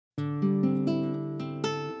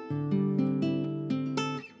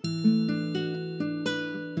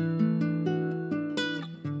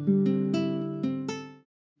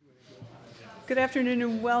Good afternoon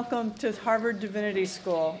and welcome to Harvard Divinity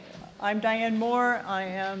School. I'm Diane Moore. I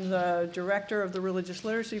am the director of the Religious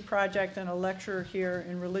Literacy Project and a lecturer here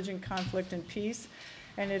in Religion, Conflict, and Peace.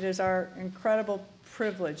 And it is our incredible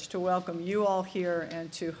privilege to welcome you all here and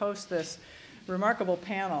to host this remarkable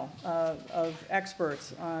panel of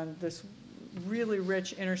experts on this really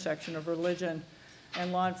rich intersection of religion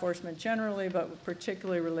and law enforcement generally, but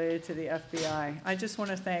particularly related to the FBI. I just want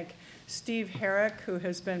to thank Steve Herrick, who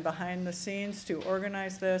has been behind the scenes to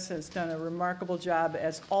organize this, has done a remarkable job,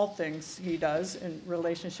 as all things he does in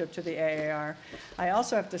relationship to the AAR. I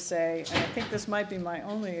also have to say, and I think this might be my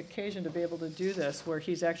only occasion to be able to do this, where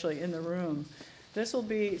he's actually in the room, this will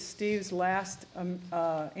be Steve's last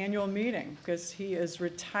annual meeting because he is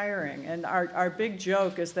retiring. And our big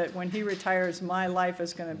joke is that when he retires, my life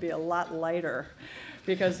is going to be a lot lighter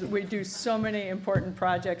because we do so many important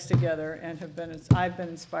projects together and I've been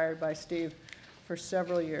inspired by Steve for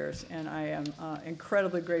several years, and I am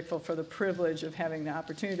incredibly grateful for the privilege of having the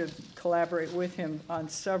opportunity to collaborate with him on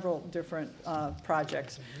several different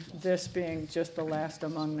projects, this being just the last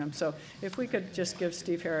among them. So if we could just give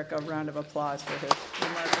Steve Herrick a round of applause for his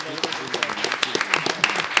remarkable.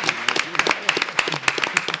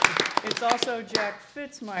 It's also Jack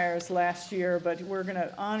Fitzmeyer's last year, but we're going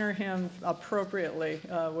to honor him appropriately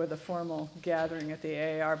with a formal gathering at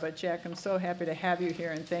the AAR. But Jack, I'm so happy to have you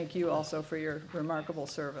here, and thank you also for your remarkable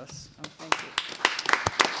service. Thank you.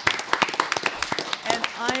 And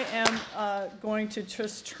I am going to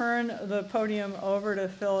just turn the podium over to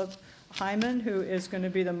Philip Hyman, who is going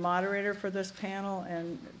to be the moderator for this panel,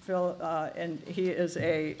 and he is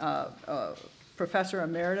a professor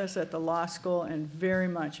emeritus at the law school and very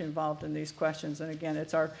much involved in these questions. And again,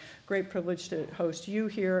 it's our great privilege to host you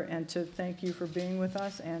here and to thank you for being with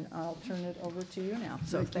us. And I'll turn it over to you now.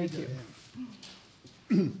 So thank you.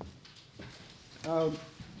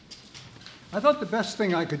 I thought the best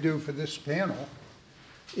thing I could do for this panel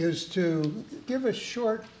is to give a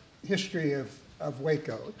short history of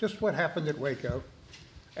Waco, just what happened at Waco,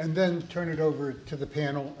 and then turn it over to the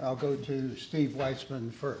panel. I'll go to Steve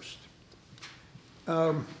Weitzman first.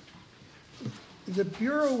 The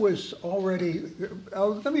Bureau was already,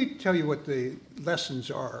 let me tell you what the lessons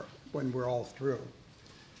are when we're all through.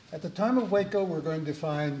 At the time of Waco, we're going to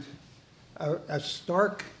find a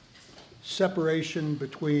stark separation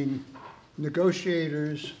between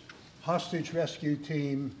negotiators, hostage rescue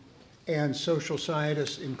team, and social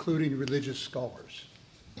scientists, including religious scholars.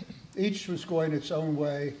 Each was going its own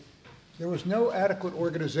way. There was no adequate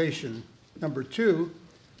organization, number two,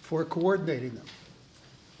 for coordinating them.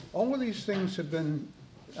 All of these things have been,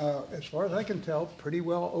 as far as I can tell, pretty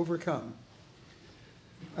well overcome.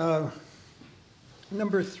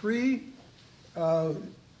 Number three, I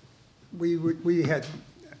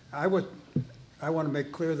want to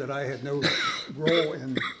make clear that I had no role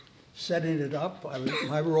in setting it up.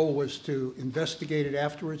 My role was to investigate it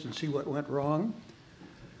afterwards and see what went wrong.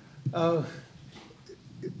 The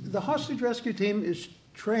hostage rescue team is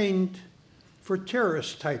trained for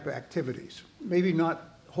terrorist-type activities, maybe not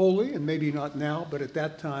wholly, and maybe not now, but at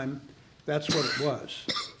that time, that's what it was.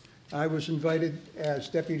 I was invited as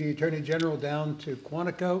Deputy Attorney General down to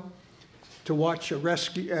Quantico to watch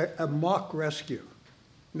a mock rescue.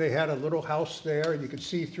 They had a little house there, and you could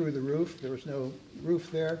see through the roof. There was no roof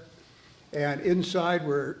there. And inside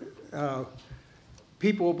were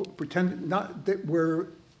people were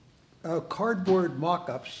cardboard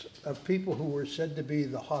mock-ups of people who were said to be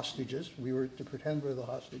the hostages. We were to pretend we're the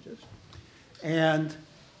hostages. And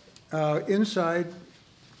inside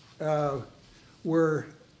were,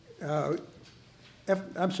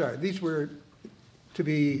 these were to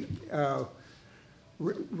be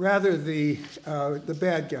rather the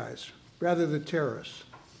bad guys, rather the terrorists.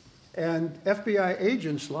 And FBI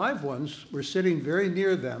agents, live ones, were sitting very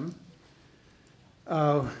near them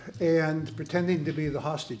and pretending to be the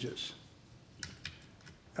hostages.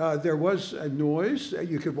 There was a noise.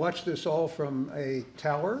 You could watch this all from a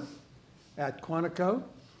tower at Quantico.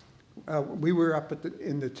 We were up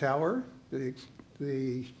in the tower,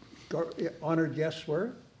 the honored guests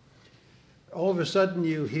were. All of a sudden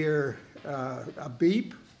you hear a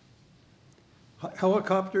beep.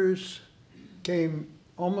 Helicopters came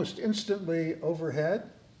almost instantly overhead.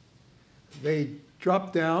 They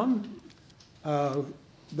dropped down,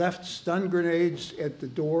 left stun grenades at the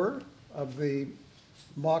door of the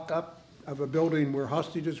mock-up of a building where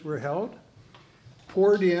hostages were held,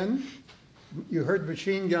 poured in. You heard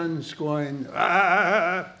machine guns going,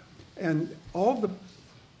 ah, and all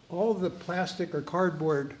the plastic or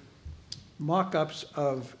cardboard mock-ups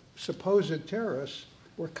of supposed terrorists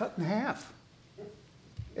were cut in half.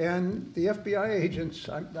 And the FBI agents,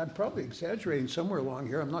 I'm probably exaggerating somewhere along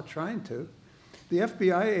here, I'm not trying to. The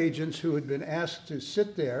FBI agents who had been asked to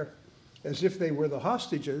sit there as if they were the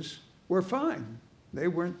hostages were fine. They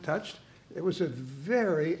weren't touched. It was a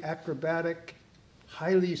very acrobatic,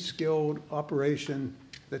 highly skilled operation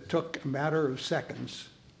that took a matter of seconds.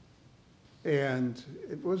 And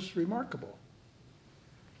it was remarkable.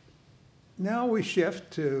 Now we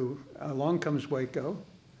shift to, along comes Waco.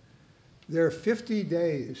 There are 50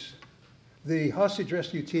 days. The hostage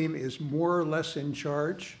rescue team is more or less in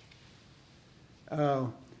charge.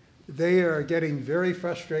 They are getting very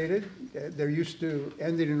frustrated. They're used to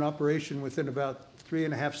ending an operation within about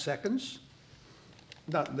 3.5 seconds.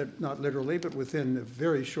 Not literally, but within a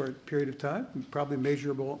very short period of time, probably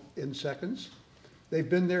measurable in seconds. They've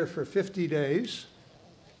been there for 50 days,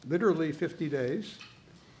 literally 50 days,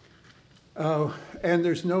 and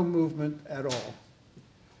there's no movement at all.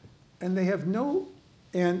 And they have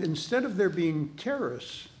and instead of there being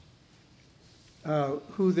terrorists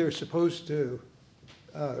who they're supposed to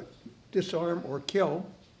disarm or kill,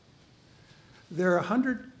 there are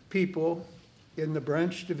 100 people in the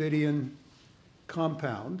Branch Davidian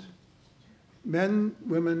compound, men,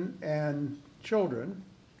 women, and children.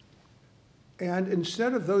 And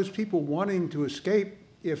instead of those people wanting to escape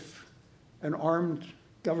if an armed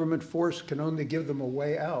government force can only give them a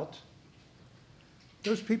way out,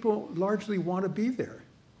 those people largely want to be there.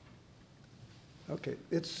 Okay,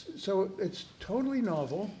 it's totally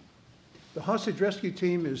novel. The hostage rescue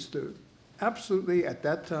team is absolutely, at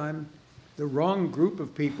that time, the wrong group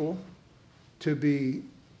of people to be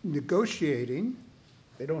negotiating.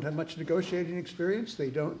 They don't have much negotiating experience. They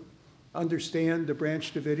don't understand the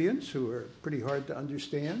Branch Davidians, who are pretty hard to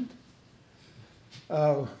understand.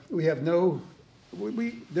 We have no,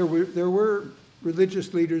 there were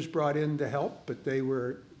religious leaders brought in to help, but they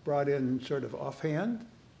were brought in sort of offhand.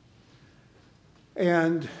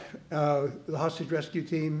 And the hostage rescue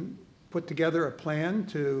team put together a plan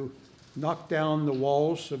to knock down the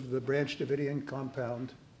walls of the Branch Davidian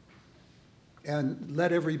compound and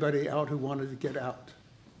let everybody out who wanted to get out.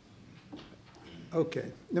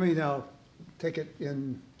 Okay, let me now take it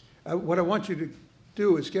in. What I want you to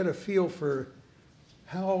do is get a feel for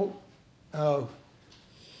how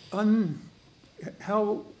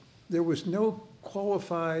there was no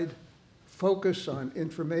qualified focus on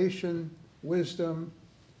information, wisdom,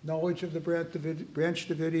 knowledge of the Branch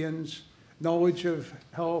Davidians, knowledge of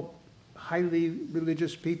how highly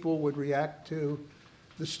religious people would react to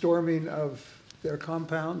the storming of their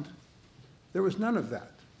compound. There was none of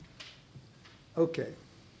that. Okay.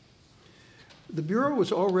 The Bureau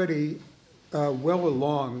was already well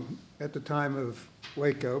along at the time of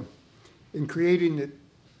Waco in creating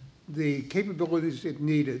the capabilities it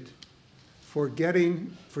needed for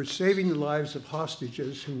saving the lives of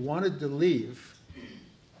hostages who wanted to leave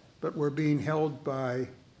but were being held by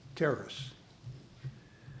terrorists.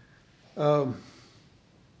 I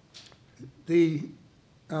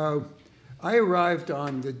arrived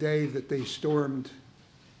on the day that they stormed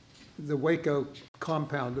the Waco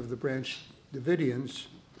compound of the Branch Davidians.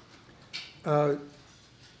 I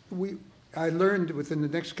learned within the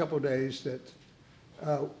next couple of days that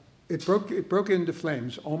it broke into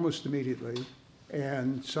flames almost immediately,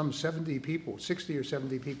 and some 70 people, 60 or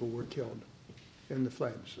 70 people were killed in the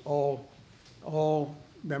flames, all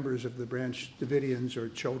members of the Branch Davidians or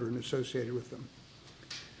children associated with them.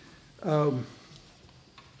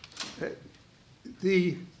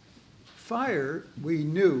 The fire, we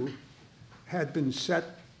knew, had been set,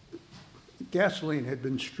 gasoline had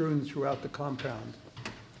been strewn throughout the compound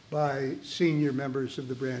by senior members of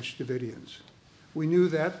the Branch Davidians. We knew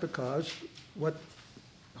that because what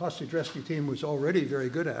hostage rescue team was already very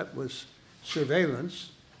good at was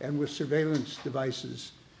surveillance, and with surveillance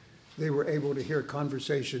devices, they were able to hear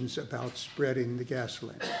conversations about spreading the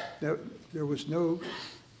gasoline. Now, there was no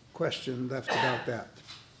question left about that.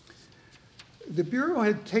 The Bureau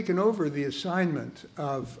had taken over the assignment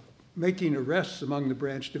of making arrests among the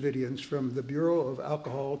Branch Davidians from the Bureau of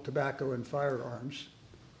Alcohol, Tobacco, and Firearms.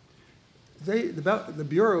 The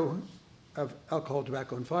Bureau of Alcohol,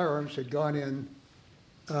 Tobacco, and Firearms had gone in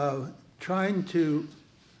trying to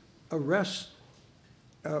arrest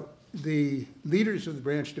the leaders of the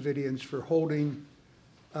Branch Davidians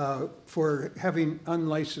for having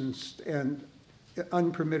unlicensed and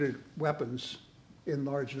unpermitted weapons in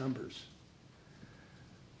large numbers.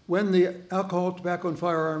 When the Alcohol, Tobacco, and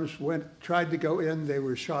Firearms tried to go in, they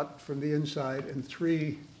were shot from the inside, and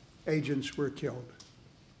 3 agents were killed.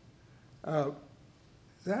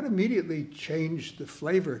 That immediately changed the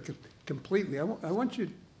flavor completely. I want to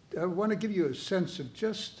give you a sense of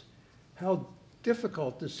just how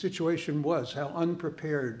difficult the situation was, how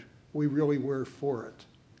unprepared we really were for it.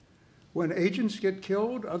 When agents get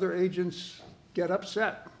killed, other agents get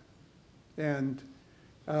upset. And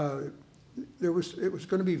it was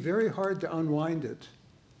going to be very hard to unwind it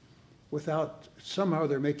without somehow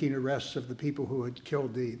they're making arrests of the people who had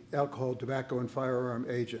killed the alcohol, tobacco, and firearm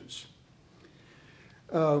agents.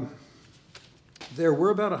 There were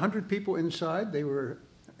about 100 people inside. They were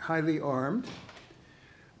highly armed.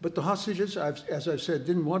 But the hostages, as I've said,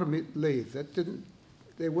 didn't want to leave.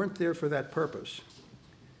 They weren't there for that purpose.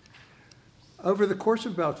 Over the course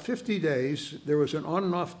of about 50 days, there was an on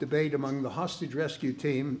and off debate among the hostage rescue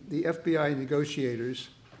team, the FBI negotiators,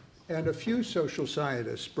 and a few social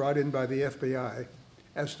scientists brought in by the FBI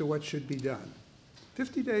as to what should be done.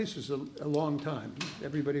 50 days is a long time.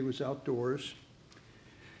 Everybody was outdoors.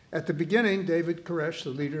 At the beginning, David Koresh, the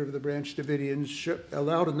leader of the Branch Davidians,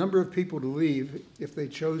 allowed a number of people to leave if they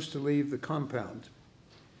chose to leave the compound.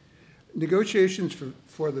 Negotiations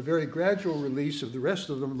for the very gradual release of the rest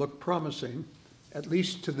of them looked promising, at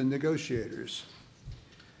least to the negotiators.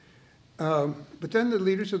 But then the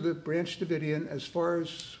leaders of the Branch Davidian, as far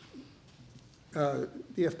as the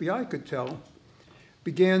FBI could tell,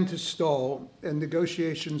 began to stall, and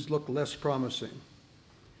negotiations looked less promising.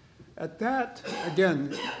 At that,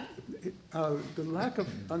 again, the lack of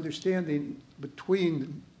understanding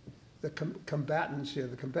between the combatants here,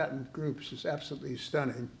 the combatant groups, is absolutely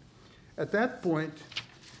stunning. At that point,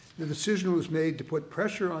 the decision was made to put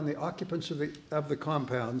pressure on the occupants of the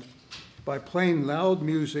compound by playing loud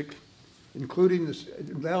music, including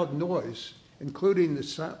loud noise, including the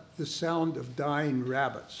sound of dying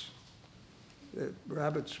rabbits. The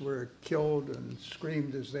rabbits were killed and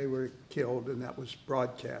screamed as they were killed, and that was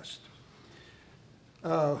broadcast.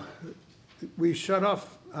 We shut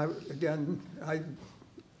off, I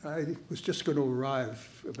was just going to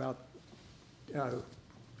arrive about, I don't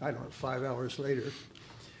know, 5 hours later.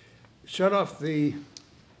 Shut off the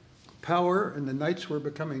power, and the nights were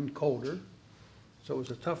becoming colder, so it was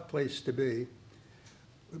a tough place to be.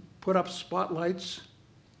 Put up spotlights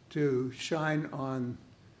to shine on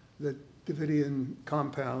the Davidian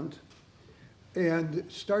compound, and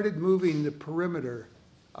started moving the perimeter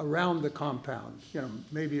around the compound. You know,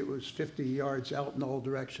 maybe it was 50 yards out in all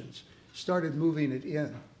directions. Started moving it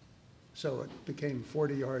in, so it became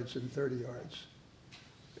 40 yards and 30 yards.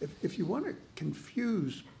 If you want to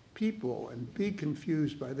confuse people and be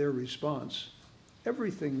confused by their response,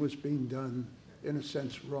 everything was being done, in a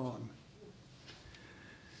sense, wrong.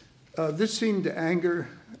 This seemed to anger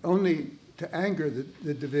the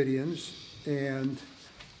Davidians, and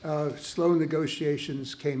slow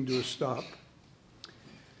negotiations came to a stop.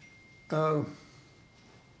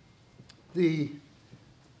 The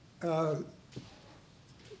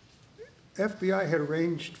FBI had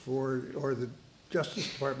arranged for, or the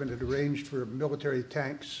Justice Department had arranged for military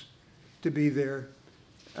tanks to be there.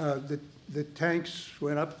 The tanks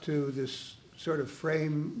went up to this sort of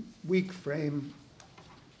weak frame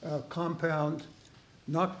compound,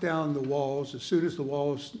 knocked down the walls. As soon as the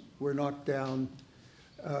walls were knocked down,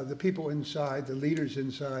 the people inside, the leaders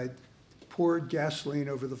inside, poured gasoline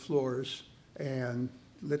over the floors and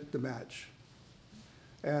lit the match.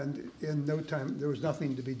 And in no time, there was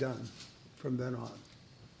nothing to be done from then on.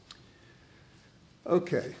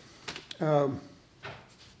 Okay.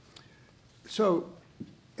 So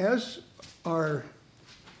as our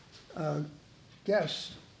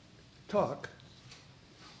guests talk,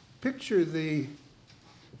 picture the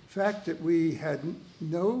fact that we had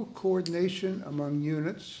no coordination among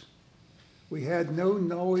units. We had no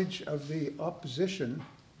knowledge of the opposition,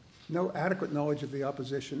 no adequate knowledge of the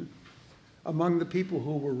opposition among the people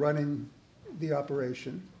who were running the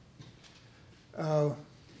operation. The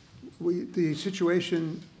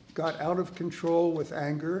situation got out of control with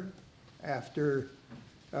anger after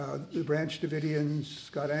the Branch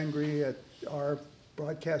Davidians got angry at our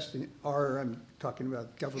broadcasting, I'm talking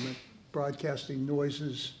about government broadcasting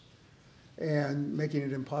noises and making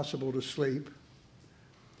it impossible to sleep.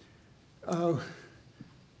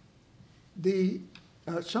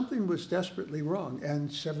 Something was desperately wrong,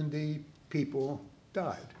 and 70 people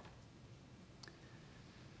died.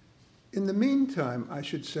 In the meantime, I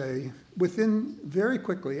should say, very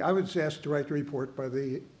quickly, I was asked to write the report by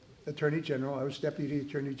the Attorney General. I was Deputy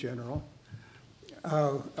Attorney General.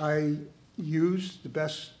 I used the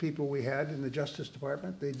best people we had in the Justice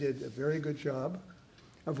Department. They did a very good job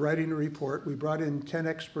of writing a report. We brought in 10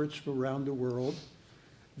 experts from around the world.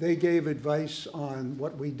 They gave advice on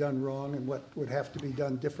what we'd done wrong and what would have to be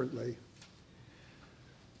done differently.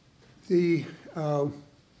 In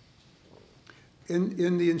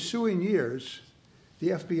the ensuing years, the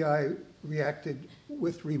FBI reacted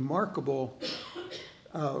with remarkable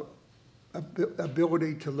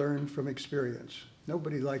ability to learn from experience.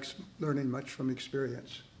 Nobody likes learning much from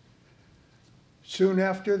experience. Soon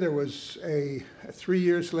after, 3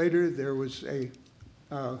 years later, there was a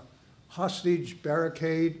hostage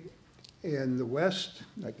barricade in the West.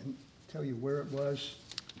 I can tell you where it was.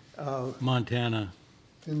 Montana.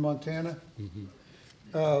 In Montana.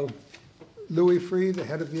 Louis Freeh, the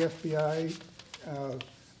head of the FBI,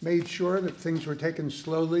 made sure that things were taken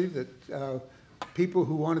slowly, that people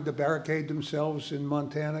who wanted to barricade themselves in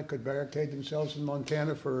Montana could barricade themselves in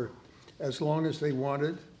Montana for as long as they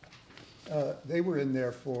wanted. They were in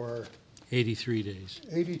there for 83 days.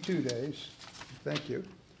 82 days. Thank you.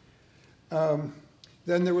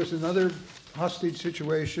 Then there was another hostage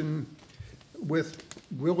situation with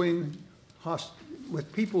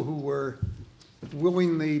with people who were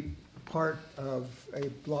willingly part of a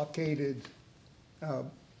blockaded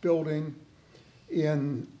building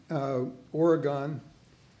in Oregon,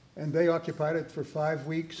 and they occupied it for 5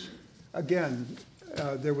 weeks. Again,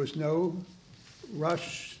 there was no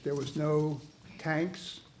rush, there was no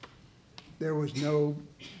tanks, there was no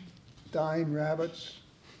dying rabbits,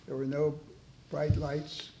 there were no bright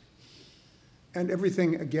lights, and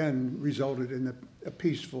everything, again, resulted in a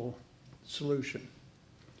peaceful solution.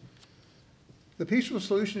 The peaceful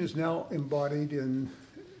solution is now embodied in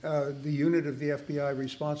the unit of the FBI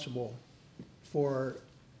responsible for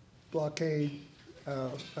blockade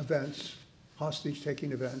events,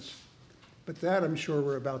 hostage-taking events. But that, I'm sure,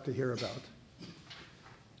 we're about to hear about.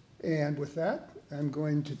 And with that, I'm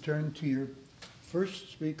going to turn to your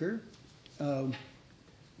first speaker, if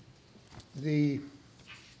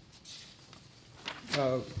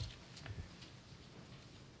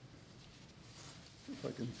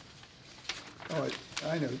I can, all right,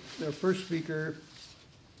 I know. Their first speaker,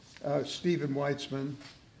 Stephen Weitzman,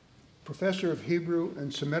 professor of Hebrew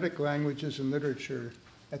and Semitic languages and literature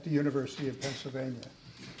at the University of Pennsylvania.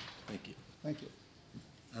 Thank you. Thank you.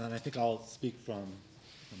 And I think I'll speak from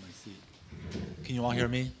my seat. Can you all hear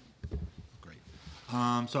me? Great.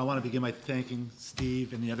 So I want to begin by thanking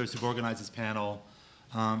Steve and the others who've organized this panel,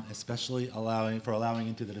 especially for allowing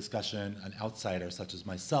into the discussion an outsider such as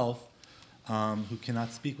myself, who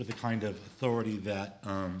cannot speak with the kind of authority that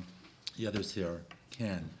the others here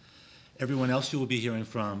can. Everyone else you will be hearing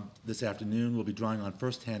from this afternoon will be drawing on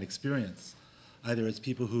firsthand experience, either as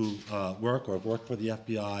people who work or have worked for the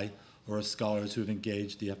FBI, or as scholars who have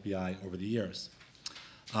engaged the FBI over the years.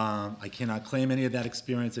 I cannot claim any of that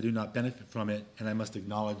experience. I do not benefit from it, and I must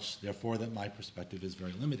acknowledge, therefore, that my perspective is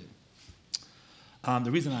very limited.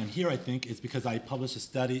 The reason I'm here, I think, is because I published a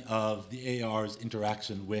study of the AAR's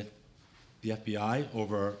interaction with the FBI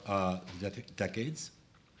over decades.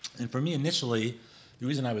 And for me, initially, the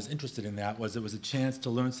reason I was interested in that was it was a chance to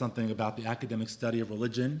learn something about the academic study of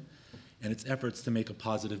religion and its efforts to make a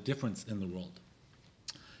positive difference in the world.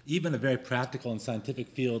 Even a very practical and scientific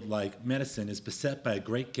field like medicine is beset by a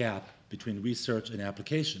great gap between research and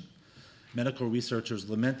application. Medical researchers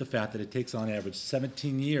lament the fact that it takes on average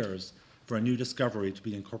 17 years for a new discovery to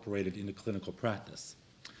be incorporated into clinical practice.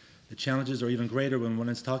 The challenges are even greater when one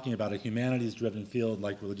is talking about a humanities-driven field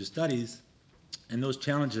like religious studies, and those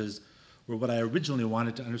challenges were what I originally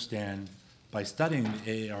wanted to understand by studying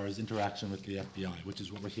the AAR's interaction with the FBI, which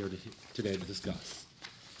is what we're here today to discuss.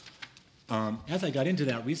 As I got into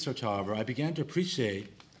that research, however, I began to appreciate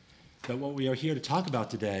that what we are here to talk about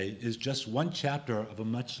today is just one chapter of a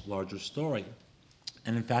much larger story,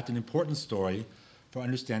 and in fact an important story for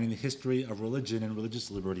understanding the history of religion and religious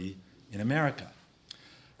liberty in America.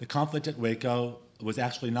 The conflict at Waco was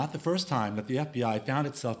actually not the first time that the FBI found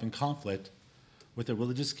itself in conflict with a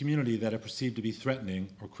religious community that it perceived to be threatening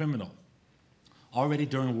or criminal. Already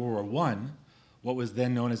during World War I, what was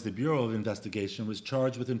then known as the Bureau of Investigation was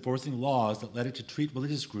charged with enforcing laws that led it to treat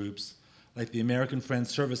religious groups like the American Friends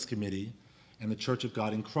Service Committee and the Church of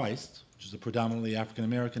God in Christ, which is a predominantly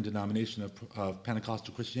African-American denomination of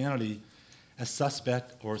Pentecostal Christianity, as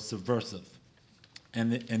suspect or subversive.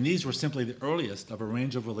 And these were simply the earliest of a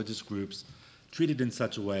range of religious groups treated in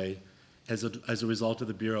such a way as a result of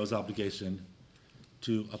the Bureau's obligation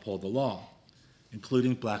to uphold the law,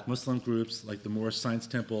 including black Muslim groups like the Moorish Science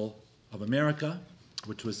Temple of America,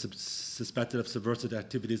 which was suspected of subversive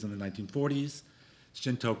activities in the 1940s,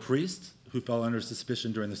 Shinto priests, who fell under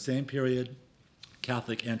suspicion during the same period,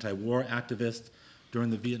 Catholic anti-war activists during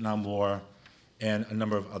the Vietnam War, and a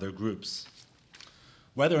number of other groups.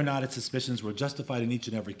 Whether or not its suspicions were justified in each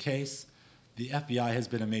and every case, the FBI has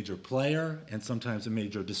been a major player and sometimes a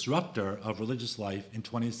major disruptor of religious life in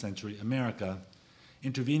 20th century America,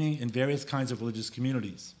 intervening in various kinds of religious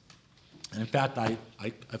communities. And in fact,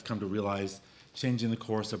 I've come to realize changing the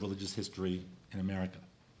course of religious history in America.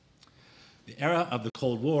 The era of the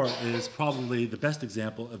Cold War is probably the best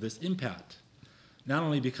example of this impact, not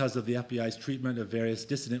only because of the FBI's treatment of various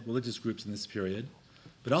dissident religious groups in this period,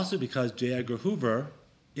 but also because J. Edgar Hoover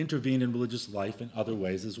intervened in religious life in other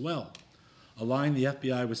ways as well, aligning the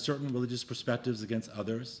FBI with certain religious perspectives against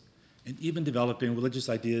others, and even developing religious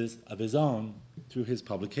ideas of his own through his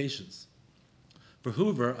publications. For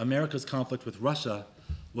Hoover, America's conflict with Russia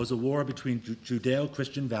was a war between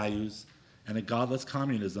Judeo-Christian values and a godless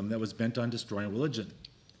communism that was bent on destroying religion.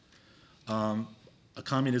 A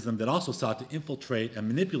communism that also sought to infiltrate and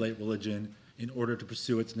manipulate religion in order to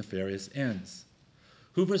pursue its nefarious ends.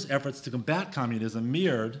 Hoover's efforts to combat communism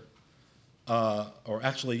mirrored, or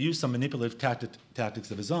actually used some manipulative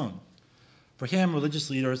tactics of his own. For him, religious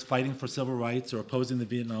leaders fighting for civil rights or opposing the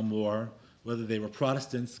Vietnam War, whether they were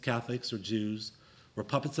Protestants, Catholics, or Jews, were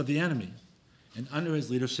puppets of the enemy. And under his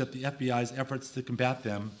leadership, the FBI's efforts to combat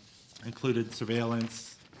them included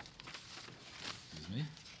surveillance,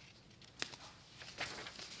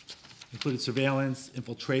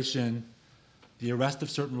 infiltration, the arrest of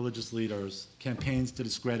certain religious leaders, campaigns to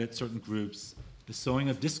discredit certain groups, the sowing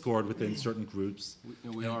of discord within certain groups.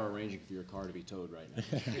 We are arranging for your car to be towed right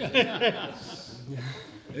now.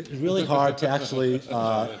 It's really hard to actually,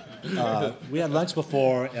 we had lunch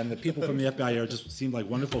before, and the people from the FBI here just seemed like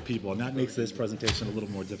wonderful people, and that makes this presentation a little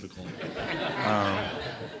more difficult.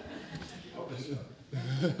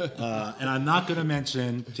 And I'm not going to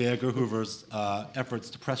mention J. Edgar Hoover's efforts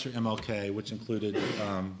to pressure MLK, which included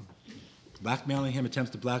blackmailing him, attempts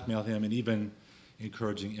to blackmail him, and even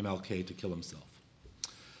encouraging MLK to kill himself.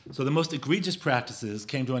 So the most egregious practices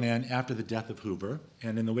came to an end after the death of Hoover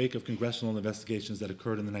and in the wake of congressional investigations that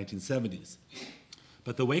occurred in the 1970s.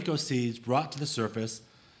 But the Waco siege brought to the surface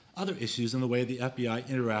other issues in the way the FBI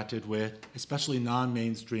interacted with especially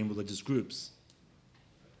non-mainstream religious groups.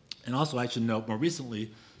 And also, I should note, more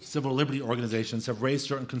recently, civil liberty organizations have raised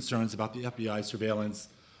certain concerns about the FBI's surveillance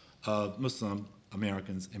of Muslim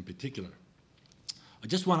Americans in particular. I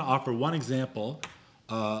just want to offer one example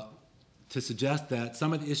to suggest that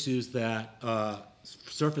some of the issues that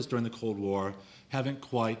surfaced during the Cold War haven't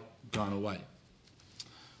quite gone away.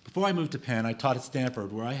 Before I moved to Penn, I taught at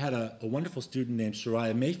Stanford, where I had a wonderful student named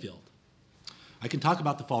Shariah Mayfield. I can talk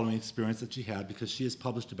about the following experience that she had because she has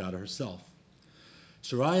published about it herself.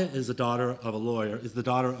 Shariah is the daughter of a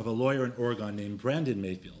lawyer in Oregon named Brandon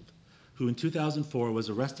Mayfield, who in 2004 was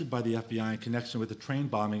arrested by the FBI in connection with a train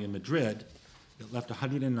bombing in Madrid that left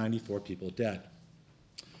 194 people dead.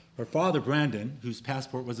 Her father, Brandon, whose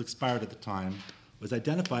passport was expired at the time, was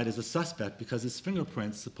identified as a suspect because his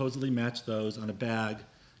fingerprints supposedly matched those on a bag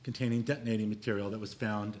containing detonating material that was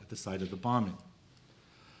found at the site of the bombing.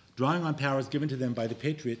 Drawing on powers given to them by the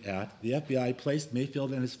Patriot Act, the FBI placed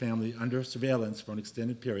Mayfield and his family under surveillance for an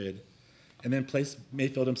extended period, and then placed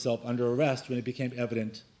Mayfield himself under arrest when it became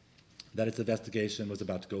evident that its investigation was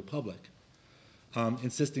about to go public,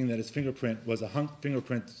 insisting that his fingerprints were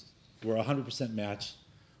a 100% match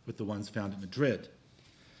with the ones found at Madrid.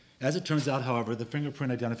 As it turns out, however, the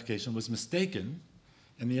fingerprint identification was mistaken,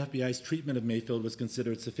 and the FBI's treatment of Mayfield was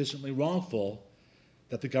considered sufficiently wrongful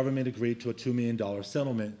that the government agreed to a $2 million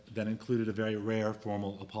settlement that included a very rare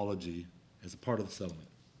formal apology as a part of the settlement.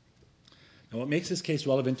 Now, what makes this case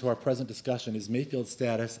relevant to our present discussion is Mayfield's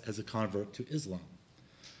status as a convert to Islam.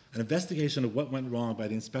 An investigation of what went wrong by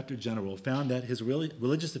the Inspector General found that his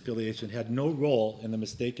religious affiliation had no role in the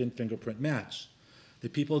mistaken fingerprint match. The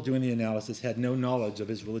people doing the analysis had no knowledge of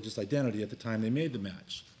his religious identity at the time they made the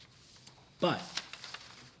match. But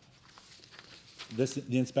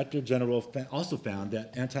the Inspector General also found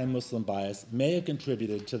that anti-Muslim bias may have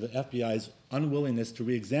contributed to the FBI's unwillingness to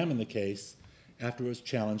re-examine the case after it was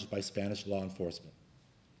challenged by Spanish law enforcement.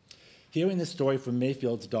 Hearing this story from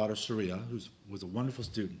Mayfield's daughter, Sharia, who was a wonderful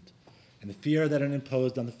student, and the fear that it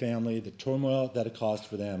imposed on the family, the turmoil that it caused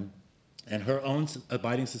for them, and her own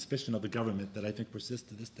abiding suspicion of the government that I think persists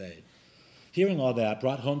to this day, hearing all that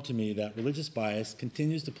brought home to me that religious bias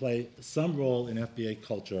continues to play some role in FBA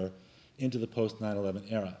culture into the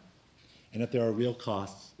post-9/11 era, and that there are real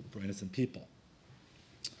costs for innocent people.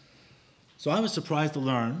 So I was surprised to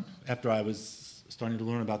learn, after I was starting to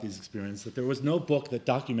learn about these experiences, that there was no book that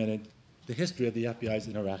documented the history of the FBI's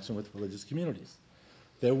interaction with religious communities.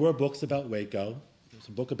 There were books about Waco, there was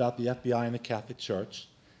a book about the FBI and the Catholic Church,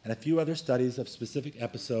 and a few other studies of specific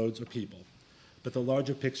episodes or people, but the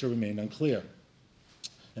larger picture remained unclear.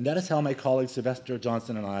 And that is how my colleague Sylvester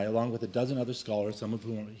Johnson and I, along with a dozen other scholars, some of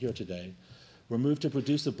whom are here today, were moved to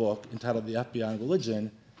produce a book entitled The FBI and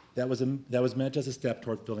Religion that was meant as a step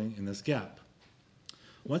toward filling in this gap.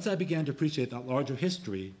 Once I began to appreciate that larger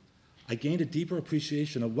history, I gained a deeper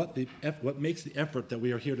appreciation of what makes the effort that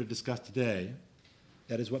we are here to discuss today,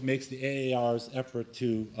 that is what makes the AAR's effort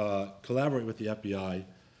to collaborate with the FBI,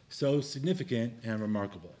 so significant and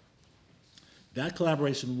remarkable. That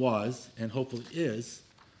collaboration was, and hopefully is,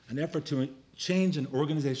 an effort to change an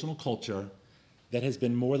organizational culture that has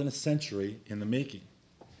been more than a century in the making.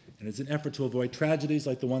 And it's an effort to avoid tragedies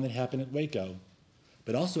like the one that happened at Waco.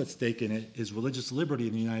 But also at stake in it is religious liberty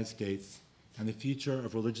in the United States and the future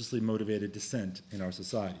of religiously motivated dissent in our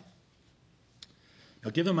society.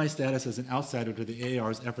 Now, given my status as an outsider to the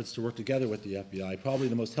AAR's efforts to work together with the FBI, probably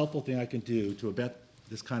the most helpful thing I can do to abet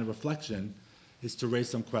this kind of reflection is to raise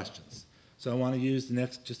some questions. So I want to use the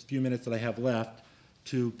next just few minutes that I have left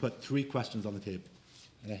to put 3 questions on the table.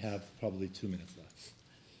 And I have probably 2 minutes left.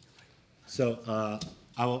 So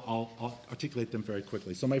I'll articulate them very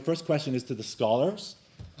quickly. So my first question is to the scholars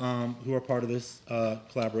who are part of this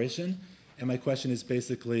collaboration. And my question is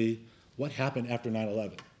basically, what happened after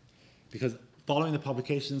 9/11? Because following the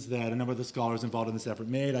publications that a number of the scholars involved in this effort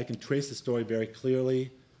made, I can trace the story very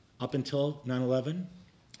clearly up until 9/11.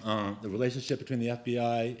 The relationship between the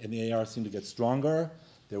FBI and the AR seemed to get stronger.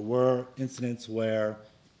 There were incidents where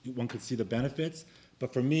one could see the benefits.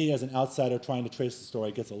 But for me, as an outsider trying to trace the story,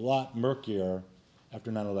 it gets a lot murkier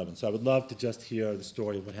after 9/11. So I would love to just hear the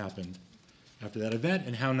story of what happened after that event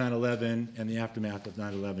and how 9/11 and the aftermath of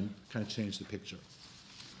 9/11 kind of changed the picture.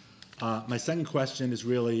 My second question is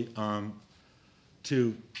really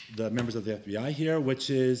to the members of the FBI here, which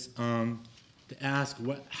is to ask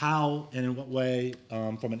how and in what way,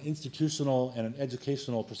 from an institutional and an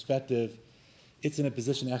educational perspective, it's in a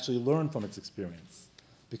position to actually learn from its experience.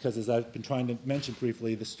 Because as I've been trying to mention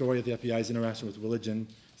briefly, the story of the FBI's interaction with religion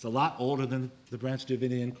is a lot older than the Branch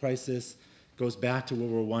Davidian crisis, goes back to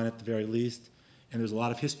World War I at the very least, and there's a lot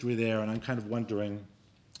of history there, and I'm kind of wondering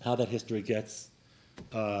how that history gets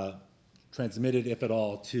transmitted, if at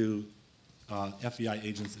all, to FBI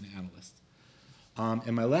agents and analysts.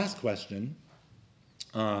 And my last question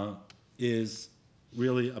is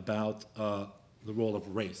really about the role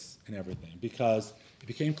of race in everything, because it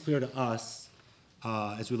became clear to us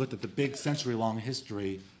as we looked at the big century-long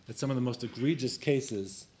history that some of the most egregious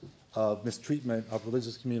cases of mistreatment of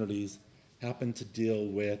religious communities happen to deal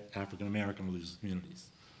with African-American religious communities.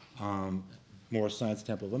 Moorish Science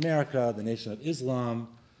Temple of America, the Nation of Islam,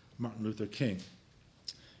 Martin Luther King.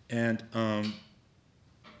 And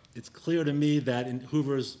it's clear to me that in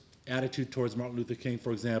Hoover's attitude towards Martin Luther King,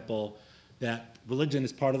 for example, that religion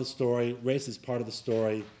is part of the story, race is part of the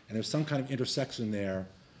story, and there's some kind of intersection there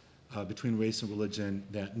between race and religion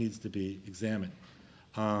that needs to be examined.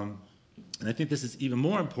 And I think this is even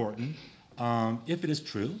more important if it is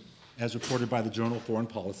true, as reported by the Journal of Foreign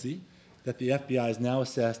Policy, that the FBI has now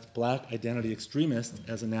assessed black identity extremists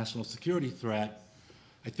as a national security threat.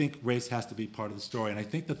 I think race has to be part of the story. And I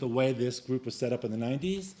think that the way this group was set up in the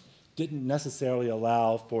 90s didn't necessarily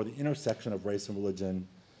allow for the intersection of race and religion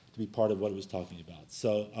to be part of what it was talking about.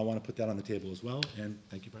 So I want to put that on the table as well, and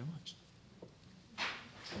thank you very much.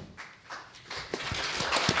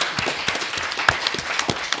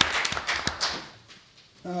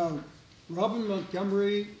 Robin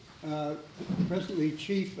Montgomery, presently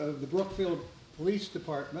chief of the Brookfield Police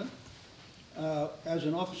Department, as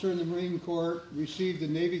an officer in the Marine Corps, received the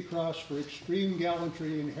Navy Cross for extreme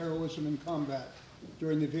gallantry and heroism in combat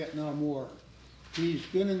during the Vietnam War. He's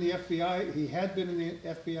been in the FBI, he had been in the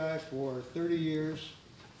FBI for 30 years,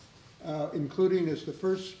 including as the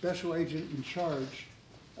first special agent in charge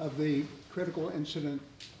of the Critical Incident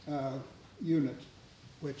Unit,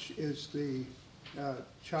 which is the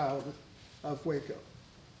child of Waco.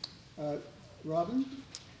 Robin?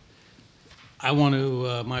 I want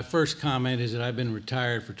to, my first comment is that I've been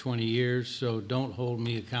retired for 20 years, so don't hold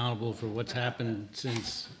me accountable for what's happened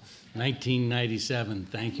since 1997.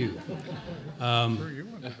 Thank you.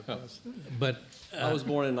 But I was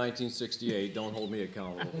born in 1968. Don't hold me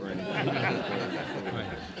accountable for anything.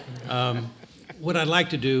 what I'd like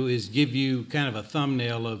to do is give you kind of a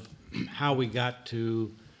thumbnail of how we got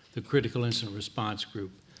to the Critical Incident Response Group.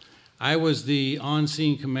 I was the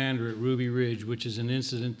on-scene commander at Ruby Ridge, which is an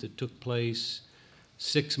incident that took place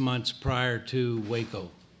 6 months prior to Waco.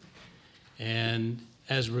 And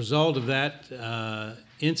as a result of that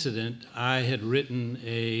incident, I had written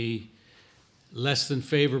a less than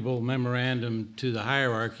favorable memorandum to the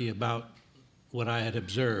hierarchy about what I had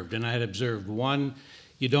observed. And I had observed, one,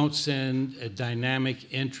 you don't send a dynamic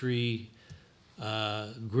entry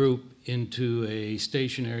group into a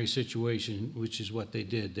stationary situation, which is what they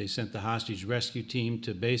did. They sent the hostage rescue team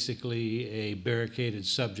to basically a barricaded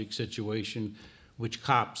subject situation which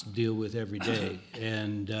cops deal with every day.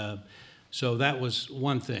 And so that was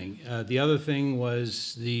one thing. The other thing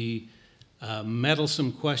was the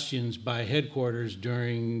meddlesome questions by headquarters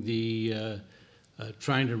during the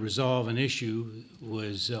trying to resolve an issue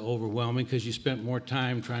was overwhelming, because you spent more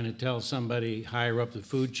time trying to tell somebody higher up the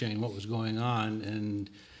food chain what was going on,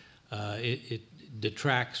 and it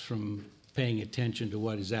detracts from paying attention to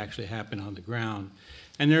what is actually happening on the ground.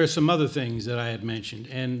 And there are some other things that I had mentioned.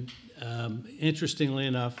 And interestingly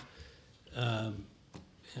enough,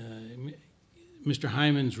 Mr.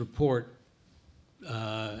 Hyman's report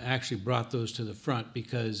actually brought those to the front,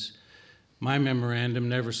 because my memorandum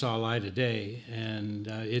never saw light of day, and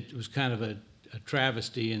it was kind of a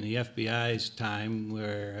travesty in the FBI's time,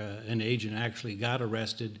 where an agent actually got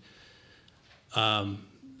arrested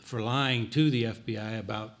for lying to the FBI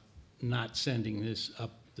about not sending this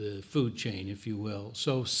up the food chain, if you will.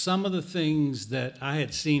 So some of the things that I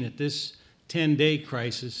had seen at this 10-day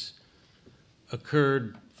crisis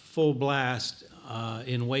occurred full blast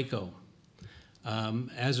in Waco.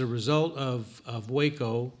 As a result of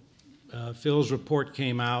Waco, Phil's report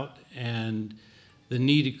came out, and the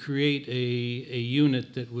need to create a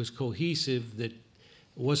unit that was cohesive, that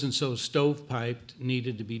wasn't so stovepiped,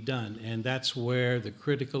 needed to be done. And that's where the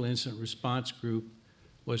Critical Incident Response Group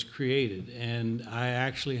was created. And I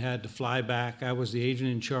actually had to fly back. I was the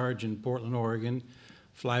agent in charge in Portland, Oregon,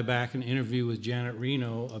 fly back and interview with Janet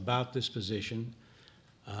Reno about this position.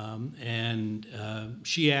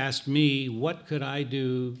 She asked me, what could I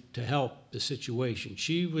do to help the situation?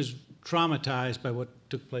 She was traumatized by what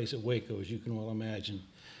took place at Waco, as you can well imagine.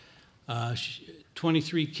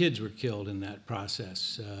 23 kids were killed in that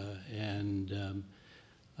process.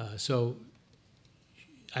 So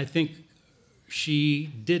I think she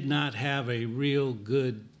did not have a real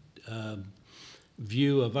good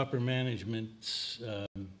view of upper management's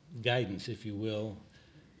guidance, if you will,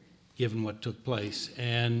 given what took place.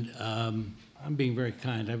 And I'm being very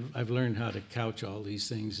kind. I've learned how to couch all these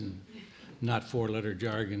things in not four-letter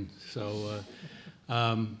jargon. So,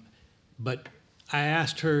 but I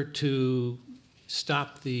asked her to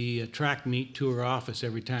stop the track meet to her office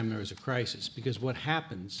every time there was a crisis, because what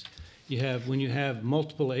happens, when you have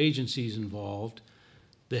multiple agencies involved,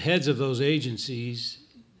 the heads of those agencies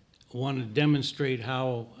want to demonstrate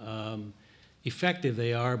how effective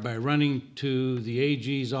they are by running to the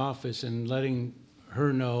AG's office and letting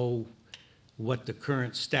her know what the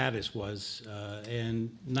current status was.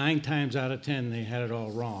 And 9 times out of 10, they had it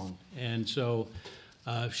all wrong. And so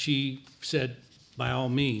she said, by all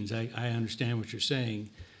means, I understand what you're saying.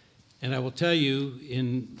 And I will tell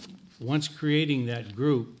you, once creating that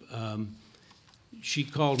group, she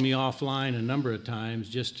called me offline a number of times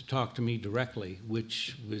just to talk to me directly,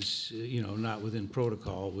 which was, not within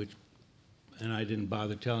protocol, and I didn't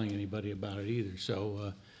bother telling anybody about it either.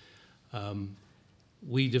 So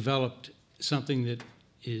we developed something that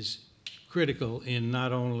is critical in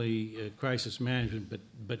not only crisis management,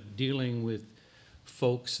 but dealing with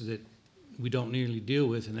folks that we don't nearly deal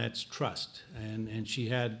with, and that's trust. And she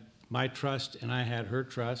had my trust, and I had her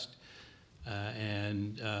trust.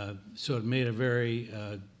 So it made a very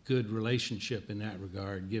good relationship in that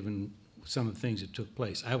regard, given some of the things that took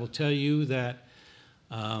place. I will tell you that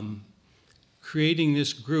creating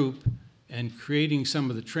this group and creating some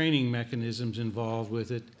of the training mechanisms involved with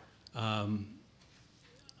it, I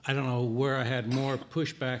don't know where I had more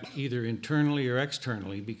pushback, either internally or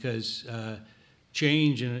externally, because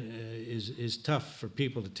change is tough for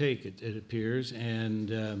people to take, it appears.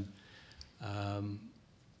 And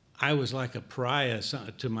I was like a pariah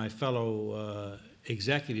to my fellow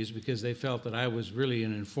executives, because they felt that I was really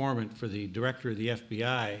an informant for the director of the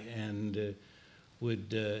FBI, and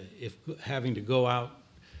would, if having to go out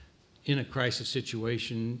in a crisis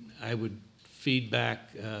situation, I would feed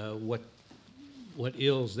back what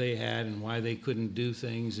ills they had and why they couldn't do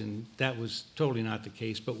things, and that was totally not the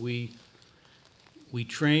case. But we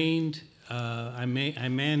trained, I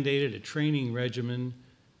mandated a training regimen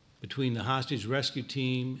between the hostage rescue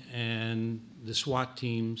team and the SWAT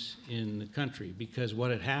teams in the country, because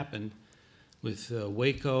what had happened with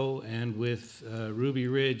Waco and with Ruby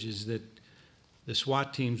Ridge is that the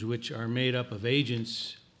SWAT teams, which are made up of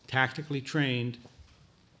agents tactically trained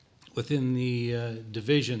within the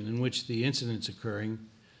division in which the incident's occurring,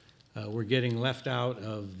 were getting left out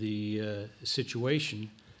of the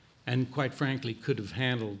situation, and quite frankly could have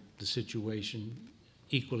handled the situation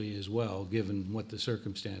equally as well, given what the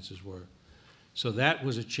circumstances were. So that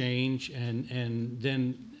was a change, and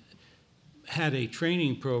then had a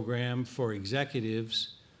training program for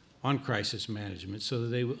executives on crisis management, so that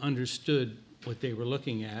they understood what they were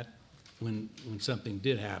looking at when something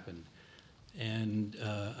did happen. And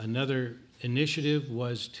another initiative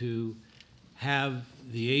was to have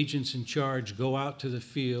the agents in charge go out to the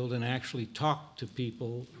field and actually talk to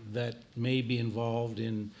people that may be involved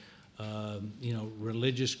in,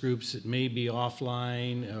 religious groups that may be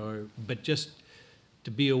offline, but just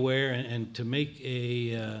to be aware and to make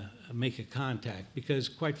a contact. Because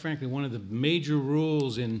quite frankly, one of the major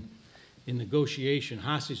rules in negotiation,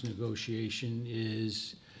 hostage negotiation,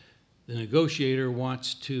 is the negotiator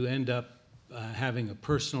wants to end up having a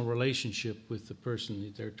personal relationship with the person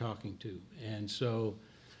that they're talking to. And so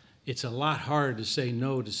it's a lot harder to say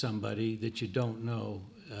no to somebody that you don't know,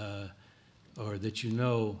 or that you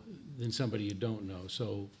know, than somebody you don't know.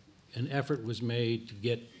 So an effort was made to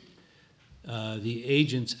get the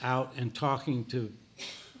agents out and talking to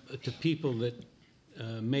people that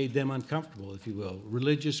made them uncomfortable, if you will.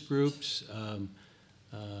 Religious groups, and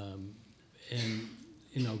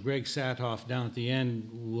Greg Saathoff down at the end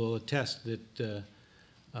will attest that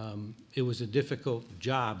it was a difficult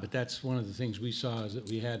job, but that's one of the things we saw is that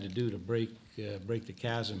we had to do to break the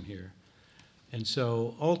chasm here. And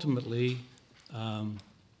so ultimately,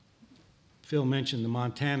 Phil mentioned the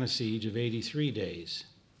Montana siege of 83 days.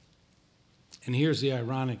 And here's the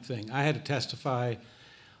ironic thing. I had to testify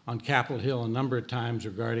on Capitol Hill a number of times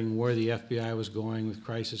regarding where the FBI was going with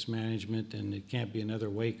crisis management, and it can't be another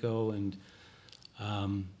Waco. And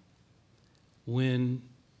when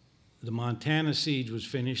the Montana siege was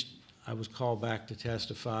finished, I was called back to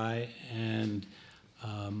testify, and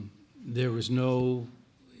there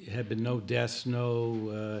had been no deaths,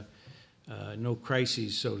 no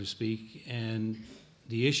crises, so to speak. And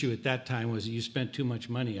the issue at that time was that you spent too much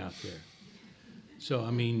money out there. So,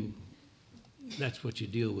 I mean, that's what you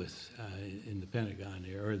deal with in the Pentagon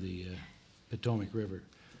there, or the Potomac River.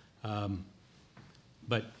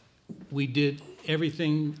 But we did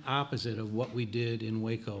everything opposite of what we did in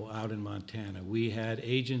Waco out in Montana. We had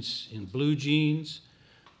agents in blue jeans.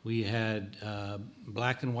 We had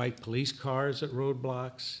black and white police cars at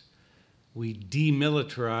roadblocks. We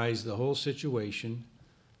demilitarized the whole situation.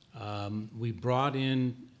 We brought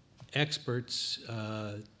in experts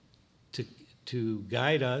to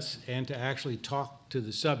guide us and to actually talk to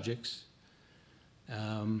the subjects.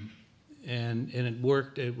 And it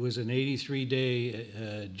worked. It was an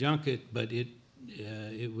 83-day junket, but it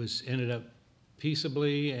ended up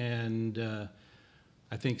peaceably, and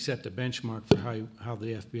I think set the benchmark for how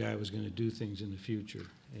the FBI was going to do things in the future.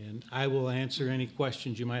 And I will answer any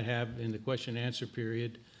questions you might have in the question and answer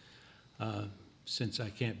period, since I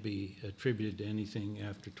can't be attributed to anything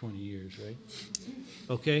after 20 years, right?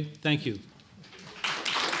 Okay, thank you.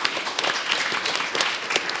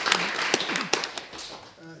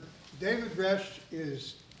 David Resch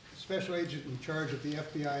is special agent in charge of the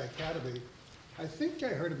FBI Academy. I think I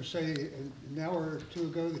heard him say an hour or two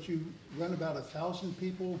ago that you run about 1,000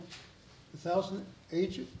 people, 1,000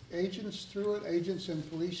 agents through it, agents and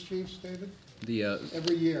police chiefs, David?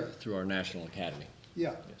 Every year. Through our National Academy.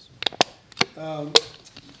 Yeah. Yes.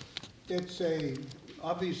 It's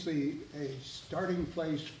obviously a starting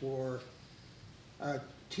place for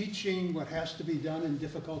teaching what has to be done in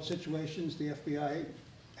difficult situations. The FBI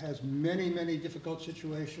has many, many difficult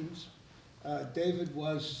situations. David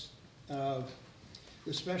was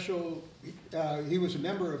the special, he was a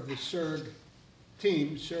member of the SIRG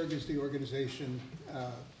team. SIRG is the organization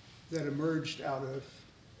that emerged out of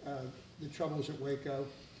the troubles at Waco.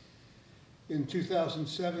 In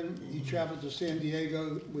 2007, he traveled to San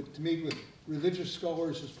Diego to meet with religious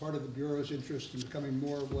scholars as part of the Bureau's interest in becoming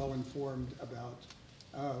more well-informed about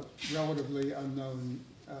relatively unknown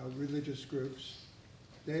religious groups.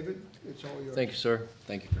 David, it's all yours. Thank you, sir.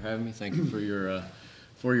 Thank you for having me. Thank you for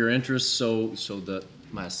your interest. So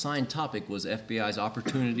my assigned topic was FBI's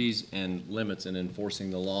opportunities and limits in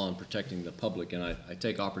enforcing the law and protecting the public. And I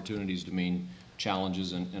take opportunities to mean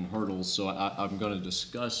challenges and hurdles. So I'm going to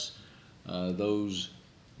discuss those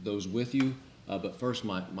with you. But first,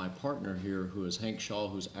 my partner here, who is Hank Shaw,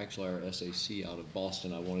 who's actually our SAC out of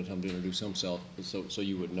Boston, I wanted him to introduce himself so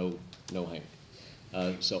you would know Hank.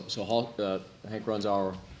 Hank runs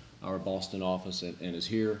our Boston office and is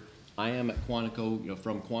here. I am at Quantico.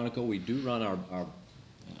 From Quantico, we do run our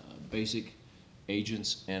basic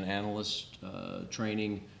agents and analyst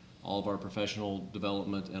training, all of our professional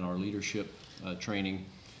development and our leadership training,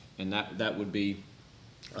 and that would be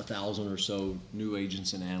 1,000 or so new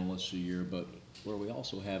agents and analysts a year. But where we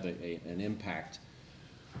also have an impact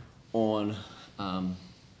on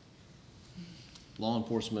law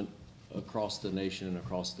enforcement across the nation and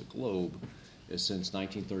across the globe is since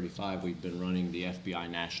 1935 we've been running the FBI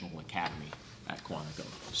National Academy at Quantico.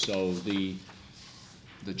 So the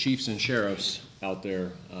chiefs and sheriffs out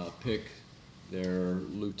there pick their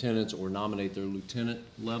lieutenants or nominate their lieutenant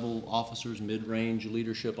level officers, mid-range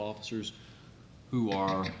leadership officers who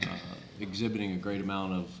are exhibiting a great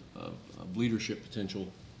amount of leadership potential,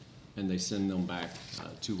 and they send them back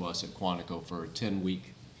to us at Quantico for a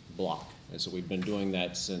 10-week block. And so we've been doing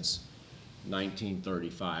that since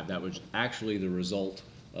 1935. That was actually the result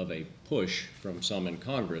of a push from some in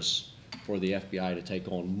Congress for the FBI to take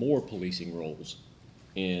on more policing roles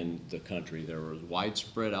in the country. There were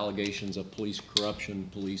widespread allegations of police corruption,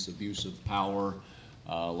 police abuse of power,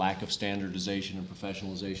 lack of standardization and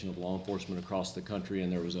professionalization of law enforcement across the country,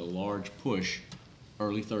 and there was a large push,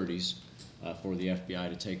 early 30s, for the FBI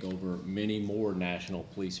to take over many more national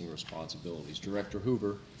policing responsibilities. Director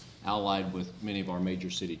Hoover, allied with many of our major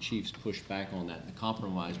city chiefs, pushed back on that. And the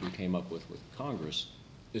compromise we came up with Congress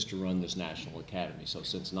is to run this national academy. So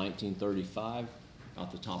since 1935,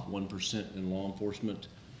 about the top 1% in law enforcement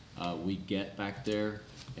we get back there,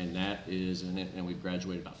 and that is, and we've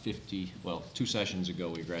graduated about 50, well, 2 sessions ago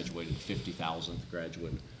we graduated the 50,000th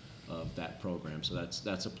graduate of that program. So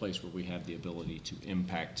that's a place where we have the ability to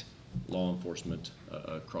impact law enforcement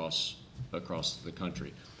across the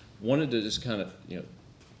country. Wanted to just kind of,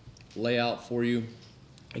 lay out for you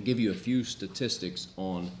and give you a few statistics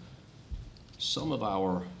on some of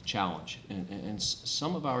our challenge, and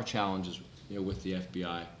some of our challenges with the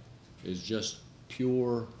FBI is just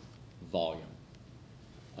pure volume.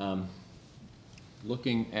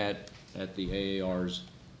 Looking at the AAR's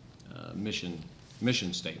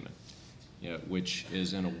mission statement, which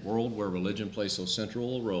is in a world where religion plays so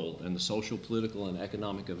central a role in the social, political, and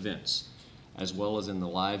economic events, as well as in the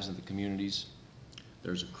lives of the communities,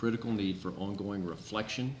 there's a critical need for ongoing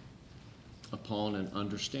reflection upon an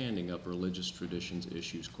understanding of religious traditions,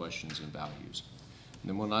 issues, questions, and values. And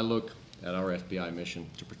then when I look at our FBI mission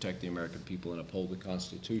to protect the American people and uphold the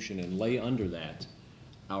Constitution and lay under that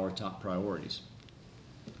our top priorities,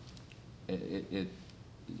 the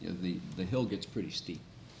hill gets pretty steep.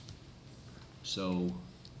 So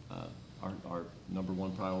our number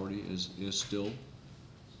one priority is still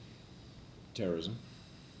terrorism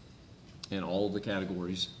and all of the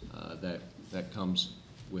categories that comes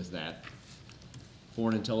with that.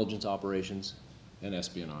 Foreign intelligence operations and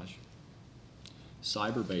espionage,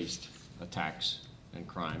 cyber-based attacks and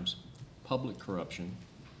crimes, public corruption,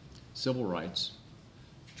 civil rights,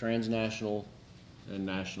 transnational and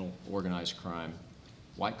national organized crime,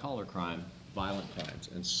 white-collar crime, violent crimes,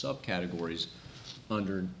 and subcategories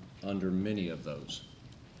under many of those.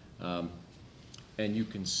 And you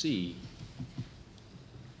can see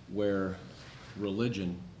where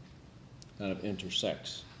religion kind of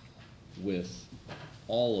intersects with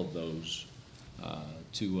all of those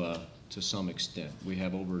to some extent. We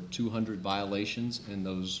have over 200 violations in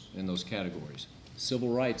those categories. Civil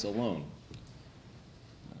rights alone.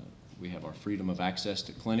 We have our freedom of access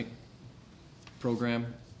to clinic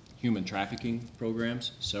program, human trafficking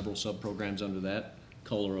programs, several sub-programs under that,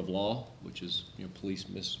 color of law, which is police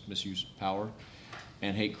misuse of power,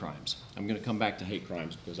 and hate crimes. I'm going to come back to hate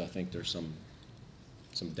crimes because I think there's some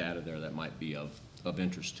data there that might be of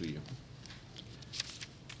interest to you.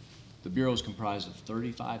 The Bureau is comprised of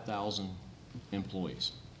 35,000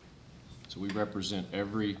 employees. So we represent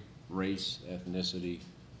every race, ethnicity,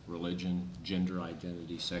 religion, gender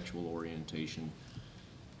identity, sexual orientation,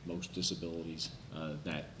 most disabilities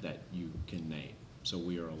that you can name. So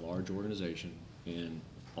we are a large organization in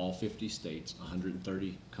all 50 states,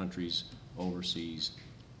 130 countries overseas,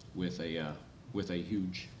 with a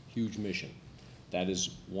huge mission. That is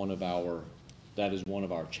one of our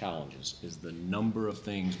challenges, is the number of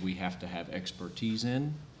things we have to have expertise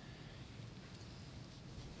in,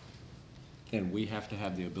 and we have to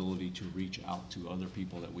have the ability to reach out to other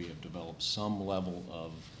people that we have developed some level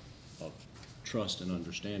of trust and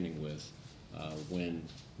understanding with when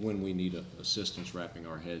we need assistance wrapping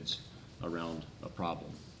our heads around a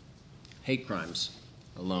problem. Hate crimes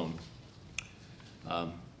alone,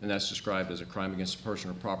 and that's described as a crime against a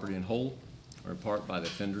person or property in whole or in part by the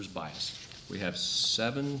offender's bias. We have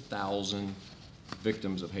 7,000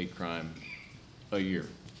 victims of hate crime a year,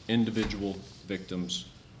 individual victims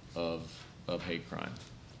of hate crime.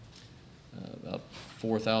 About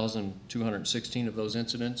 4,216 of those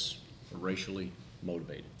incidents are racially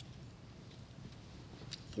motivated.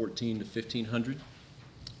 1,400 to 1,500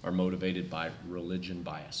 are motivated by religion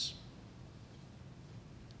bias.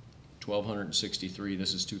 1,263,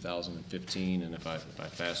 this is 2015, and if I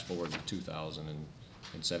fast forward to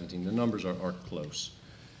 2017, the numbers are close.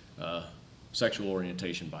 Sexual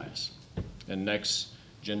orientation bias. And next,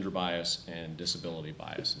 gender bias and disability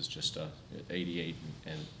bias is just 88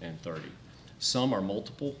 and 30. Some are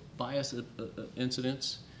multiple bias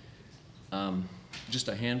incidents, Just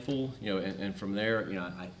a handful, and from there,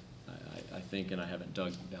 I think, and I haven't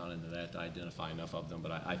dug down into that to identify enough of them,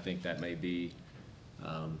 but I think that may be,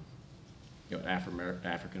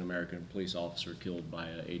 African-American police officer killed by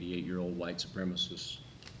an 88-year-old white supremacist,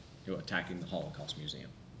 attacking the Holocaust Museum.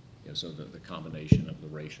 So the combination of the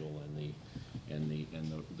racial and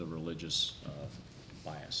the religious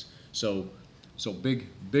bias. So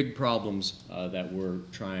big problems that we're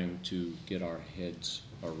trying to get our heads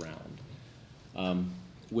around.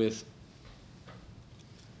 With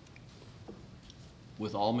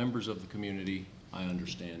all members of the community, I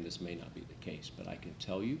understand this may not be the case, but I can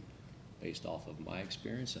tell you, based off of my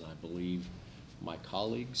experience, and I believe my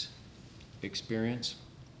colleagues' experience,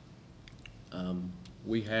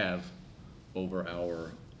 we have, over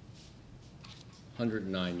our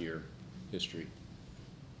 109-year history,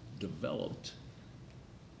 developed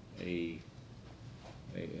and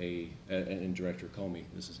Director Comey,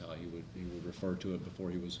 this is how he would refer to it before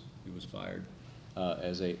he was fired,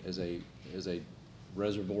 as a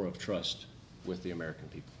reservoir of trust with the American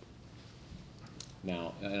people.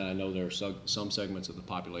 Now, and I know there are some segments of the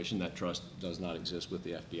population that trust does not exist with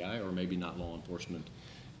the FBI, or maybe not law enforcement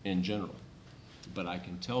in general. But I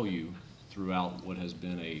can tell you, throughout what has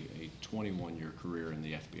been a 21-year career in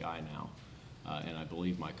the FBI now, and I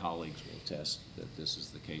believe my colleagues will attest that this is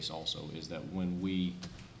the case also, is that when we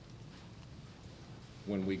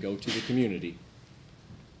go to the community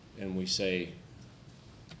and we say,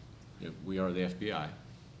 we are the FBI,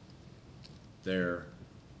 there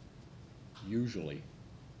usually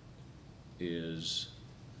is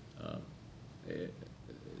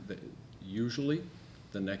usually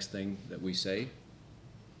the next thing that we say,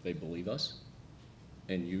 they believe us,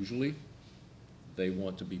 and usually they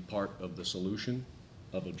want to be part of the solution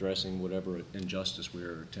of addressing whatever injustice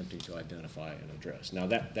we're attempting to identify and address. Now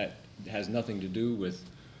that has nothing to do with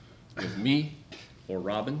me or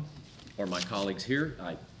Robin or my colleagues here.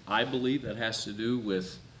 I believe that has to do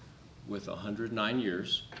with 109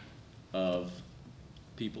 years of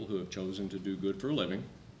people who have chosen to do good for a living,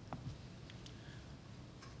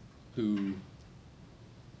 who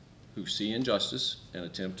see injustice and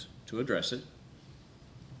attempt to address it,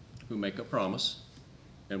 who make a promise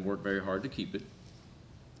and work very hard to keep it,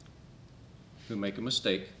 who make a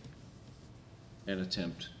mistake and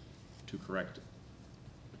attempt to correct it.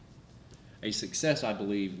 A success, I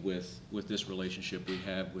believe, with this relationship we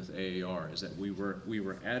have with AAR is that we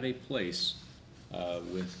were at a place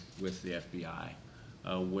with the FBI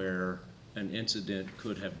where an incident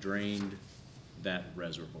could have drained that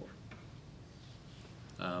reservoir.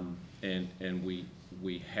 And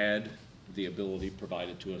we had the ability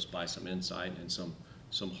provided to us by some insight and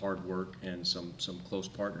some hard work and some close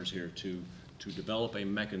partners here to develop a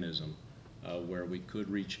mechanism where we could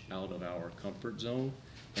reach out of our comfort zone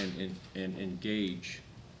and engage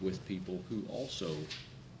with people who also,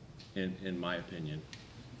 in my opinion,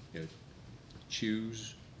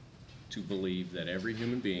 choose to believe that every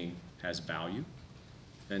human being has value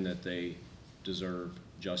and that they deserve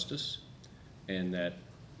justice, and that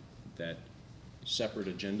separate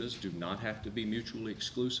agendas do not have to be mutually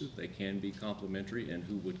exclusive. They can be complementary, and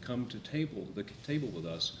who would come to the table with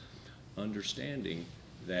us understanding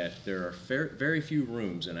that there are very few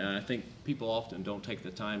rooms, and I think people often don't take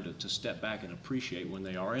the time to step back and appreciate when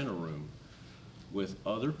they are in a room with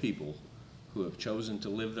other people who have chosen to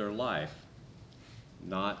live their life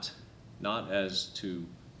not as to,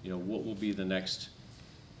 what will be the next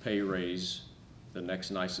pay raise, the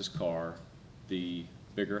next nicest car, the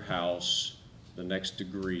bigger house, the next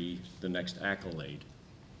degree, the next accolade,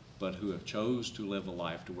 but who have chose to live a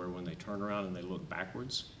life to where when they turn around and they look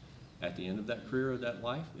backwards at the end of that career or that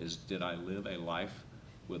life is, did I live a life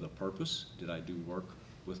with a purpose? Did I do work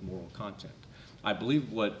with moral content? I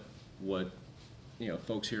believe what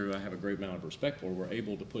folks here who I have a great amount of respect for were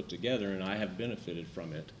able to put together, and I have benefited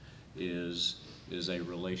from it, is a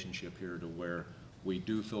relationship here to where we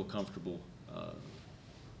do feel comfortable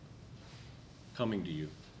coming to you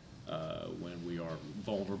when we are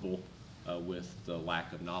vulnerable with the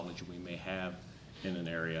lack of knowledge we may have in an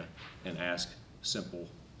area, and ask simple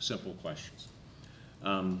questions.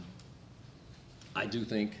 I do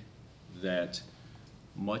think that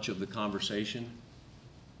much of the conversation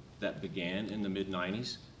that began in the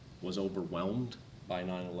mid-90s was overwhelmed by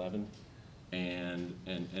 9/11, and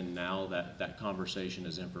now that conversation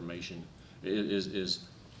is information,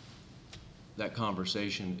 that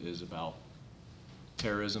conversation is about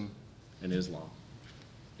terrorism and Islam,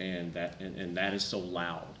 and that is so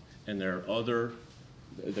loud, and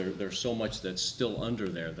there's so much that's still under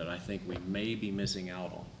there that I think we may be missing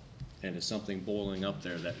out on, and it's something boiling up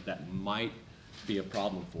there that might be a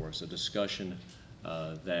problem for us, a discussion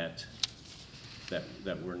that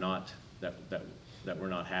we're not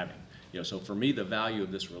having. So for me, the value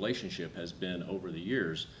of this relationship has been over the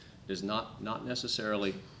years is not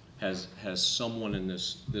necessarily has someone in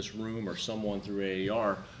this room or someone through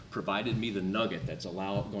AAR provided me the nugget that's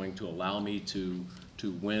going to allow me to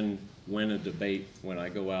win a debate when I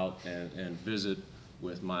go out and visit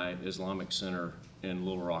with my Islamic Center in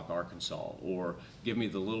Little Rock, Arkansas, or give me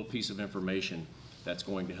the little piece of information that's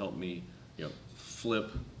going to help me,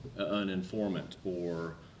 flip an informant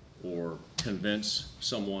or convince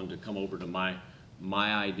someone to come over to my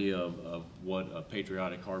idea of what a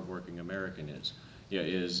patriotic, hardworking American is.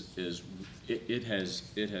 It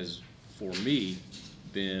has for me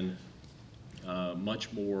been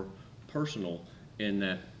much more personal in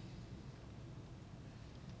that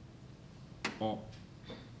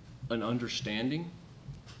an understanding,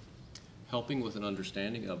 helping with an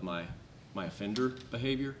understanding of my offender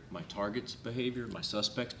behavior, my target's behavior, my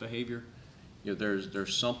suspect's behavior.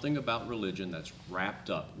 There's something about religion that's wrapped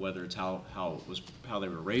up, whether it's how they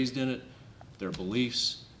were raised in it, their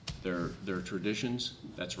beliefs, their traditions,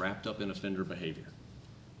 that's wrapped up in offender behavior.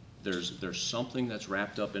 There's something that's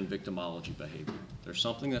wrapped up in victimology behavior. There's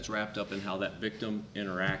something that's wrapped up in how that victim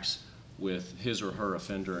interacts with his or her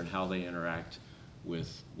offender and how they interact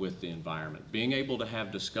with the environment. Being able to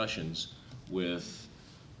have discussions with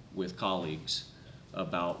colleagues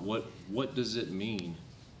about what does it mean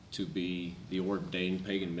to be the ordained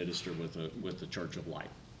pagan minister with the Church of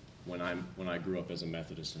Light when I grew up as a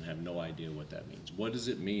Methodist and have no idea what that means. What does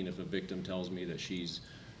it mean if a victim tells me that she's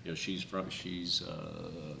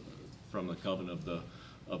from the coven of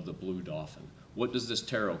the Blue Dolphin? What does this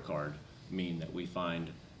tarot card mean that we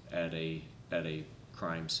find at a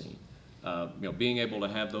crime scene? Being able to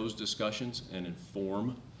have those discussions and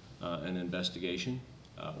inform an investigation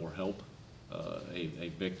or help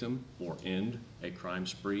a victim or end a crime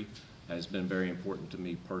spree has been very important to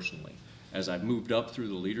me personally. As I've moved up through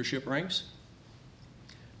the leadership ranks,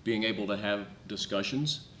 being able to have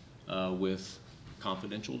discussions with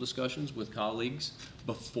confidential discussions with colleagues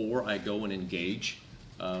before I go and engage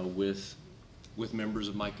with members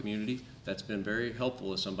of my community, that's been very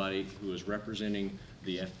helpful as somebody who is representing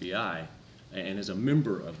the FBI and is a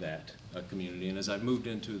member of that community. And as I've moved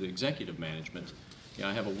into the executive management,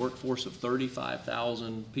 I have a workforce of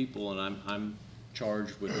 35,000 people, and I'm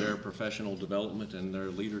charged with their professional development and their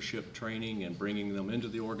leadership training and bringing them into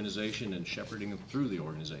the organization and shepherding them through the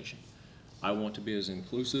organization. I want to be as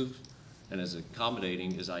inclusive and as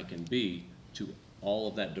accommodating as I can be to all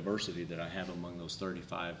of that diversity that I have among those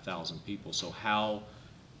 35,000 people. So how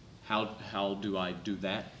do I do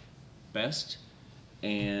that best?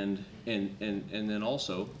 And then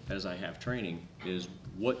also, as I have training, is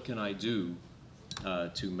what can I do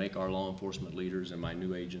to make our law enforcement leaders and my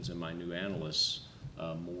new agents and my new analysts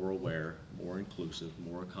more aware, more inclusive,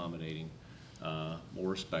 more accommodating, more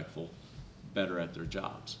respectful, better at their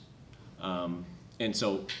jobs. And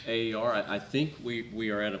so AAR, I think we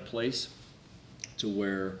are at a place to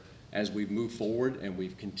where as we've moved forward and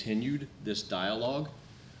we've continued this dialogue,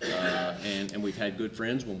 and we've had good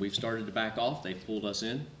friends when we've started to back off, they've pulled us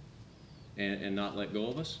in and not let go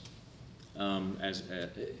of us,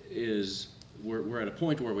 we're at a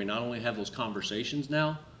point where we not only have those conversations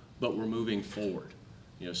now, but we're moving forward.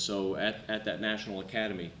 So at that National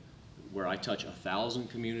Academy, where I touch 1,000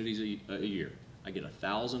 communities a year, I get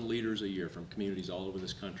 1,000 leaders a year from communities all over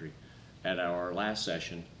this country. At our last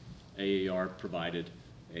session, AAR provided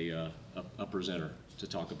a presenter to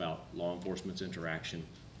talk about law enforcement's interaction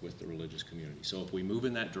with the religious community. So if we move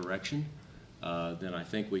in that direction, then I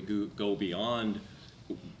think we go beyond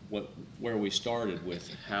where we started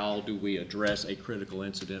with how do we address a critical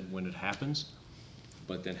incident when it happens,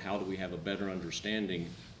 but then how do we have a better understanding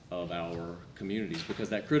of our communities, because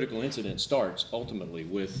that critical incident starts ultimately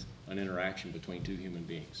with an interaction between two human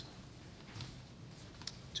beings.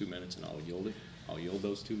 2 minutes and I'll yield it. I'll yield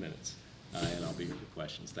those 2 minutes and I'll be here for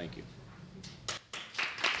questions. Thank you.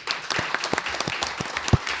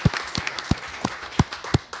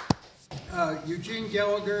 Eugene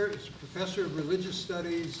Gallagher is professor of religious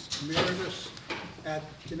studies emeritus at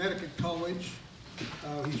Connecticut College.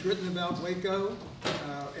 He's written about Waco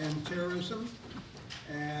and terrorism,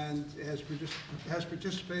 and has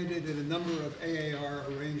participated in a number of AAR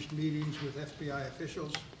arranged meetings with FBI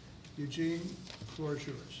officials. Eugene, the floor is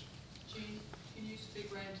yours. Gene, can you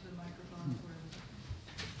speak right into the microphone?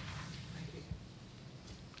 Thank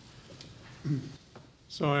you.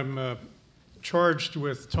 So I'm charged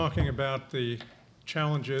with talking about the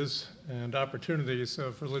challenges and opportunities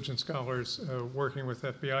of religion scholars working with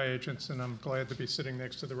FBI agents, and I'm glad to be sitting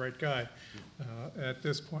next to the right guy at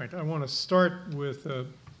this point. I want to start with a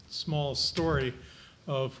small story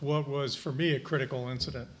of what was, for me, a critical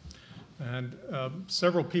incident. And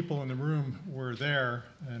several people in the room were there,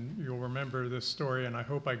 and you'll remember this story, and I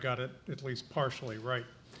hope I got it at least partially right.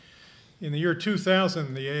 In the year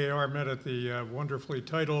 2000, the AAR met at the wonderfully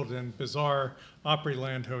titled and bizarre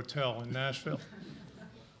Opryland Hotel in Nashville.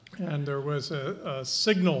 And there was a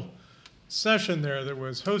signal session there that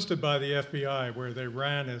was hosted by the FBI where they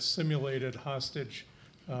ran a simulated hostage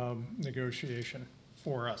negotiation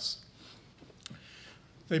for us.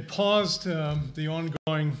 They paused the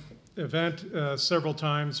ongoing event several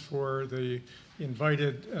times for the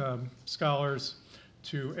invited scholars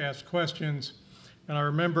to ask questions. And I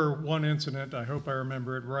remember one incident, I hope I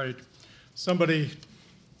remember it right. Somebody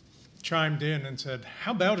chimed in and said,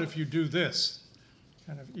 "How about if you do this?"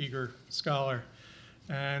 Kind of eager scholar.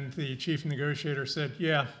 And the chief negotiator said,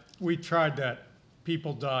 "Yeah, we tried that.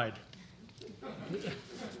 People died."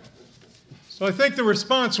 So I think the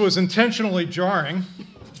response was intentionally jarring.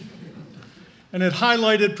 And it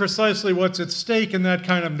highlighted precisely what's at stake in that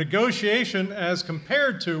kind of negotiation as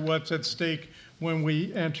compared to what's at stake when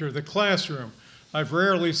we enter the classroom. I've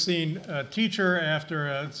rarely seen a teacher after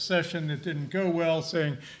a session that didn't go well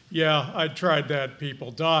saying, "Yeah, I tried that,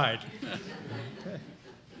 people died." Okay.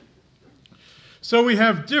 So we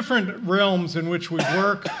have different realms in which we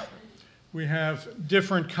work. We have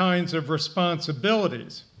different kinds of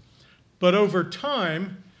responsibilities. But over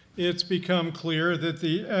time, it's become clear that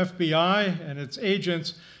the FBI and its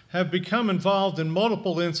agents have become involved in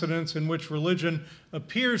multiple incidents in which religion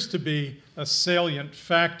appears to be a salient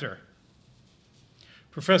factor.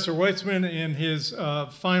 Professor Weitzman, in his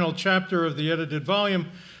final chapter of the edited volume,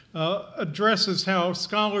 addresses how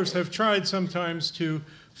scholars have tried sometimes to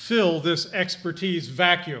fill this expertise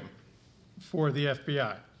vacuum for the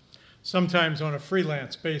FBI, sometimes on a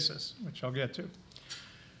freelance basis, which I'll get to.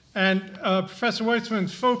 And Professor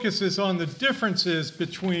Weitzman's focus is on the differences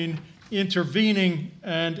between intervening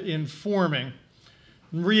and informing,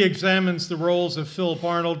 and re-examines the roles of Philip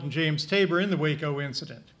Arnold and James Tabor in the Waco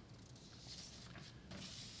incident.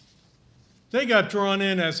 They got drawn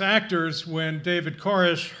in as actors when David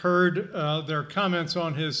Koresh heard their comments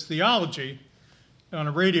on his theology on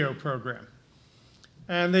a radio program.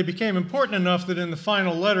 And they became important enough that in the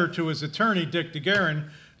final letter to his attorney, Dick DeGuerin,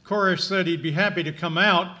 Koresh said he'd be happy to come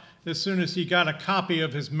out as soon as he got a copy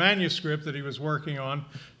of his manuscript that he was working on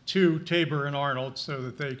to Tabor and Arnold so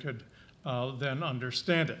that they could then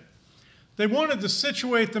understand it. They wanted to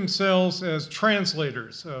situate themselves as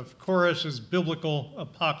translators of Koresh's biblical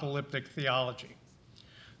apocalyptic theology.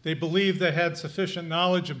 They believed they had sufficient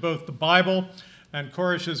knowledge of both the Bible and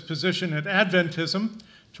Koresh's position at Adventism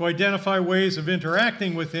to identify ways of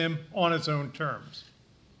interacting with him on his own terms.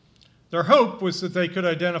 Their hope was that they could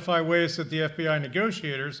identify ways that the FBI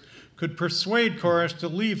negotiators could persuade Koresh to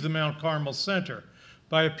leave the Mount Carmel Center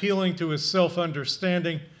by appealing to his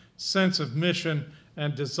self-understanding, sense of mission,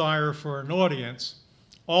 and desire for an audience,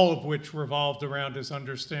 all of which revolved around his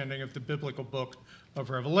understanding of the biblical book of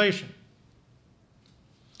Revelation.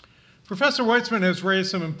 Professor Weitzman has raised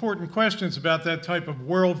some important questions about that type of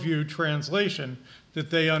worldview translation that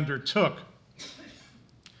they undertook.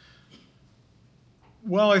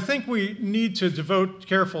 Well, I think we need to devote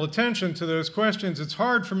careful attention to those questions. It's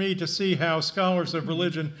hard for me to see how scholars of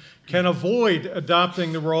religion can avoid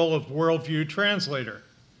adopting the role of worldview translator.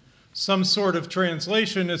 Some sort of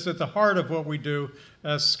translation is at the heart of what we do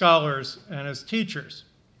as scholars and as teachers.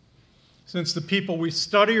 Since the people we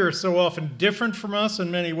study are so often different from us in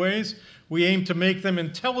many ways, we aim to make them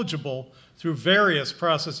intelligible through various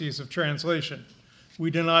processes of translation. We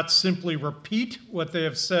do not simply repeat what they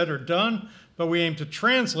have said or done, but we aim to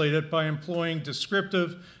translate it by employing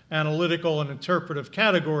descriptive, analytical, and interpretive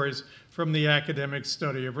categories from the academic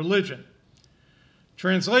study of religion.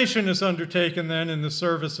 Translation is undertaken then in the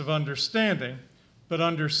service of understanding, but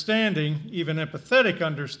understanding, even empathetic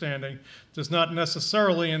understanding, does not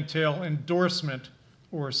necessarily entail endorsement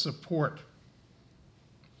or support.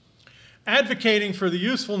 Advocating for the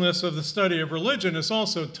usefulness of the study of religion is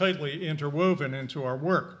also tightly interwoven into our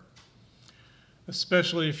work.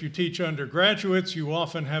 Especially if you teach undergraduates, you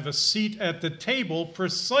often have a seat at the table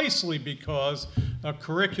precisely because a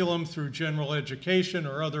curriculum through general education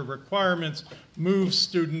or other requirements moves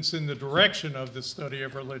students in the direction of the study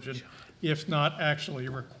of religion, if not actually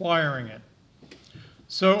requiring it.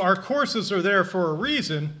 So our courses are there for a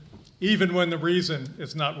reason, even when the reason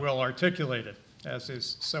is not well articulated, as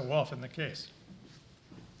is so often the case.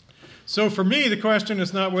 So for me, the question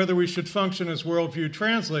is not whether we should function as worldview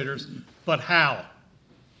translators, but how.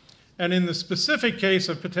 And in the specific case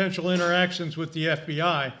of potential interactions with the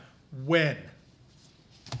FBI, when.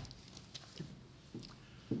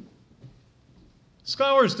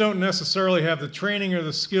 Scholars don't necessarily have the training or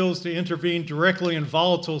the skills to intervene directly in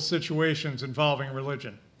volatile situations involving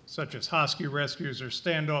religion, such as hostage rescues or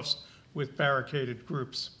standoffs with barricaded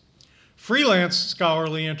groups. Freelance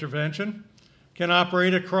scholarly intervention can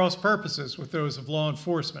operate at cross purposes with those of law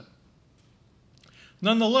enforcement.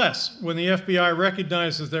 Nonetheless, when the FBI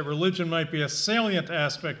recognizes that religion might be a salient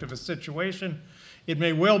aspect of a situation, it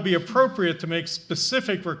may well be appropriate to make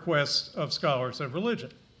specific requests of scholars of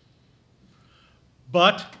religion.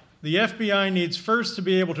 But the FBI needs first to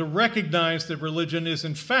be able to recognize that religion is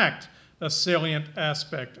in fact a salient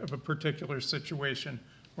aspect of a particular situation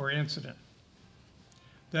or incident.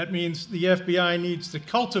 That means the FBI needs to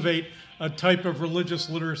cultivate a type of religious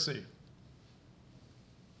literacy.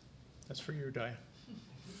 That's for you, Diane.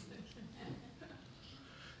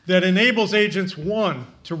 That enables agents, one,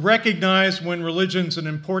 to recognize when religion's an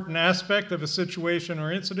important aspect of a situation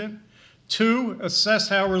or incident. Two, assess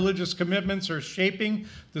how religious commitments are shaping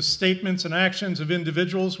the statements and actions of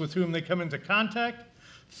individuals with whom they come into contact.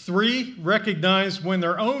 Three, recognize when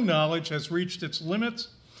their own knowledge has reached its limits.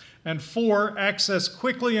 And four, access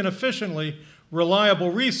quickly and efficiently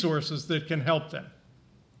reliable resources that can help them.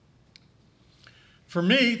 For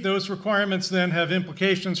me, those requirements then have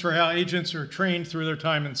implications for how agents are trained through their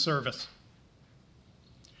time in service.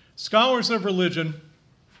 Scholars of religion,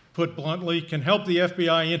 put bluntly, can help the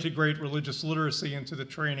FBI integrate religious literacy into the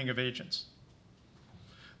training of agents.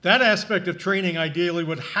 That aspect of training ideally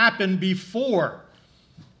would happen before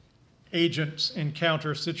agents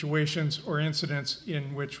encounter situations or incidents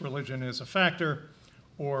in which religion is a factor,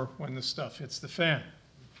 or when the stuff hits the fan.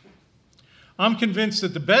 I'm convinced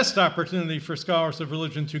that the best opportunity for scholars of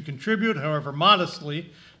religion to contribute, however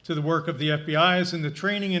modestly, to the work of the FBI is in the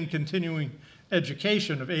training and continuing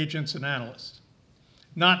education of agents and analysts,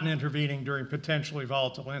 not in intervening during potentially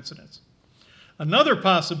volatile incidents. Another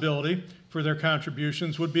possibility for their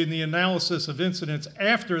contributions would be in the analysis of incidents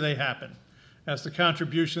after they happen, as the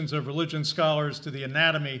contributions of religion scholars to the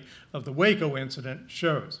anatomy of the Waco incident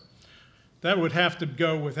shows. That would have to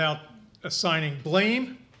go without assigning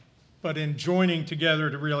blame, but in joining together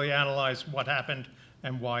to really analyze what happened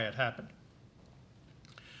and why it happened.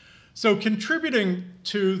 So contributing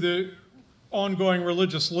to the ongoing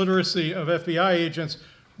religious literacy of FBI agents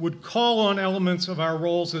would call on elements of our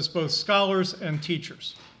roles as both scholars and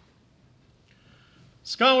teachers.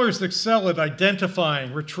 Scholars excel at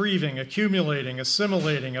identifying, retrieving, accumulating,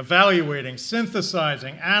 assimilating, evaluating,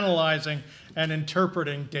 synthesizing, analyzing, and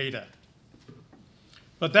interpreting data.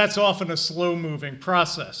 But that's often a slow-moving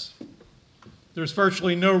process. There's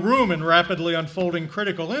virtually no room in rapidly unfolding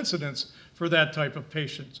critical incidents for that type of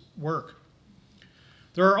patient work.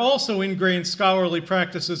 There are also ingrained scholarly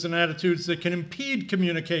practices and attitudes that can impede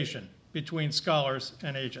communication between scholars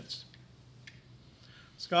and agents.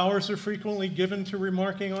 Scholars are frequently given to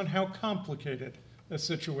remarking on how complicated a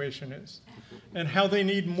situation is and how they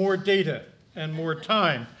need more data and more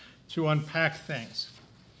time to unpack things.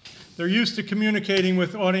 They're used to communicating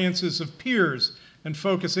with audiences of peers and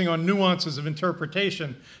focusing on nuances of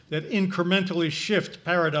interpretation that incrementally shift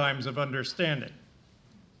paradigms of understanding.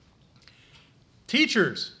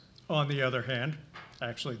 Teachers, on the other hand,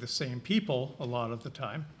 actually the same people a lot of the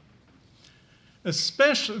time,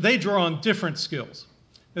 they draw on different skills.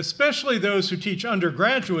 Especially those who teach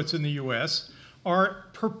undergraduates in the US are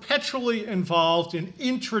perpetually involved in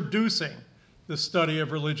introducing the study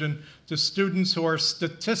of religion to students who are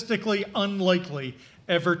statistically unlikely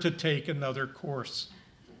ever to take another course.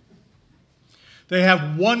 They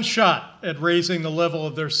have one shot at raising the level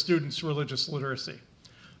of their students' religious literacy.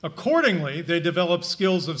 Accordingly, they develop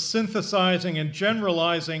skills of synthesizing and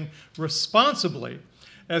generalizing responsibly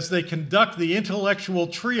as they conduct the intellectual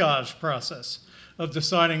triage process of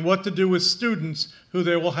deciding what to do with students who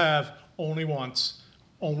they will have only once,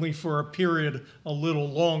 only for a period a little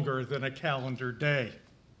longer than a calendar day.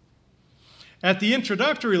 At the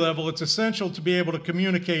introductory level, it's essential to be able to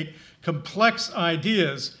communicate complex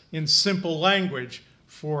ideas in simple language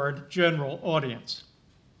for a general audience.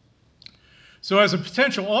 So as a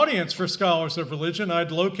potential audience for scholars of religion,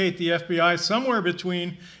 I'd locate the FBI somewhere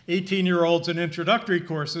between 18-year-olds in introductory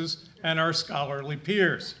courses and our scholarly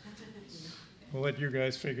peers. We'll let you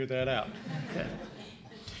guys figure that out. Okay.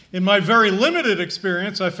 In my very limited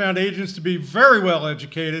experience, I found agents to be very well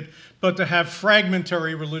educated, but to have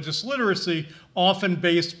fragmentary religious literacy, often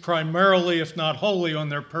based primarily, if not wholly, on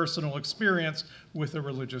their personal experience with a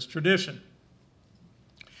religious tradition.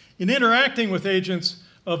 In interacting with agents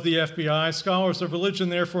of the FBI, scholars of religion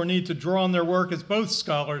therefore need to draw on their work as both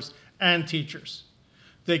scholars and teachers.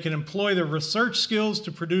 They can employ their research skills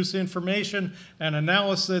to produce information and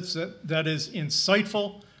analysis that is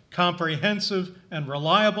insightful, comprehensive, and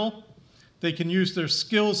reliable. They can use their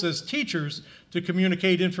skills as teachers to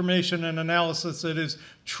communicate information and analysis that is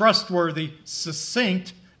trustworthy,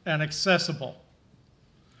 succinct, and accessible.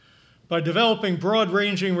 By developing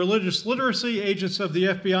broad-ranging religious literacy, agents of the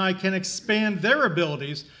FBI can expand their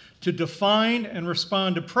abilities to define and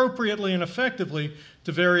respond appropriately and effectively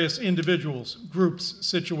to various individuals, groups,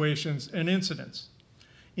 situations, and incidents.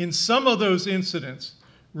 In some of those incidents,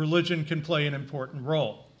 religion can play an important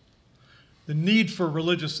role. The need for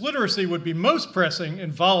religious literacy would be most pressing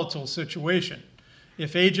in volatile situations.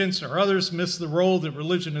 If agents or others miss the role that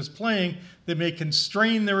religion is playing, they may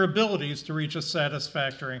constrain their abilities to reach a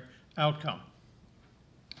satisfactory outcome.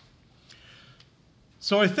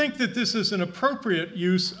 So I think that this is an appropriate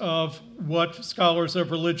use of what scholars of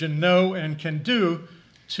religion know and can do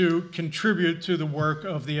to contribute to the work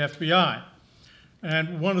of the FBI.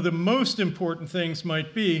 And one of the most important things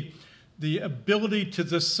might be the ability to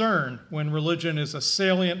discern when religion is a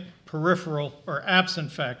salient, peripheral, or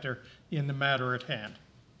absent factor in the matter at hand.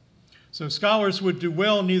 So scholars would do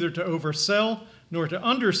well neither to oversell nor to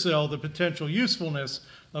undersell the potential usefulness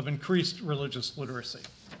of increased religious literacy.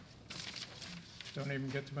 Don't even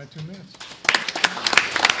get to my 2 minutes.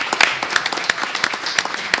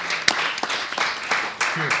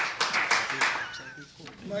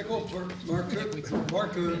 Michael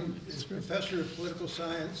Barkun is professor of political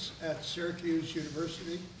science at Syracuse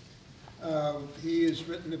University. He has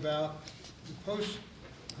written about the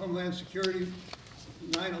post-Homeland Security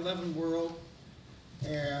 9/11 world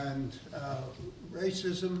and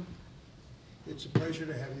racism. It's a pleasure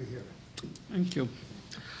to have you here. Thank you.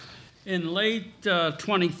 In late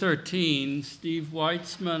 2013, Steve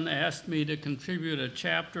Weitzman asked me to contribute a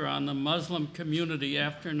chapter on the Muslim community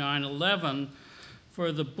after 9/11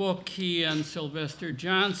 for the book he and Sylvester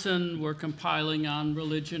Johnson were compiling on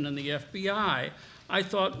religion and the FBI. I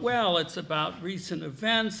thought, well, it's about recent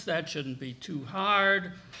events. That shouldn't be too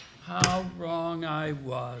hard. How wrong I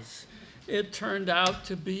was. It turned out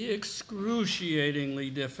to be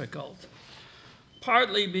excruciatingly difficult.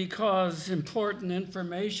 Partly because important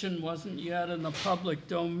information wasn't yet in the public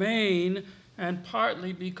domain, and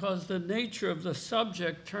partly because the nature of the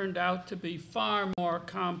subject turned out to be far more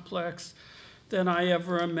complex than I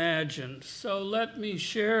ever imagined. So let me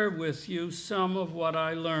share with you some of what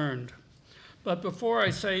I learned. But before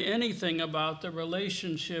I say anything about the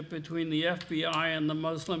relationship between the FBI and the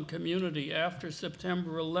Muslim community after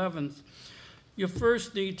September 11th, you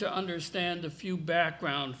first need to understand a few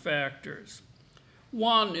background factors.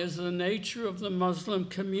 One is the nature of the Muslim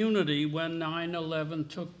community when 9/11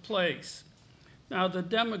 took place. Now, the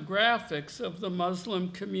demographics of the Muslim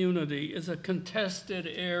community is a contested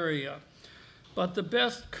area, but the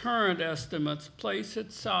best current estimates place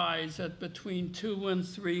its size at between 2 and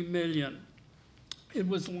 3 million. It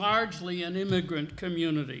was largely an immigrant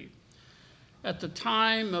community. At the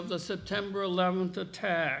time of the September 11th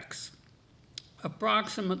attacks,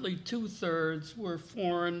 approximately 2/3 were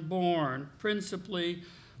foreign-born, principally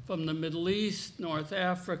from the Middle East, North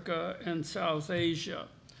Africa, and South Asia.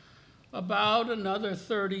 About another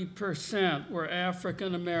 30% were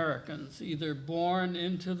African Americans, either born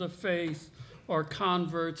into the faith or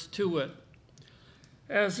converts to it.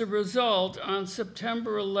 As a result, on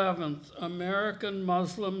September 11th, American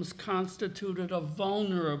Muslims constituted a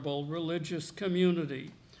vulnerable religious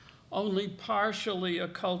community, only partially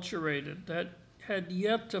acculturated, that had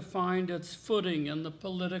yet to find its footing in the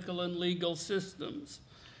political and legal systems.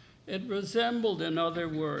 It resembled, in other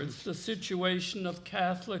words, the situation of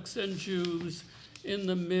Catholics and Jews in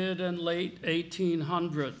the mid and late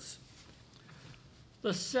 1800s.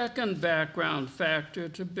 The second background factor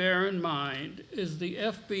to bear in mind is the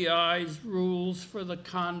FBI's rules for the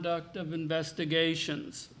conduct of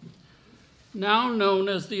investigations, now known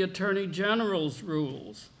as the Attorney General's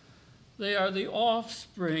rules. They are the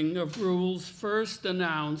offspring of rules first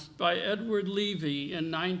announced by Edward Levy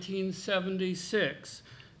in 1976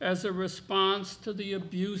 as a response to the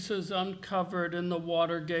abuses uncovered in the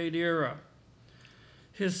Watergate era.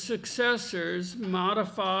 His successors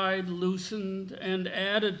modified, loosened, and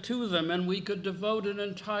added to them, and we could devote an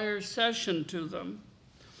entire session to them.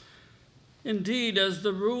 Indeed, as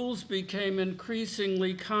the rules became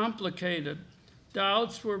increasingly complicated,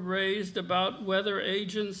 doubts were raised about whether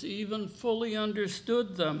agents even fully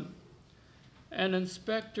understood them. An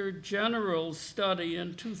Inspector General's study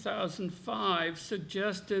in 2005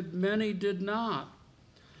 suggested many did not.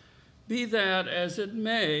 Be that as it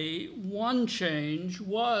may, one change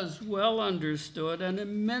was well understood and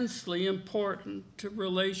immensely important to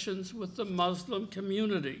relations with the Muslim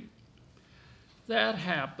community. That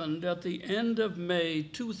happened at the end of May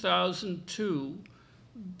 2002,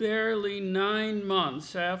 barely 9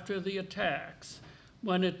 months after the attacks,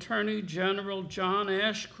 when Attorney General John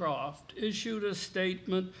Ashcroft issued a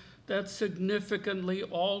statement that significantly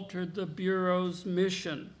altered the Bureau's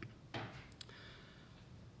mission.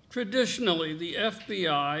 Traditionally, the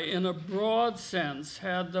FBI, in a broad sense,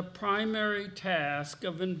 had the primary task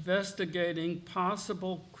of investigating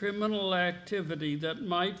possible criminal activity that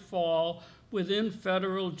might fall within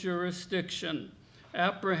federal jurisdiction,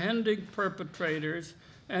 apprehending perpetrators,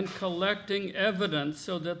 and collecting evidence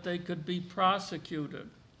so that they could be prosecuted.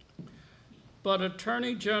 But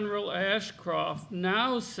Attorney General Ashcroft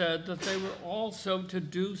now said that they were also to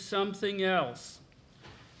do something else.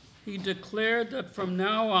 He declared that from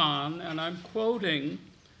now on, and I'm quoting,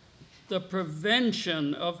 "the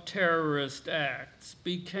prevention of terrorist acts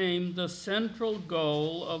became the central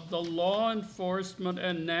goal of the law enforcement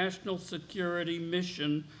and national security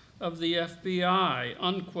mission of the FBI,"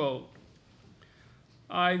 unquote.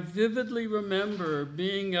 I vividly remember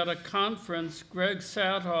being at a conference Greg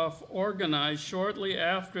Saathoff organized shortly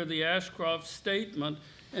after the Ashcroft statement,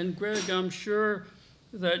 and Greg, I'm sure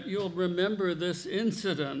that you'll remember this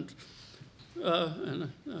incident,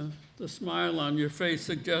 and the smile on your face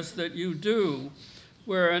suggests that you do,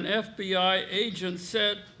 where an FBI agent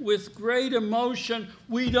said with great emotion,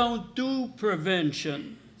 "We don't do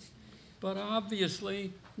prevention." But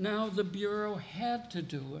obviously, now the Bureau had to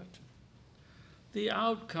do it. The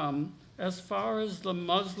outcome, as far as the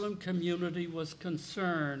Muslim community was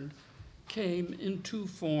concerned, came in two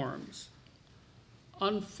forms.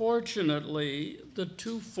 Unfortunately, the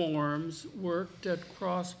two forms worked at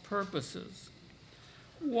cross purposes.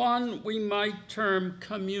 One we might term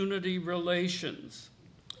community relations.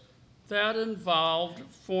 That involved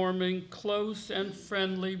forming close and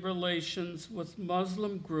friendly relations with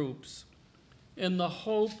Muslim groups in the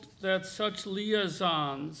hope that such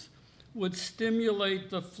liaisons would stimulate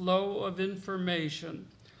the flow of information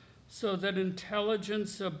so that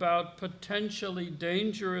intelligence about potentially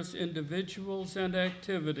dangerous individuals and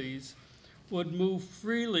activities would move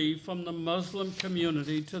freely from the Muslim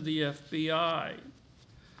community to the FBI.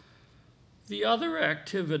 The other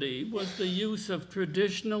activity was the use of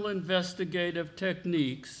traditional investigative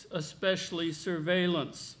techniques, especially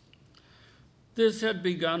surveillance. This had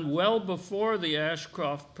begun well before the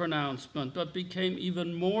Ashcroft pronouncement, but became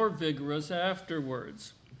even more vigorous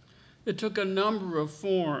afterwards. It took a number of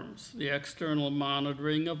forms, the external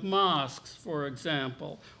monitoring of mosques, for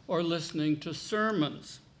example, or listening to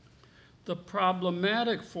sermons. The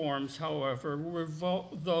problematic forms, however, were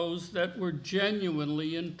those that were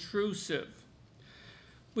genuinely intrusive.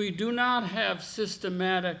 We do not have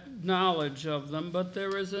systematic knowledge of them, but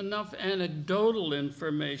there is enough anecdotal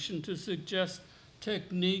information to suggest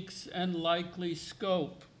techniques and likely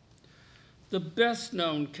scope. The best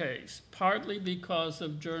known case, partly because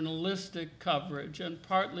of journalistic coverage and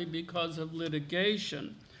partly because of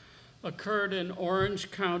litigation, occurred in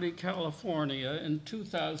Orange County, California in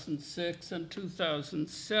 2006 and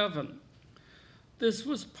 2007. This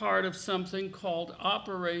was part of something called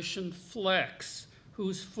Operation Flex,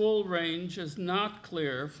 whose full range is not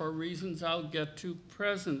clear for reasons I'll get to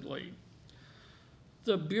presently.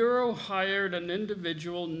 The Bureau hired an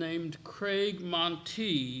individual named Craig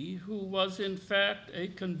Monteith, who was in fact a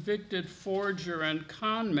convicted forger and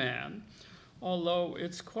con man, although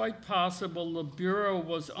it's quite possible the Bureau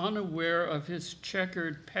was unaware of his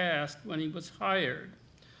checkered past when he was hired.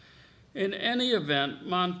 In any event,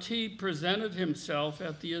 Monteith presented himself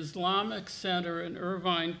at the Islamic Center in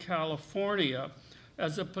Irvine, California,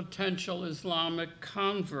 as a potential Islamic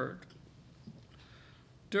convert.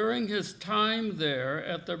 During his time there,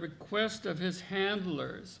 at the request of his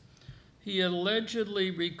handlers, he allegedly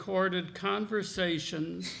recorded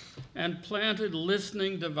conversations and planted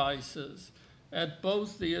listening devices at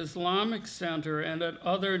both the Islamic Center and at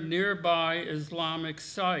other nearby Islamic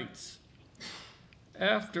sites.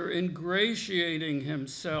 After ingratiating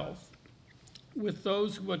himself with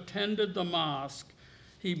those who attended the mosque,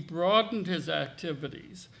 he broadened his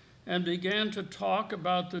activities and began to talk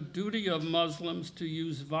about the duty of Muslims to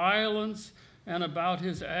use violence and about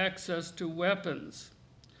his access to weapons.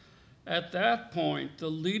 At that point,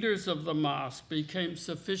 the leaders of the mosque became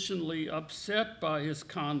sufficiently upset by his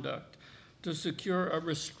conduct to secure a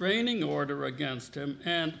restraining order against him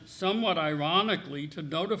and, somewhat ironically, to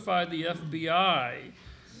notify the FBI,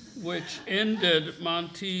 which ended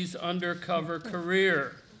Monteith's undercover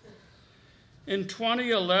career. In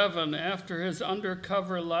 2011, after his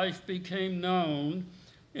undercover life became known,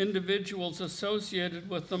 individuals associated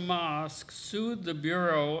with the mosque sued the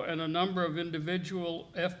Bureau and a number of individual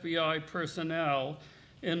FBI personnel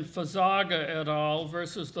in Fazaga et al.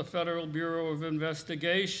 Versus the Federal Bureau of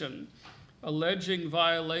Investigation, alleging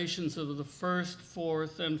violations of the First,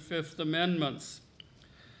 Fourth, and Fifth Amendments.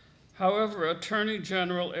 However, Attorney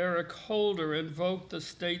General Eric Holder invoked the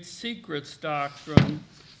state secrets doctrine,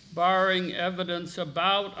 barring evidence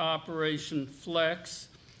about Operation Flex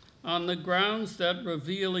on the grounds that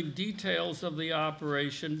revealing details of the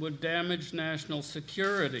operation would damage national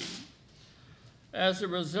security. As a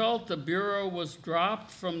result, the Bureau was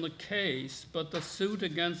dropped from the case, but the suit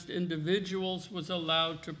against individuals was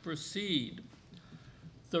allowed to proceed.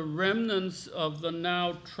 The remnants of the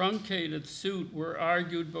now truncated suit were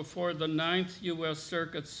argued before the 9th U.S.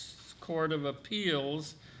 Circuit Court of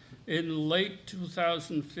Appeals in late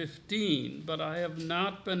 2015, but I have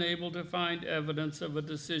not been able to find evidence of a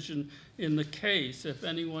decision in the case. If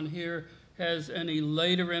anyone here has any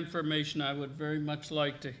later information, I would very much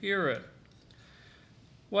like to hear it.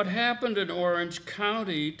 What happened in Orange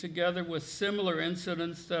County, together with similar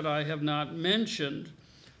incidents that I have not mentioned,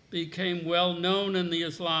 became well known in the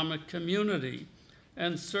Islamic community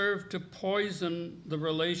and served to poison the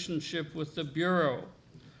relationship with the Bureau.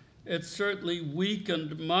 It certainly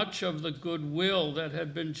weakened much of the goodwill that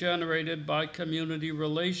had been generated by community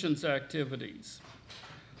relations activities.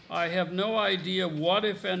 I have no idea what,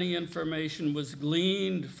 if any, information was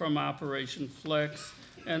gleaned from Operation Flex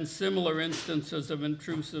and similar instances of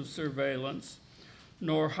intrusive surveillance,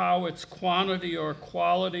 nor how its quantity or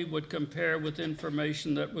quality would compare with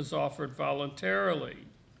information that was offered voluntarily.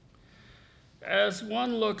 As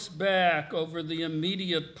one looks back over the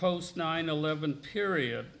immediate post-9/11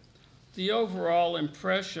 period, the overall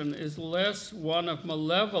impression is less one of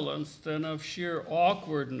malevolence than of sheer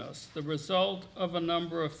awkwardness, the result of a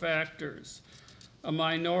number of factors. A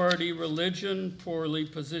minority religion poorly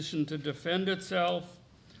positioned to defend itself,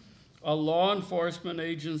 a law enforcement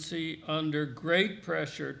agency under great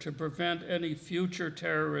pressure to prevent any future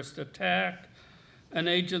terrorist attack, an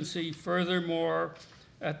agency furthermore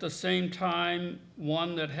at the same time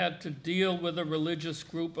one that had to deal with a religious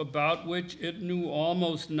group about which it knew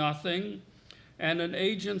almost nothing, and an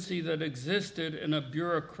agency that existed in a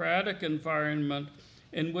bureaucratic environment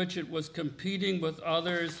in which it was competing with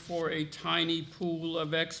others for a tiny pool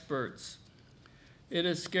of experts. It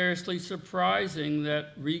is scarcely surprising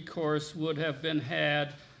that recourse would have been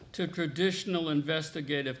had to traditional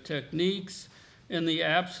investigative techniques in the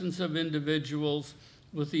absence of individuals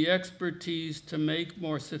with the expertise to make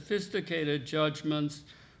more sophisticated judgments,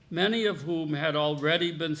 many of whom had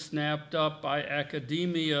already been snapped up by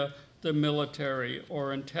academia, the military,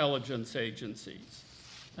 or intelligence agencies.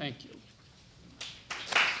 Thank you.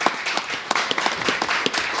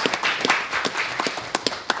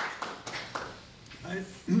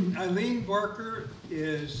 Eileen Barker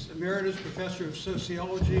is Emeritus Professor of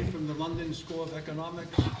Sociology from the London School of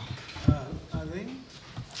Economics. Eileen?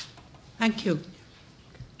 Thank you.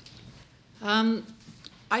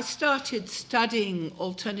 I started studying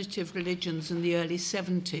alternative religions in the early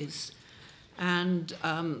 70s, and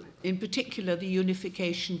in particular the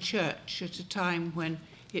Unification Church, at a time when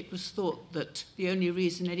it was thought that the only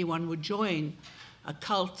reason anyone would join a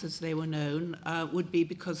cult, as they were known, would be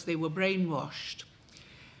because they were brainwashed.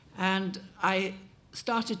 And I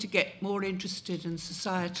started to get more interested in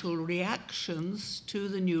societal reactions to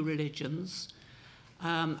the new religions.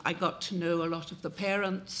 I got to know a lot of the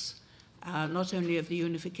parents, not only of the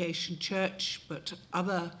Unification Church, but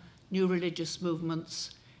other new religious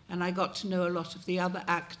movements. And I got to know a lot of the other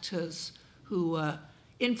actors who were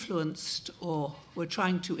influenced or were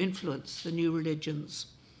trying to influence the new religions.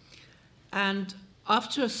 And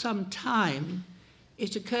after some time,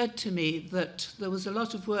 it occurred to me that there was a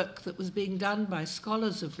lot of work that was being done by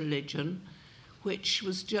scholars of religion, which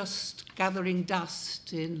was just gathering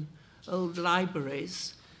dust in old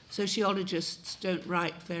libraries. Sociologists don't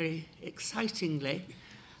write very excitingly,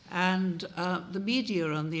 and the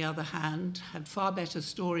media, on the other hand, had far better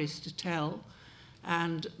stories to tell,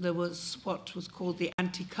 and there was what was called the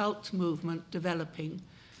anti-cult movement developing,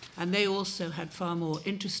 and they also had far more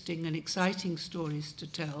interesting and exciting stories to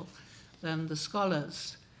tell than the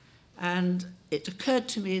scholars. And it occurred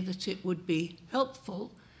to me that it would be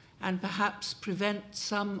helpful and perhaps prevent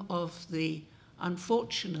some of the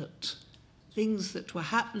unfortunate things that were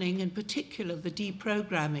happening, in particular the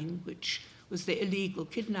deprogramming, which was the illegal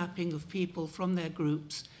kidnapping of people from their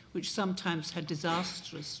groups, which sometimes had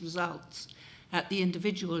disastrous results at the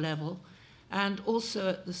individual level and also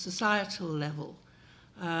at the societal level.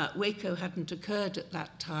 Waco hadn't occurred at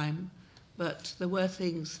that time, but there were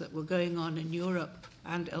things that were going on in Europe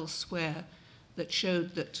and elsewhere that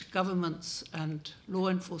showed that governments and law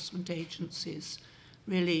enforcement agencies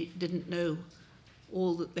really didn't know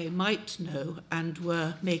all that they might know and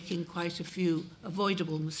were making quite a few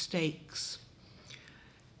avoidable mistakes.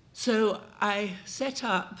 So I set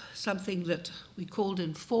up something that we called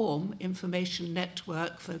INFORM, Information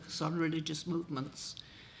Network, focused on religious movements,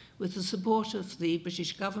 with the support of the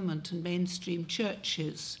British government and mainstream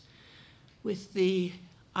churches, with the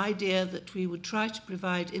idea that we would try to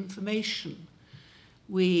provide information.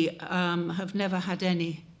 We have never had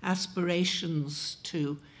any aspirations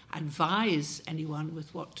to advise anyone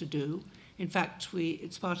with what to do. In fact,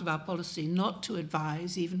 it's part of our policy not to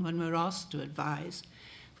advise, even when we're asked to advise.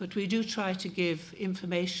 But we do try to give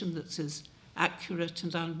information that's as accurate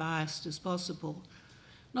and unbiased as possible,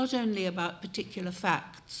 not only about particular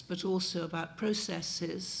facts, but also about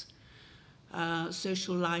processes.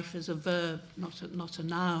 Social life is a verb, not a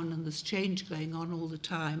noun, and there's change going on all the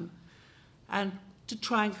time. And to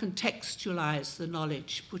try and contextualize the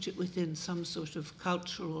knowledge, put it within some sort of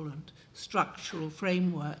cultural and structural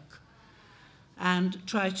framework, and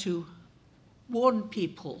try to warn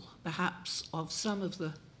people, perhaps, of some of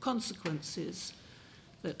the consequences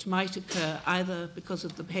that might occur either because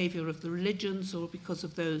of the behavior of the religions or because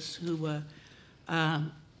of those who were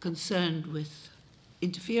concerned with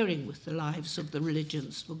interfering with the lives of the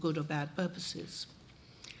religions for good or bad purposes.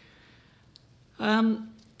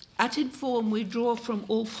 At INFORM, we draw from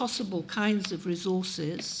all possible kinds of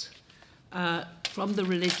resources, from the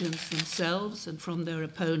religions themselves and from their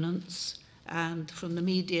opponents, and from the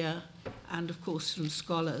media, and of course from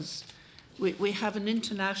scholars. We have an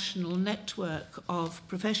international network of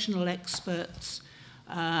professional experts,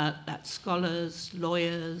 that's scholars,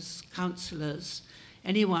 lawyers, counsellors,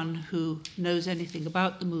 anyone who knows anything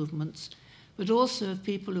about the movements, but also of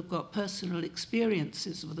people who've got personal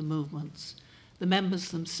experiences of the movements, the members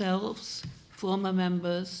themselves, former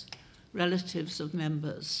members, relatives of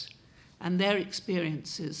members, and their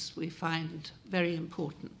experiences we find very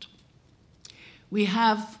important. We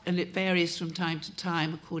have, and it varies from time to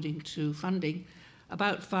time according to funding,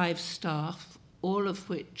 about 5 staff, all of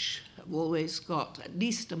which have always got at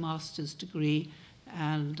least a master's degree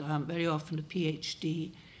and very often a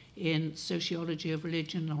PhD in sociology of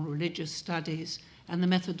religion or religious studies and the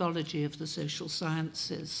methodology of the social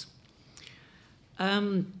sciences.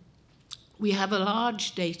 We have a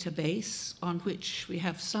large database on which we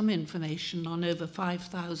have some information on over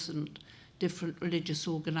 5,000 different religious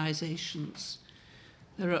organizations.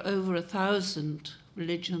 There are over 1,000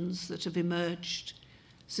 religions that have emerged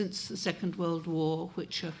since the Second World War,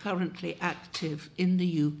 which are currently active in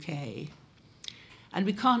the UK. And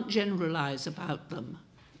we can't generalize about them.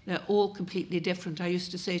 They're all completely different. I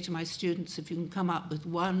used to say to my students, if you can come up with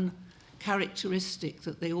one characteristic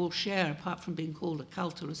that they all share, apart from being called a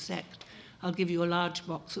cult or a sect, I'll give you a large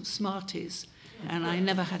box of Smarties. And I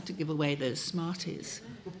never had to give away those Smarties.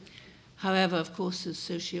 However, of course, as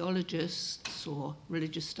sociologists or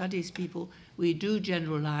religious studies people, we do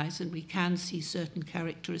generalize and we can see certain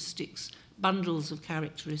characteristics, bundles of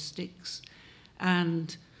characteristics,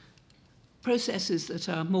 and processes that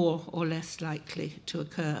are more or less likely to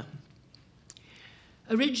occur.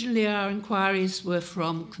 Originally, our inquiries were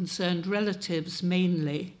from concerned relatives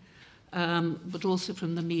mainly, but also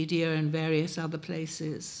from the media and various other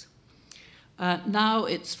places. Now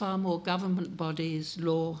it's far more government bodies,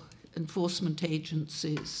 law enforcement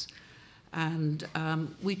agencies, and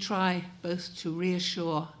we try both to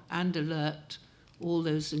reassure and alert all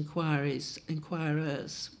those inquirers.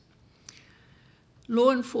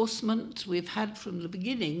 Law enforcement, we've had from the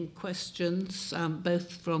beginning questions,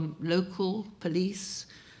 both from local police,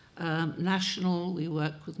 national, we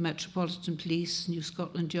work with Metropolitan Police, New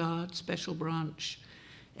Scotland Yard, Special Branch,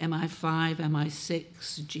 MI5,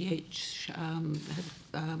 MI6, GH,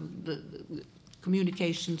 the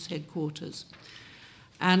Communications Headquarters.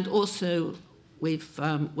 And also we've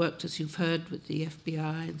worked, as you've heard, with the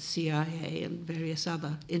FBI and CIA and various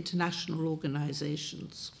other international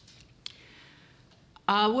organizations.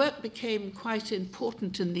 Our work became quite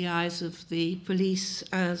important in the eyes of the police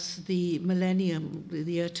as the millennium, the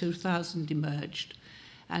year 2000 emerged,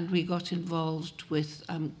 and we got involved with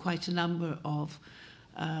quite a number of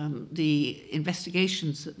the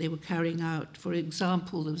investigations that they were carrying out. For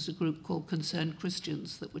example, there was a group called Concerned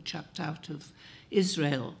Christians that were chucked out of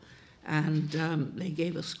Israel, and they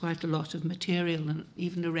gave us quite a lot of material and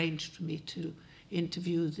even arranged for me to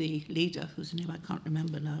interview the leader, whose name I can't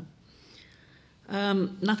remember now.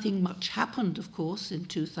 Nothing much happened, of course, in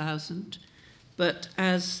 2000, But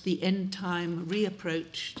as the end time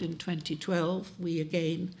reapproached in 2012, we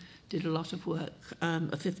again did a lot of work,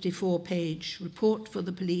 a 54-page report for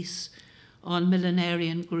the police on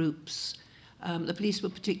millenarian groups. The police were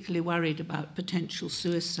particularly worried about potential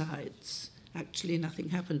suicides. Actually, nothing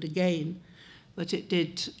happened again, but it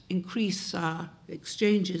did increase our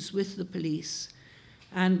exchanges with the police.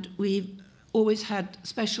 And we've always had a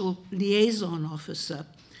special liaison officer.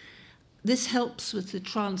 This helps with the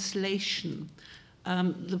translation.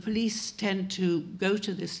 The police tend to go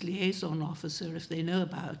to this liaison officer if they know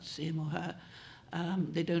about him or her.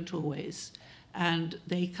 They don't always. And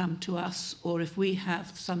they come to us, or if we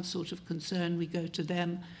have some sort of concern, we go to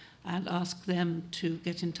them and ask them to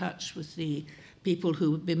get in touch with the people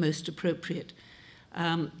who would be most appropriate.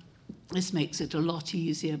 This makes it a lot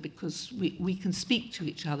easier because we can speak to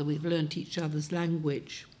each other. We've learnt each other's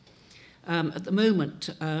language. At the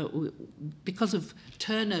moment, because of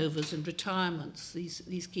turnovers and retirements,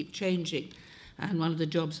 these keep changing. And one of the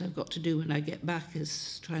jobs I've got to do when I get back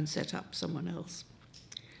is try and set up someone else.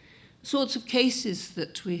 Sorts of cases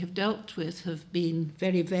that we have dealt with have been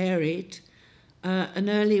very varied. An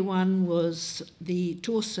early one was the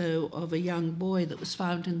torso of a young boy that was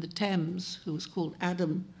found in the Thames, who was called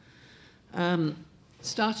Adam.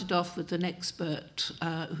 Started off with an expert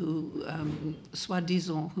who,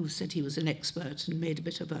 soi-disant, who said he was an expert and made a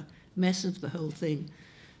bit of a mess of the whole thing.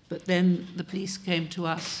 But then the police came to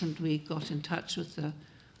us and we got in touch with the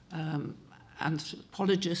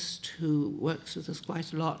anthropologist who works with us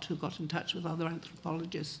quite a lot, who got in touch with other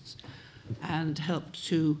anthropologists and helped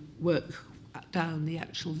to work down the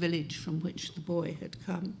actual village from which the boy had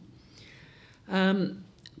come.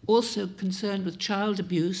 Also concerned with child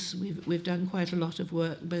abuse, we've done quite a lot of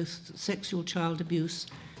work, both sexual child abuse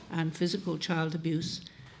and physical child abuse.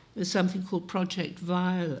 There's something called Project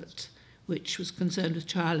Violet, which was concerned with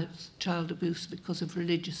child abuse because of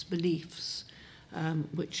religious beliefs,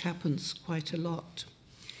 which happens quite a lot.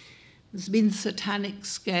 There's been the Satanic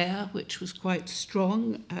Scare, which was quite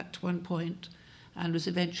strong at one point and was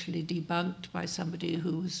eventually debunked by somebody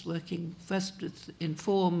who was working first with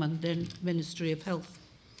Inform and then Ministry of Health.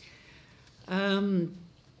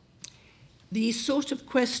 These sort of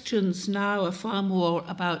questions now are far more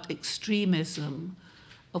about extremism.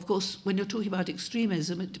 Of course, when you're talking about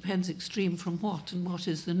extremism, it depends extreme from what and what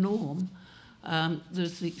is the norm.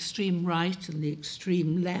 There's the extreme right and the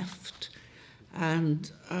extreme left.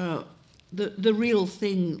 And the real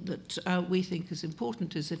thing that we think is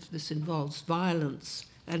important is if this involves violence,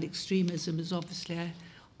 and extremism is obviously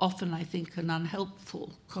often, I think, an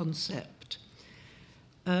unhelpful concept.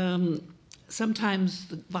 Sometimes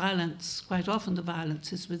the violence, quite often the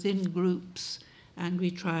violence is within groups, and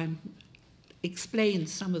we try and explain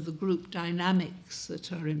some of the group dynamics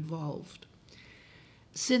that are involved.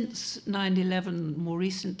 Since 9/11, more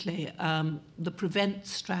recently, the PREVENT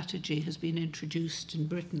strategy has been introduced in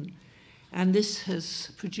Britain, and this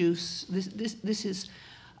has produced, this is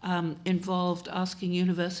involved asking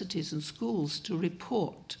universities and schools to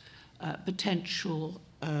report potential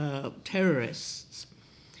terrorists.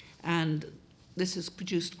 And this has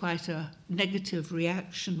produced quite a negative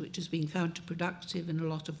reaction, which has been counterproductive in a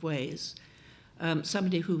lot of ways.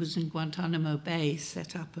 Somebody who was in Guantanamo Bay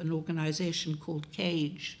set up an organization called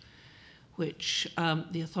CAGE, which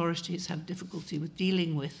the authorities have difficulty with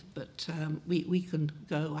dealing with, but we can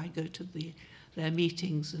go. I go to their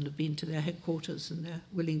meetings and have been to their headquarters, and they're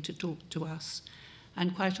willing to talk to us.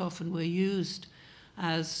 And quite often we're used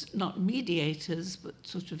as not mediators, but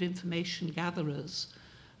sort of information gatherers.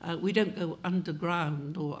 We don't go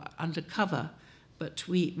underground or undercover, but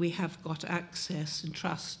we have got access and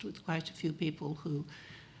trust with quite a few people who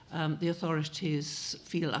the authorities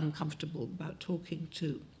feel uncomfortable about talking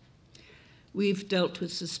to. We've dealt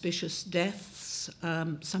with suspicious deaths.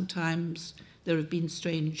 Sometimes there have been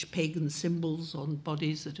strange pagan symbols on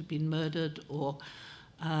bodies that have been murdered or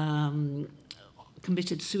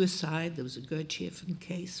committed suicide. There was a Gurdjieff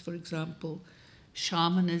case, for example.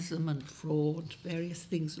 Shamanism and fraud, various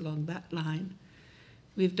things along that line.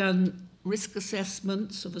 We've done risk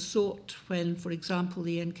assessments of a sort when, for example,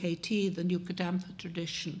 the NKT, the New Kadampa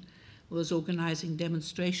tradition, was organising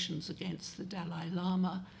demonstrations against the Dalai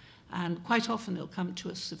Lama. And quite often they'll come to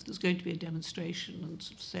us if there's going to be a demonstration and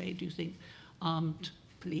sort of say, do you think armed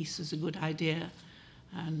police is a good idea?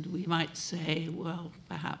 And we might say, well,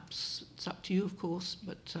 perhaps it's up to you, of course,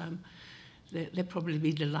 but they'll probably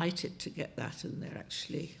be delighted to get that, and they're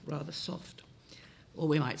actually rather soft. Or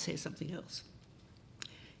we might say something else.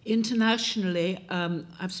 Internationally,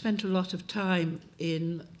 I've spent a lot of time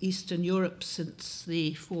in Eastern Europe since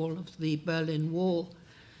the fall of the Berlin Wall,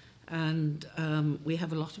 And we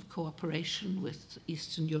have a lot of cooperation with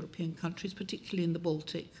Eastern European countries, particularly in the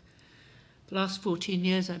Baltic. The last 14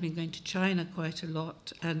 years I've been going to China quite a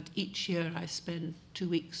lot, and each year I spend 2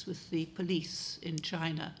 weeks with the police in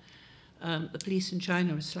China. The police in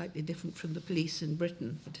China are slightly different from the police in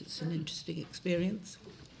Britain, but it's an interesting experience.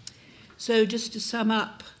 So just to sum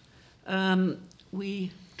up,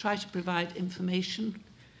 we try to provide information.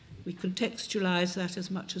 We contextualize that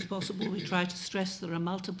as much as possible. We try to stress there are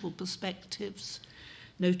multiple perspectives.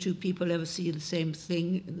 No two people ever see the same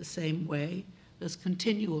thing in the same way. There's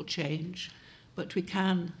continual change, but we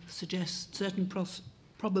can suggest certain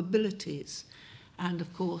probabilities. And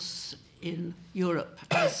of course, in Europe,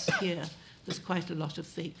 as here, there's quite a lot of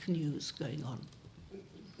fake news going on. Thank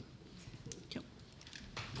you.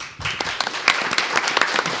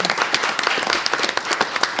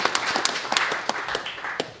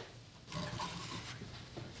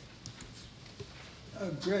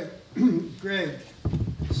 Greg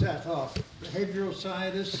Saathoff, behavioral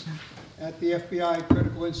scientist at the FBI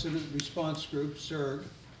Critical Incident Response Group, CIRG.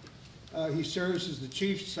 He serves as the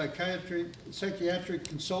chief psychiatric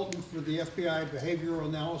consultant for the FBI Behavioral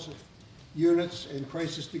Analysis Units and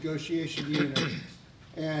Crisis Negotiation Unit.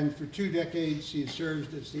 And for 2 decades, he has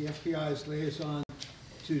served as the FBI's liaison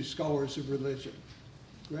to scholars of religion.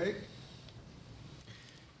 Greg?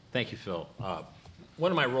 Thank you, Phil.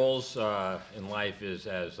 One of my roles in life is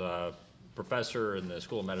as a professor in the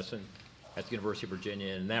School of Medicine at the University of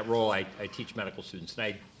Virginia. In that role, I teach medical students,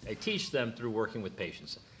 and I teach them through working with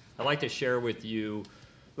patients. I'd like to share with you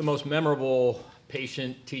the most memorable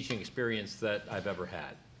patient teaching experience that I've ever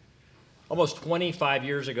had. Almost 25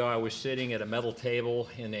 years ago, I was sitting at a metal table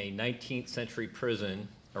in a 19th century prison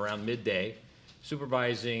around midday,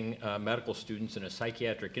 supervising medical students in a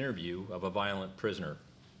psychiatric interview of a violent prisoner.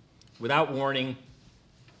 Without warning,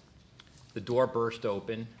 the door burst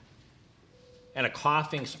open, and a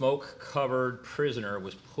coughing, smoke-covered prisoner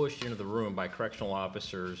was pushed into the room by correctional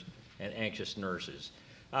officers and anxious nurses.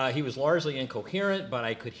 He was largely incoherent, but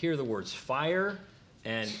I could hear the words fire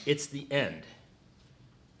and "it's the end."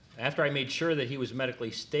 After I made sure that he was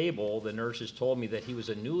medically stable, the nurses told me that he was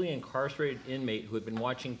a newly incarcerated inmate who had been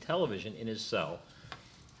watching television in his cell.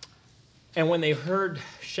 And when they heard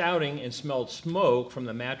shouting and smelled smoke from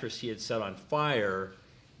the mattress he had set on fire,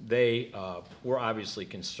 they were obviously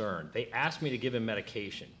concerned. They asked me to give him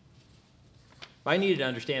medication. I needed to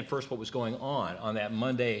understand first what was going on that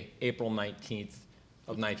Monday, April 19th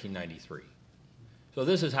of 1993. So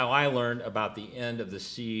this is how I learned about the end of the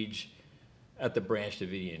siege at the Branch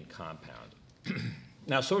Davidian compound.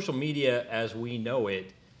 Now, social media as we know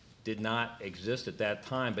it did not exist at that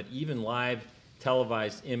time, but even live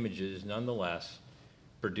televised images nonetheless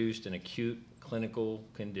produced an acute clinical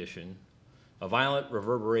condition, a violent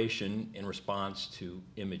reverberation in response to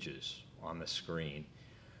images on the screen.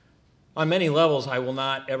 On many levels, I will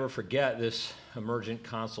not ever forget this emergent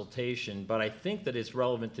consultation, but I think that it's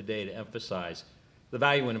relevant today to emphasize the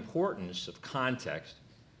value and importance of context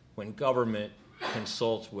when government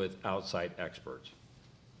consults with outside experts.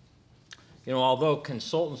 You know, although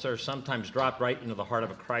consultants are sometimes dropped right into the heart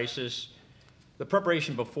of a crisis, the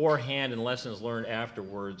preparation beforehand and lessons learned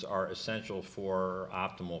afterwards are essential for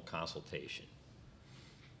optimal consultation.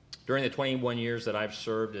 During the 21 years that I've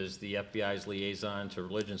served as the FBI's liaison to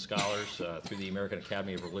religion scholars through the American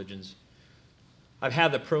Academy of Religions, I've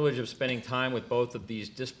had the privilege of spending time with both of these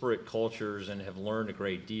disparate cultures and have learned a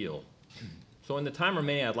great deal. So in the time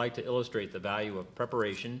remaining, I'd like to illustrate the value of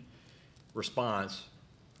preparation, response,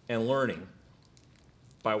 and learning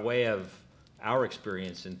by way of our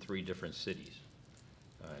experience in 3 different cities,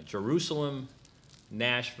 Jerusalem,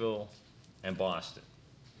 Nashville, and Boston.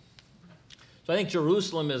 So I think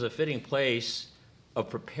Jerusalem is a fitting place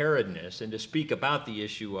of preparedness and to speak about the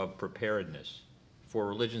issue of preparedness for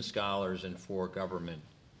religion scholars and for government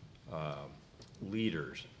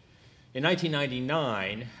leaders. In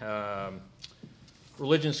 1999,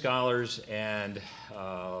 religion scholars and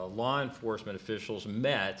law enforcement officials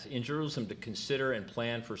met in Jerusalem to consider and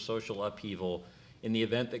plan for social upheaval in the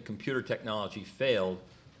event that computer technology failed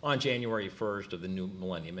on January 1st of the new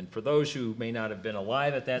millennium. And for those who may not have been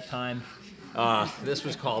alive at that time, this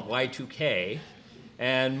was called Y2K,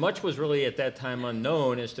 and much was really at that time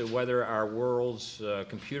unknown as to whether our world's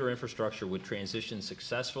computer infrastructure would transition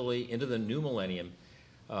successfully into the new millennium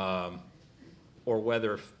or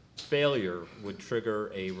whether failure would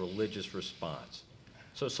trigger a religious response.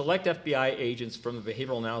 So select FBI agents from the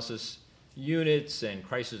behavioral analysis units and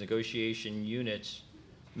crisis negotiation units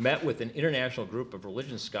met with an international group of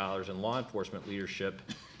religion scholars and law enforcement leadership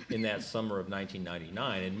in that summer of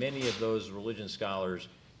 1999, and many of those religion scholars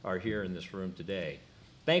are here in this room today.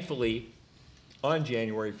 Thankfully, on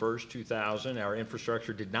January 1st, 2000, our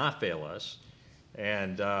infrastructure did not fail us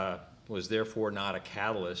and was therefore not a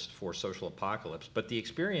catalyst for social apocalypse. But the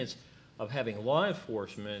experience of having law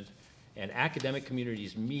enforcement and academic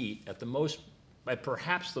communities meet at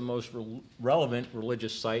perhaps the most relevant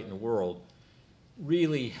religious site in the world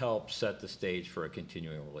really helped set the stage for a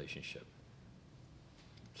continuing relationship.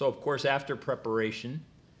 So, of course, after preparation,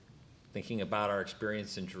 thinking about our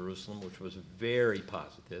experience in Jerusalem, which was very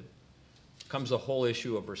positive, comes the whole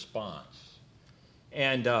issue of response.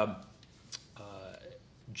 And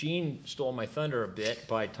Gene stole my thunder a bit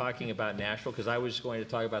by talking about Nashville, because I was going to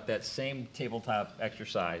talk about that same tabletop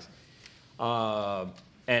exercise. So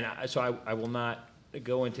I will not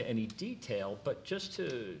go into any detail, but just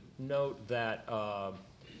to note that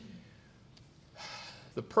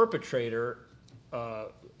the perpetrator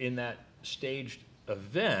in that staged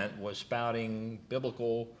event was spouting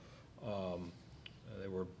biblical, there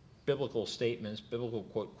were biblical statements, biblical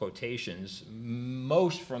quotations,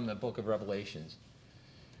 most from the book of Revelations.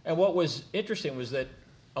 And what was interesting was that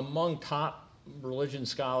among top religion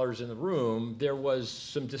scholars in the room, there was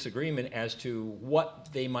some disagreement as to what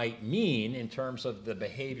they might mean in terms of the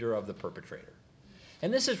behavior of the perpetrator.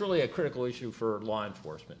 And this is really a critical issue for law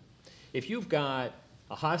enforcement. If you've got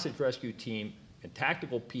a hostage rescue team and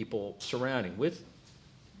tactical people surrounding with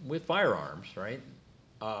firearms, right,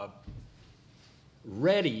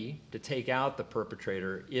 ready to take out the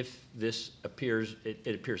perpetrator if it appears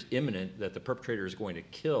imminent that the perpetrator is going to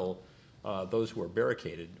kill those who are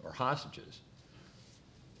barricaded or hostages.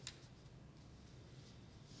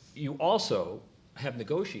 You also have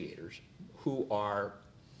negotiators who are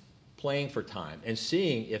playing for time and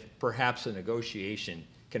seeing if perhaps a negotiation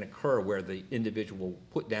can occur where the individual will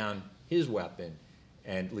put down his weapon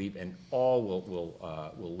and leave, and all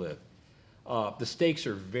will live. The stakes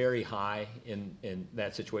are very high in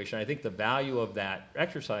that situation. I think the value of that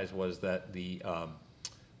exercise was that the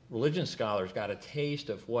religion scholars got a taste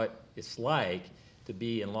of what it's like to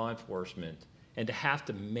be in law enforcement and to have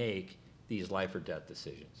to make these life or death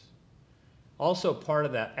decisions. Also, part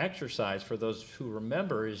of that exercise, for those who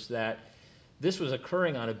remember, is that this was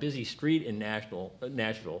occurring on a busy street in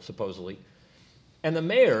Nashville, supposedly, and the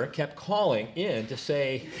mayor kept calling in to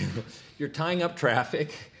say, you're tying up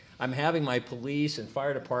traffic, I'm having my police and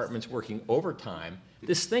fire departments working overtime,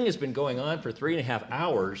 this thing has been going on for 3.5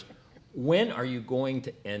 hours, when are you going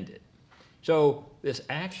to end it? So this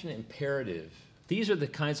action imperative, these are the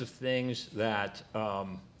kinds of things that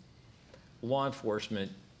law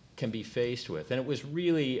enforcement can be faced with. And it was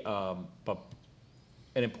really an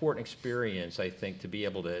important experience, I think, to be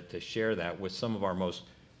able to share that with some of our most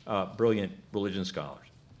brilliant religion scholars.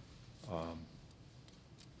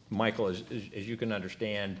 Michael, as you can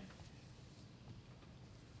understand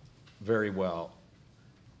very well,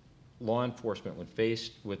 law enforcement, when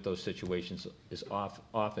faced with those situations, is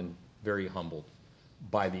often very humbled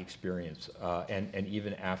by the experience, and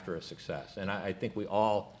even after a success. And I think we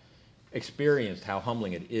all experienced how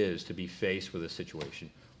humbling it is to be faced with a situation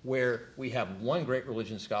where we have one great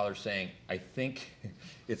religion scholar saying, I think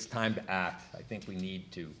it's time to act, I think we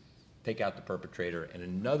need to take out the perpetrator, and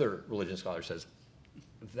another religion scholar says,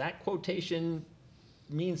 that quotation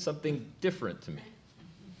means something different to me.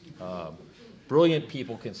 Brilliant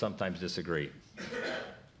people can sometimes disagree.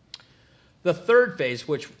 The third phase,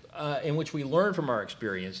 in which we learn from our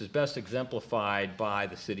experience, is best exemplified by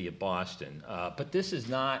the city of Boston. But this is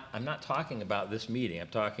not, I'm not talking about this meeting, I'm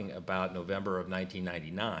talking about November of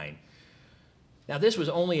 1999. Now, this was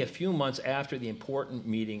only a few months after the important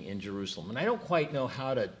meeting in Jerusalem, and I don't quite know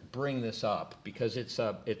how to bring this up because it's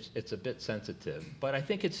a bit sensitive, but I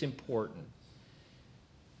think it's important.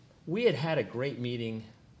 We had a great meeting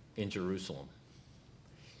in Jerusalem.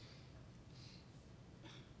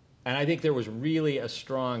 And I think there was really a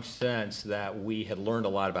strong sense that we had learned a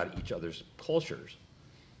lot about each other's cultures.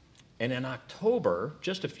 And in October,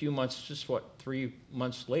 just a few months, 4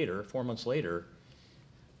 months later,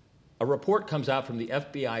 a report comes out from the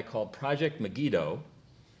FBI called Project Megiddo,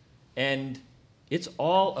 and it's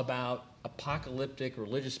all about apocalyptic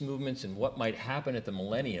religious movements and what might happen at the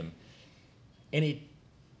millennium. And it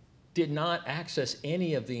did not access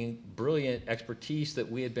any of the brilliant expertise that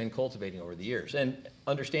we had been cultivating over the years. And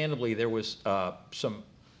understandably, there was some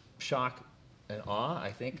shock and awe,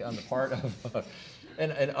 I think, on the part of,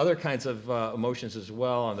 and other kinds of emotions as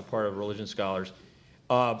well on the part of religion scholars.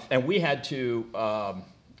 And we had to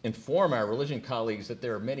inform our religion colleagues that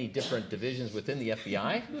there are many different divisions within the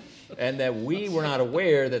FBI, and that we were not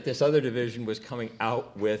aware that this other division was coming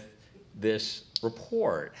out with this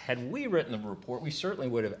report. Had we written the report, we certainly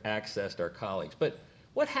would have accessed our colleagues. But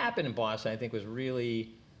what happened in Boston, I think, was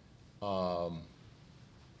really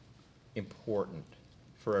important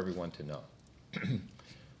for everyone to know.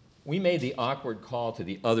 We made the awkward call to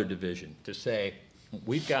the other division to say,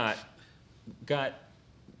 we've got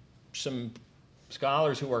some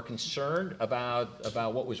scholars who are concerned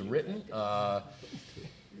about what was written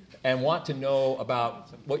and want to know about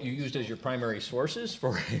what you used as your primary sources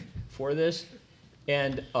for this.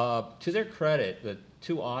 And to their credit, the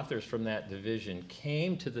two authors from that division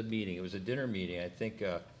came to the meeting. It was a dinner meeting, I think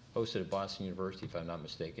hosted at Boston University, if I'm not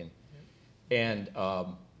mistaken. And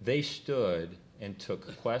they stood and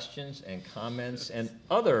took questions and comments and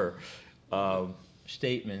other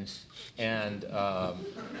statements and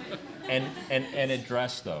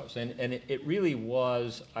addressed those. And it really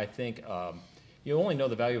was, I think, you only know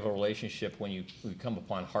the value of a relationship when you come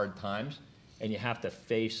upon hard times and you have to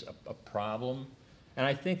face a problem. And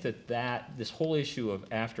I think that this whole issue of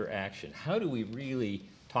after action, how do we really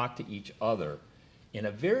talk to each other in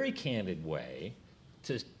a very candid way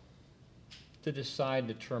to decide,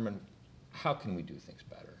 determine how can we do things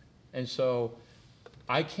better? And so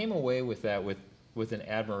I came away with that with an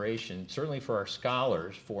admiration, certainly for our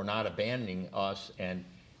scholars for not abandoning us and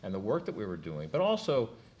the work that we were doing, but also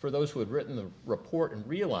for those who had written the report and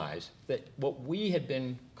realized that what we had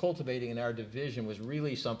been cultivating in our division was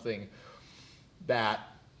really something that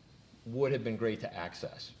would have been great to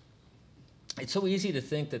access. It's so easy to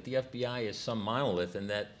think that the FBI is some monolith and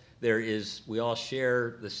that we all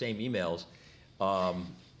share the same emails.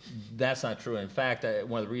 That's not true. In fact,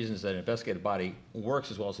 one of the reasons that an investigative body works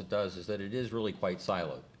as well as it does is that it is really quite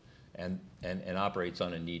siloed and operates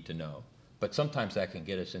on a need to know. But sometimes that can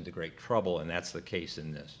get us into great trouble, and that's the case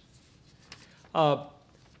in this. And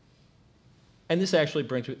this actually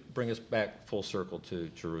brings us back full circle to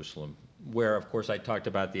Jerusalem, where, of course, I talked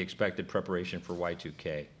about the expected preparation for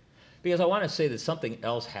Y2K. Because I want to say that something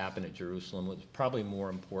else happened at Jerusalem that was probably more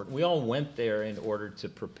important. We all went there in order to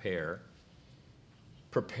prepare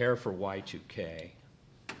for Y2K.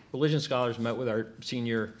 Religion scholars met with our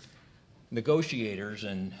senior negotiators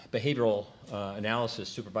and behavioral analysis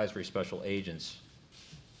supervisory special agents,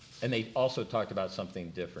 and they also talked about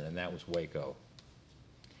something different, and that was Waco.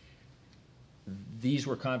 These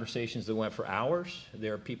were conversations that went for hours.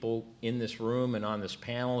 There are people in this room and on this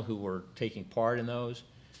panel who were taking part in those.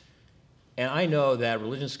 And I know that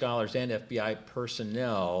religion scholars and FBI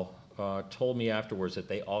personnel told me afterwards that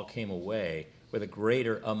they all came away with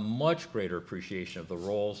a much greater appreciation of the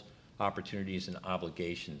roles, opportunities, and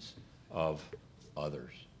obligations of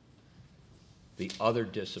others, the other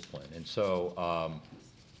discipline. And so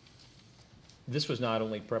this was not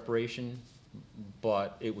only preparation,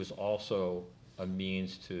 but it was also a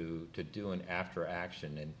means to do an after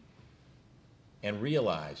action and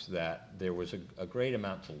realize that there was a great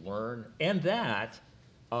amount to learn, and that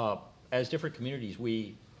as different communities,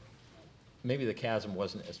 maybe the chasm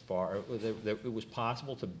wasn't as far. It was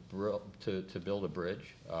possible to build a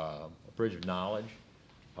bridge of knowledge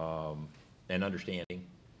and understanding,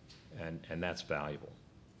 and that's valuable.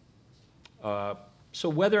 So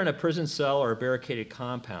whether in a prison cell or a barricaded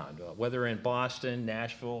compound, whether in Boston,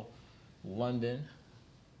 Nashville, London,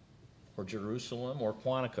 or Jerusalem, or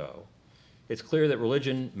Quantico, it's clear that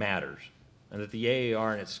religion matters, and that the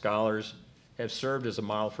AAR and its scholars have served as a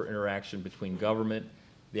model for interaction between government,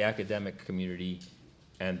 the academic community,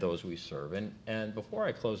 and those we serve. And before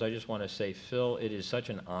I close, I just want to say, Phil, it is such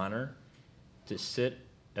an honor to sit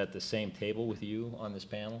at the same table with you on this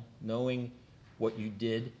panel, knowing what you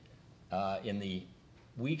did in the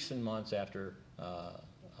weeks and months after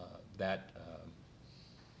that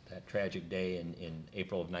tragic day in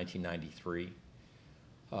April of 1993.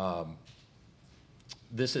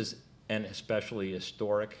 This is an especially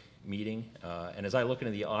historic meeting, and as I look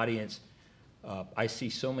into the audience, I see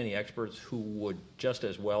so many experts who would just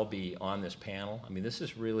as well be on this panel. I mean, this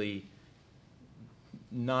is really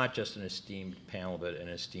not just an esteemed panel, but an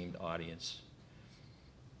esteemed audience.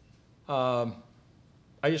 I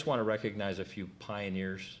just want to recognize a few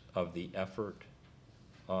pioneers of the effort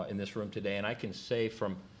in this room today, and I can say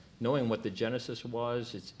from knowing what the genesis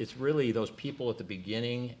was, it's really those people at the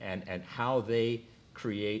beginning and how they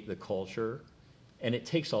create the culture. And it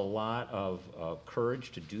takes a lot of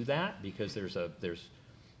courage to do that, because there's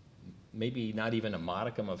maybe not even a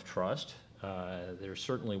modicum of trust. There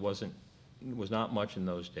certainly was not much in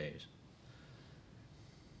those days.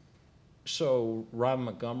 So Robin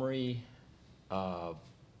Montgomery, what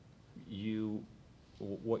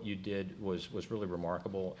you did was really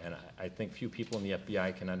remarkable, and I think few people in the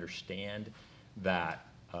FBI can understand that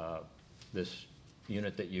this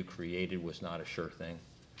unit that you created was not a sure thing.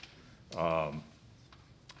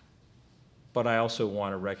 but I also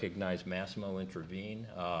want to recognize Massimo Intervene.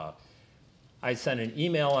 I sent an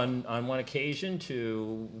email on one occasion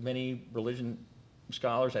to many religion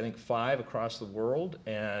scholars, I think 5 across the world,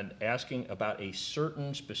 and asking about a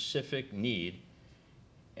certain specific need,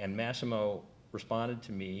 and Massimo responded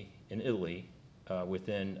to me in Italy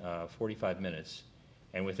within 45 minutes,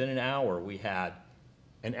 and within an hour we had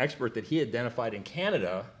an expert that he identified in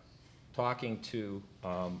Canada talking to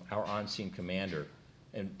our on-scene commander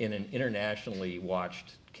in an internationally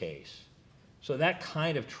watched case. So that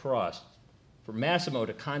kind of trust, for Massimo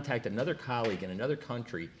to contact another colleague in another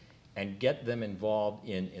country and get them involved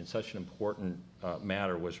in such an important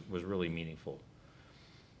matter was really meaningful.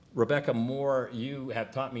 Rebecca Moore, you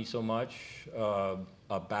have taught me so much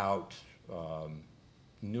about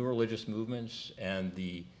new religious movements and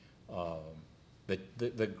the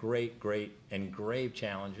great and grave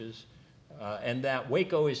challenges, and that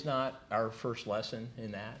Waco is not our first lesson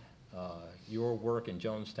in that. Your work in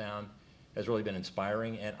Jonestown has really been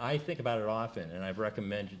inspiring, and I think about it often, and I've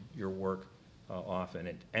recommended your work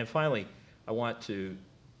often. And finally, I want to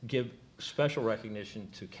give special recognition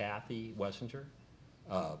to Kathy Wessinger.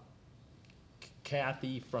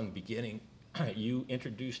 Kathy, from the beginning, you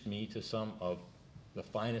introduced me to some of the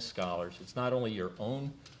finest scholars. It's not only your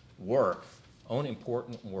own work, own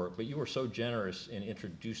important work, but you were so generous in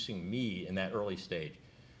introducing me in that early stage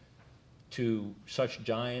to such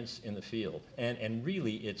giants in the field. And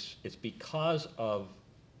really, it's because of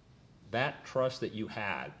that trust that you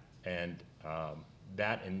had and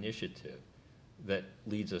that initiative that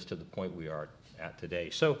leads us to the point we are at today.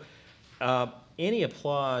 So any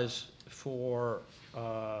applause for,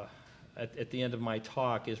 at the end of my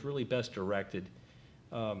talk, is really best directed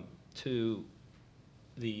to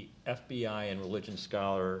the FBI and religion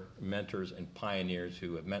scholar mentors and pioneers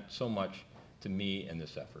who have meant so much to me in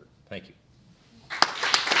this effort. Thank you.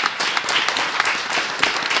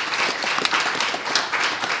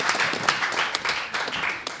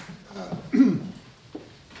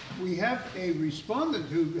 We have a respondent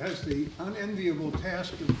who has the unenviable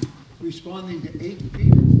task of responding to 8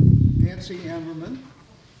 people. Nancy Ammerman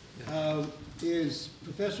is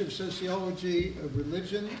professor of sociology of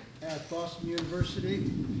religion at Boston University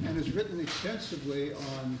and has written extensively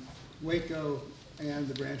on Waco and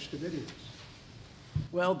the Branch Davidians.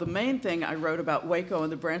 Well, the main thing I wrote about Waco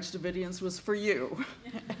and the Branch Davidians was for you.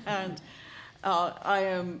 And I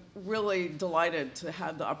am really delighted to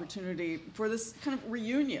have the opportunity for this kind of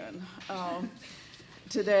reunion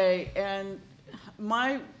today. And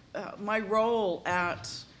my role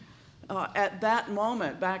at that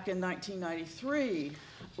moment, back in 1993,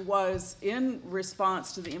 was in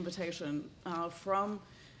response to the invitation from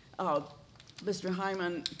Mr.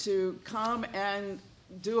 Hyman to come and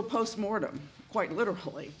do a postmortem, quite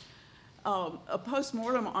literally. A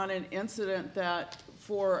postmortem on an incident that,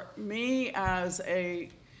 for me as a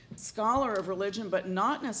scholar of religion, but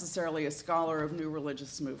not necessarily a scholar of new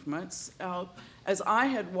religious movements, as I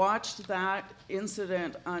had watched that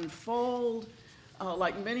incident unfold,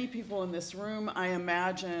 like many people in this room, I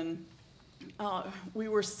imagine we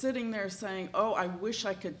were sitting there saying, oh, I wish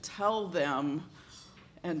I could tell them,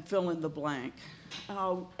 and fill in the blank.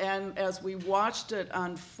 And as we watched it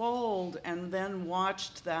unfold and then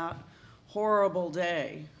watched that horrible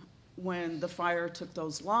day when the fire took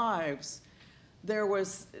those lives,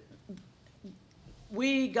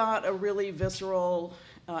 we got a really visceral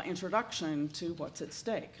introduction to what's at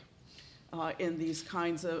stake in these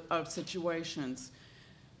kinds of situations.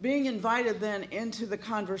 Being invited then into the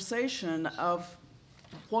conversation of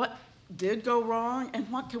what did go wrong and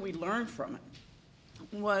what can we learn from it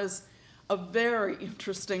was a very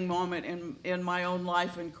interesting moment in my own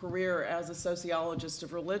life and career as a sociologist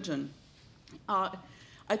of religion.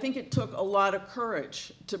 I think it took a lot of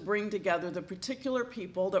courage to bring together the particular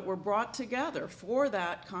people that were brought together for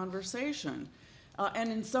that conversation.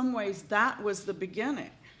 And in some ways, that was the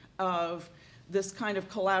beginning of this kind of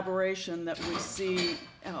collaboration that we see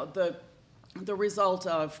the result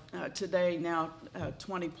of today, now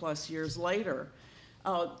 20 plus years later.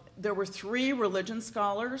 There were 3 religion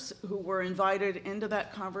scholars who were invited into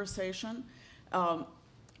that conversation.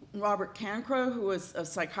 Robert Cancro, who was a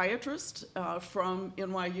psychiatrist from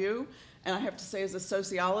NYU, and I have to say as a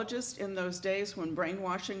sociologist in those days when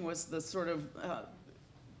brainwashing was the sort of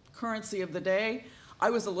currency of the day, I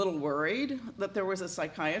was a little worried that there was a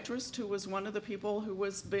psychiatrist who was one of the people who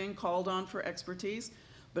was being called on for expertise,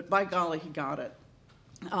 but by golly, he got it.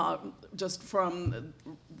 Just from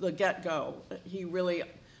the get-go, he really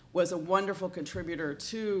was a wonderful contributor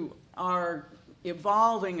to our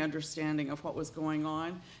evolving understanding of what was going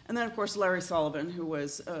on. And then, of course, Larry Sullivan, who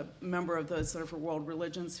was a member of the Center for World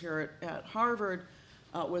Religions here at Harvard,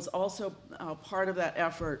 was also part of that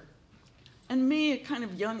effort. And me, a kind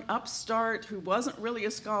of young upstart who wasn't really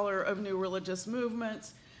a scholar of new religious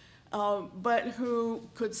movements, but who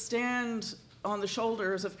could stand on the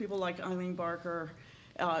shoulders of people like Eileen Barker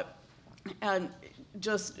and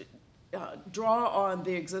just draw on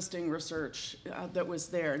the existing research that was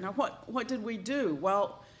there. Now, what did we do?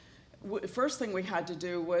 Well, first thing we had to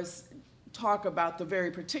do was talk about the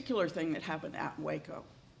very particular thing that happened at Waco,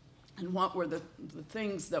 and what were the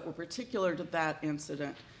things that were particular to that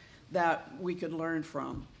incident that we could learn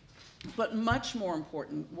from. But much more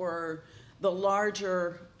important were the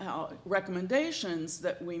larger recommendations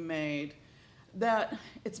that we made, that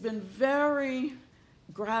it's been very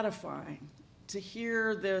gratifying to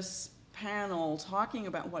hear this panel talking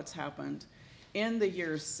about what's happened in the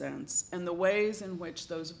years since and the ways in which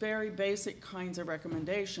those very basic kinds of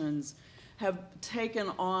recommendations have taken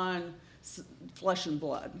on flesh and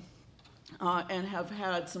blood and have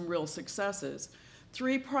had some real successes.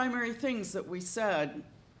 Three primary things that we said,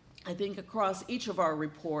 I think, across each of our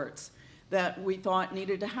reports that we thought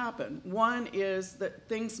needed to happen. One is that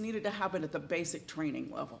things needed to happen at the basic training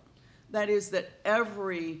level. That is, that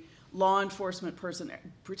every law enforcement person,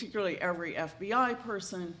 particularly every FBI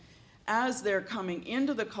person, as they're coming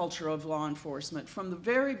into the culture of law enforcement, from the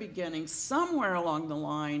very beginning, somewhere along the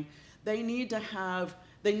line, they need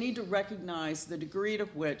to recognize the degree to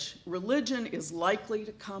which religion is likely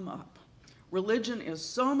to come up. Religion is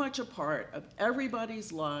so much a part of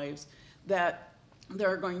everybody's lives that there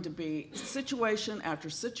are going to be situation after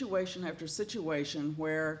situation after situation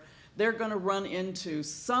where they're going to run into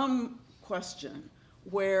some question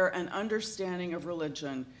where an understanding of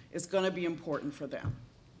religion is going to be important for them.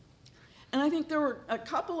 And I think there were a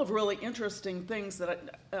couple of really interesting things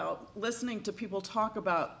that, listening to people talk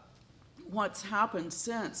about what's happened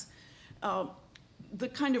since, the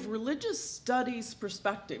kind of religious studies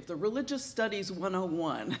perspective, the Religious Studies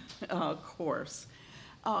 101 course,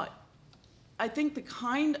 I think the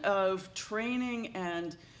kind of training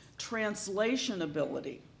and translation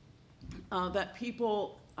ability that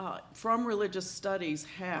people from religious studies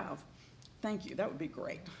have, thank you, that would be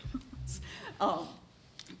great,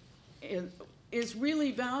 is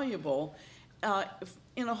really valuable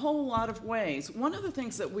in a whole lot of ways. One of the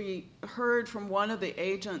things that we heard from one of the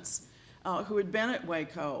agents who had been at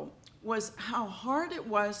Waco was how hard it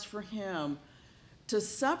was for him to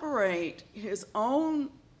separate his own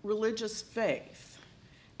religious faith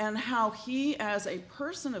and how he, as a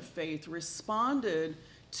person of faith, responded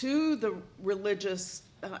to the religious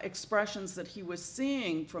expressions that he was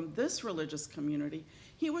seeing from this religious community.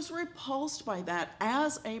 He was repulsed by that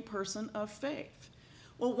as a person of faith.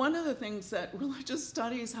 Well, one of the things that religious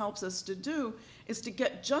studies helps us to do is to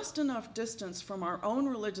get just enough distance from our own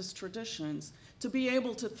religious traditions to be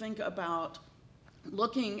able to think about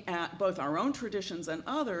looking at both our own traditions and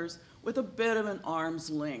others with a bit of an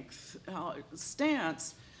arm's length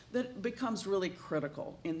stance that becomes really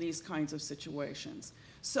critical in these kinds of situations.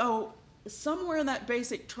 So somewhere in that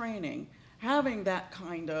basic training, having that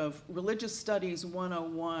kind of Religious Studies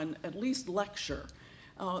 101, at least lecture,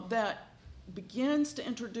 that begins to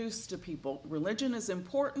introduce to people religion is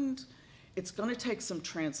important, it's going to take some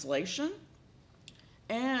translation,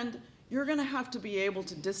 and you're going to have to be able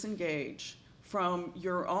to disengage from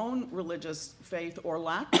your own religious faith or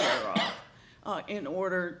lack thereof in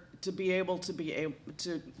order to be able to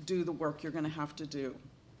do the work you're going to have to do.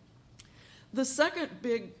 The second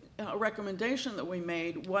big recommendation that we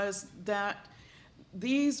made was that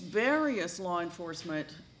these various law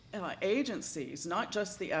enforcement agencies, not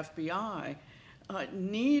just the FBI,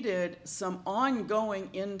 needed some ongoing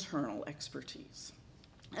internal expertise.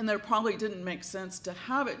 And there probably didn't make sense to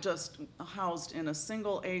have it just housed in a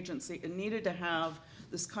single agency. It needed to have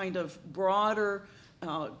this kind of broader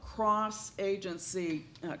cross-agency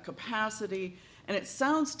capacity. And it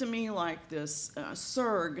sounds to me like this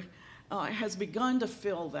SERG has begun to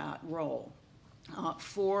fill that role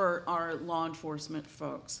for our law enforcement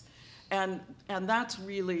folks. And that's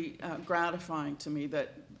really gratifying to me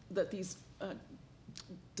that these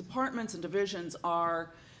departments and divisions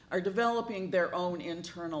are developing their own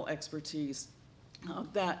internal expertise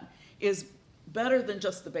that is better than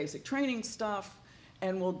just the basic training stuff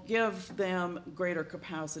and will give them greater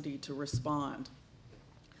capacity to respond.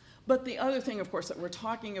 But the other thing, of course, that we're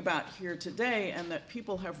talking about here today and that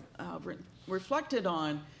people have reflected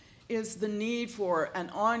on is the need for an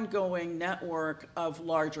ongoing network of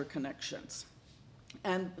larger connections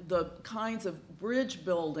and the kinds of bridge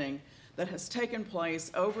building that has taken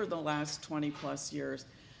place over the last 20-plus years,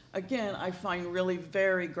 again, I find really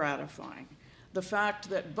very gratifying. The fact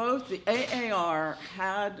that both the AAR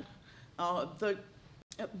had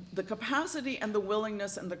the capacity and the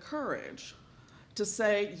willingness and the courage to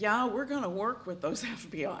say, yeah, we're going to work with those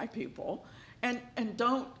FBI people, and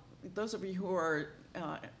don't, those of you who are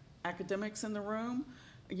academics in the room,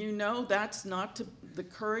 you know that's not to, the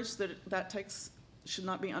courage that takes should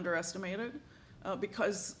not be underestimated,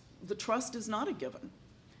 because the trust is not a given.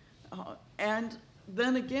 And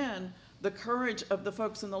then again, the courage of the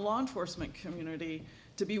folks in the law enforcement community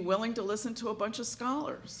to be willing to listen to a bunch of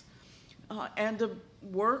scholars and to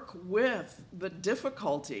work with the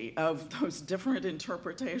difficulty of those different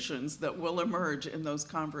interpretations that will emerge in those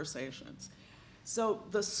conversations. So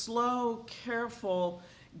the slow, careful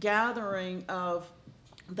gathering of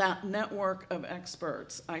that network of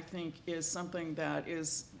experts, I think, is something that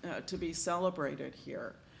is to be celebrated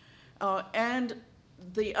here. And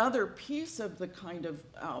the other piece of the kind of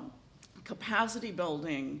capacity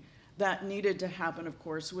building that needed to happen, of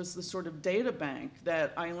course, was the sort of data bank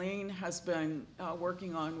that Eileen has been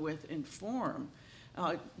working on with Inform,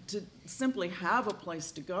 to simply have a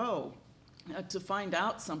place to go to find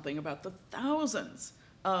out something about the thousands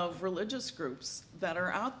of religious groups that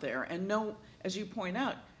are out there. And no, as you point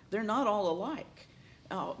out, they're not all alike.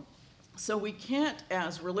 So we can't,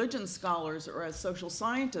 as religion scholars or as social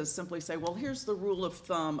scientists, simply say, well, here's the rule of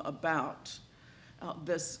thumb about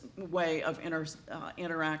this way of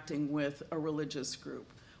interacting with a religious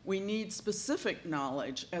group. We need specific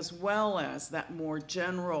knowledge as well as that more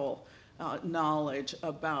general knowledge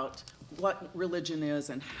about what religion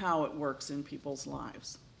is and how it works in people's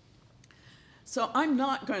lives. So I'm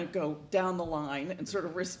not going to go down the line and sort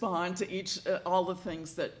of respond to all the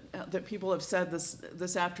things that people have said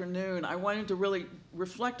this afternoon. I wanted to really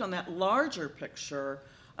reflect on that larger picture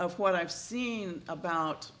of what I've seen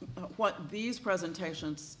about what these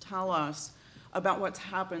presentations tell us about what's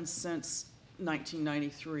happened since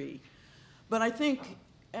 1993. But I think,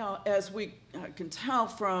 as we can tell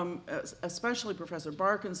from especially Professor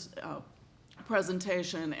Barkun's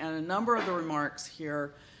presentation and a number of the remarks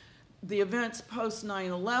here, the events post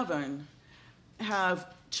 9/11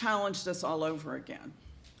 have challenged us all over again.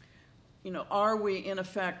 You know, are we in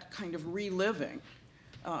effect kind of reliving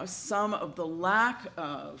some of the lack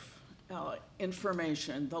of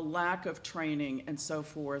information, the lack of training and so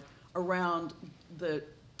forth around the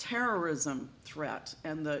terrorism threat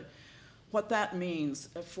and what that means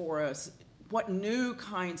for us, what new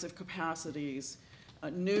kinds of capacities,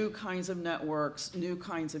 new kinds of networks, new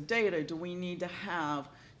kinds of data do we need to have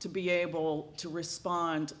to be able to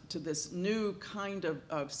respond to this new kind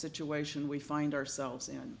of situation we find ourselves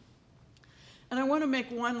in. And I want to make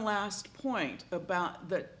one last point about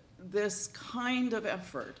this kind of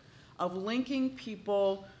effort of linking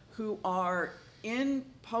people who are in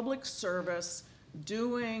public service,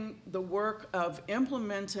 doing the work of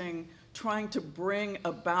implementing, trying to bring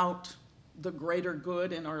about the greater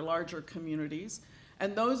good in our larger communities,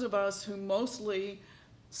 and those of us who mostly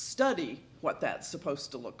study what that's supposed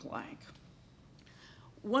to look like.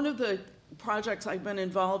 One of the projects I've been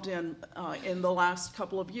involved in the last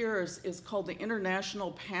couple of years is called the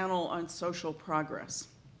International Panel on Social Progress.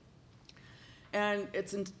 And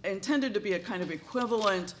it's intended to be a kind of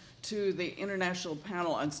equivalent to the International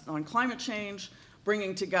Panel on Climate Change,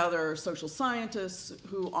 bringing together social scientists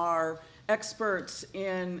who are experts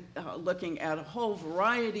in looking at a whole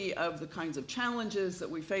variety of the kinds of challenges that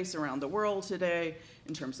we face around the world today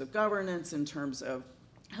in terms of governance, in terms of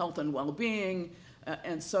health and well-being,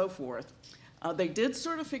 and so forth. They did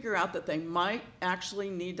sort of figure out that they might actually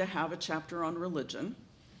need to have a chapter on religion.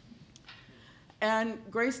 And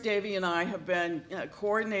Grace Davey and I have been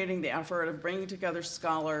coordinating the effort of bringing together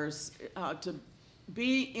scholars to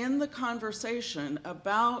be in the conversation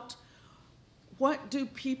about what do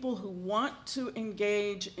people who want to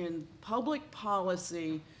engage in public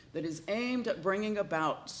policy that is aimed at bringing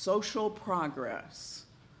about social progress,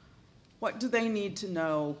 what do they need to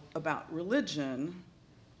know about religion,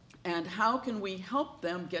 and how can we help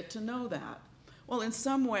them get to know that? Well, in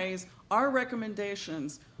some ways, our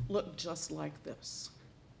recommendations look just like this.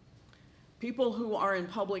 People who are in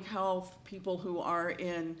public health, people who are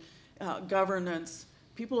in governance,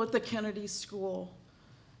 people at the Kennedy School,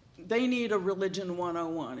 they need a Religion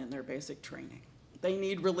 101 in their basic training. They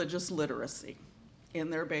need religious literacy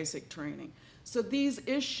in their basic training. So these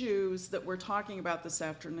issues that we're talking about this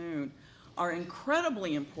afternoon are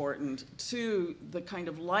incredibly important to the kind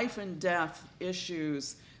of life and death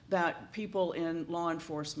issues that people in law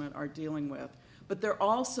enforcement are dealing with. But they're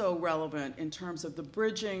also relevant in terms of the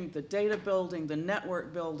bridging, the data building, the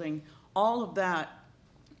network building, All of that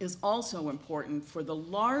is also important for the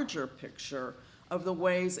larger picture of the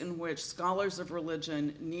ways in which scholars of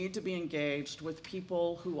religion need to be engaged with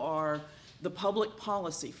people who are the public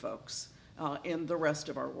policy folks in the rest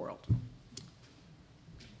of our world.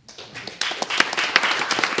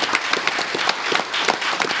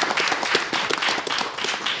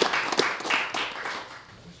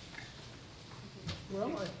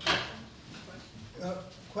 Well,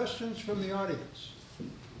 questions from the audience?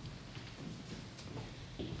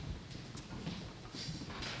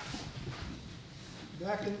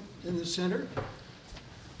 Back in the center.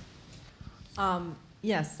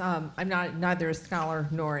 Yes, I'm neither a scholar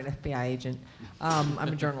nor an FBI agent. I'm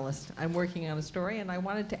a journalist. I'm working on a story, and I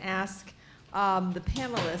wanted to ask the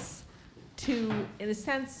panelists to, in a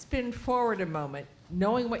sense, spin forward a moment,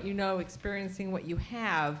 knowing what you know, experiencing what you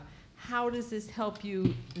have. How does this help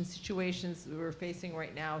you in situations that we're facing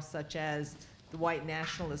right now, such as the white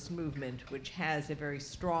nationalist movement, which has a very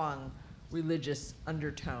strong religious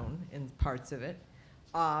undertone in parts of it,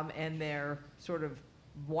 and their sort of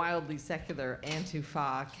wildly secular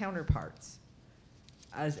Antifa counterparts?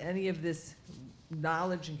 Is any of this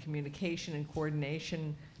knowledge and communication and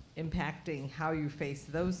coordination impacting how you face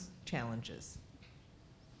those challenges?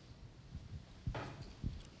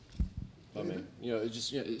 I mean, it's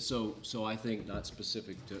just, so I think not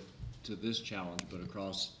specific to this challenge, but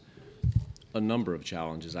across a number of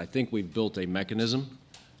challenges. I think we've built a mechanism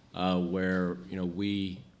where,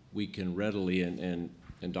 we can readily, and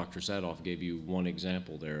Dr. Saathoff gave you one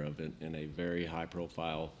example there of it in a very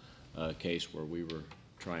high-profile case where we were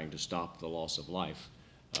trying to stop the loss of life,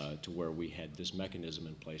 to where we had this mechanism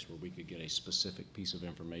in place where we could get a specific piece of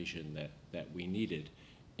information that we needed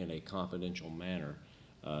in a confidential manner,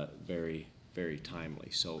 very, very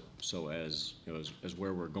timely. So as as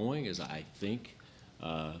where we're going is, I think,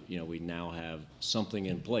 we now have something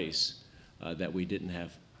in place that we didn't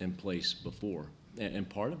have in place before. And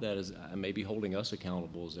part of that is maybe holding us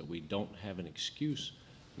accountable, is that we don't have an excuse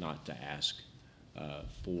not to ask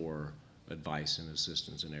for advice and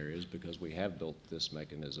assistance in areas, because we have built this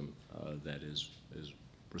mechanism that is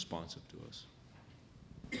responsive to us.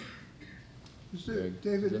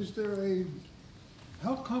 David, is there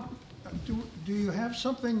do you have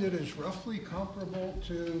something that is roughly comparable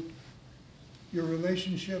to your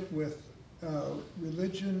relationship with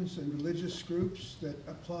religions and religious groups that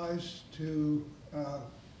applies to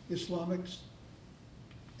Islamics,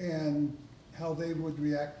 and how they would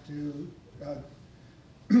react to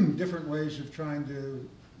different ways of trying to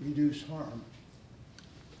reduce harm?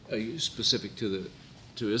 Are you specific to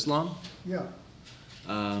Islam? Yeah.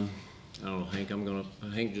 I don't know,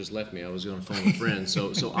 Hank just left me. I was going to phone a friend.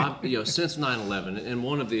 So I, since 9/11, and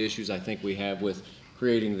one of the issues I think we have with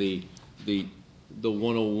creating the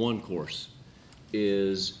 101 course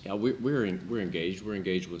is we're engaged. We're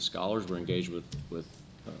engaged with scholars. We're engaged with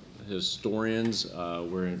historians.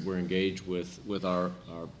 We're engaged with our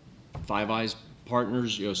Five Eyes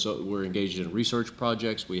partners. So we're engaged in research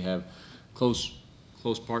projects. We have close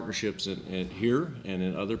partnerships in here and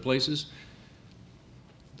in other places.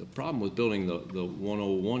 The problem with building the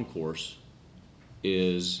 101 course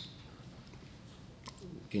is,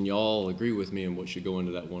 can you all agree with me on what should go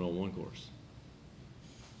into that 101 course?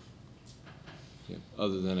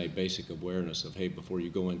 Other than a basic awareness of, hey, before you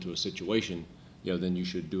go into a situation, then you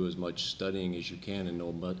should do as much studying as you can and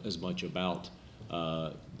know as much about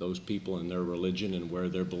those people and their religion and where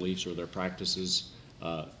their beliefs or their practices,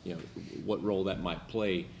 what role that might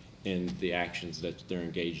play in the actions that they're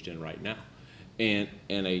engaged in right now. And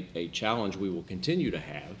a challenge we will continue to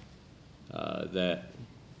have that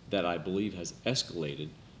I believe has escalated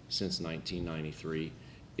since 1993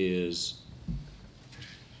 is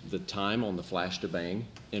the time on the flash to bang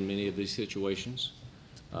in many of these situations,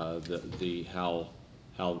 how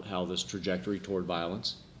this trajectory toward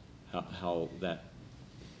violence, how that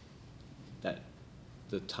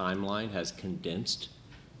the timeline has condensed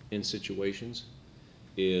in situations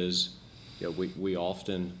is, we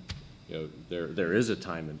often, there is a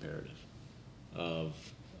time imperative of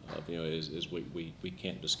we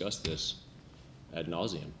can't discuss this ad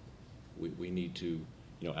nauseum. We need to,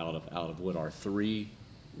 out of what are three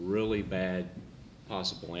really bad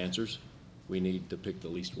possible answers, we need to pick the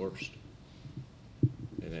least worst.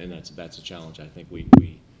 And that's a challenge I think we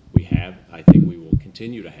have, I think we will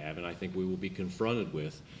continue to have, and I think we will be confronted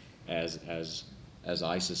with as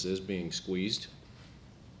ISIS is being squeezed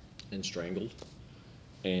and strangled,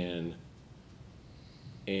 and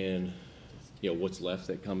what's left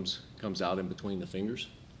that comes out in between the fingers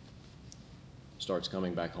starts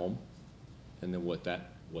coming back home, and then what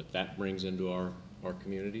that brings into our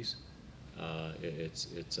communities,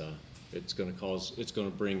 it's going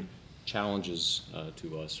to bring challenges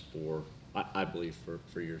to us for, I believe,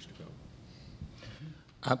 for years to come.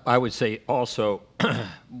 I would say also,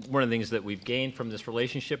 one of the things that we've gained from this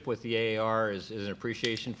relationship with the AAR is an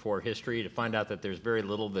appreciation for history, to find out that there's very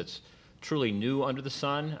little that's truly new under the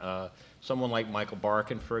sun. Someone like Michael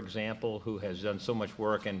Barkun, for example, who has done so much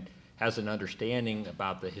work and has an understanding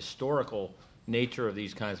about the historical nature of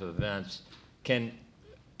these kinds of events, can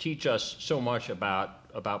teach us so much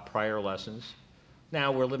about prior lessons.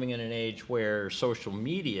 Now we're living in an age where social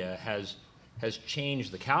media has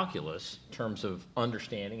changed the calculus in terms of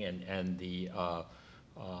understanding and the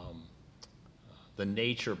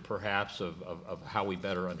nature, perhaps, of how we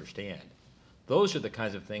better understand. Those are the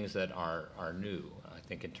kinds of things that are new, I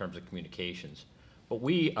think, in terms of communications. But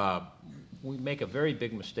we make a very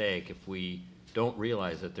big mistake if we don't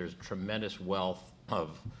realize that there's tremendous wealth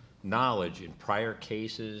of knowledge in prior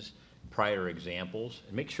cases, prior examples,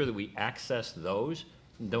 and make sure that we access those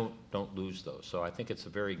and don't lose those. So I think it's a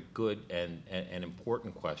very good and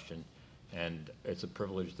important question, and it's a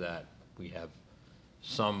privilege that we have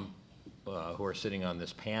some who are sitting on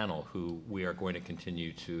this panel who we are going to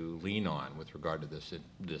continue to lean on with regard to this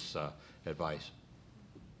advice.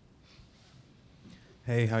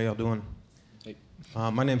 Hey, how y'all doing? Hey.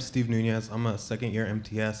 My name's Steve Nunez. I'm a second-year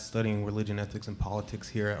MTS studying religion, ethics, and politics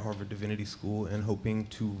here at Harvard Divinity School, and hoping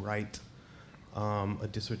to write a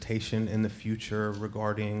dissertation in the future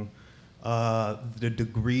regarding the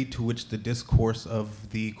degree to which the discourse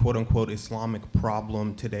of the quote-unquote Islamic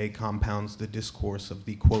problem today compounds the discourse of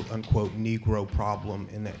the quote-unquote Negro problem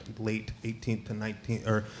in the late 18th to 19th,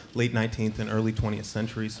 or late 19th and early 20th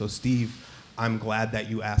century. So Steve, I'm glad that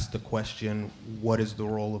you asked the question, what is the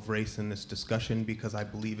role of race in this discussion? Because I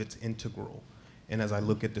believe it's integral. And as I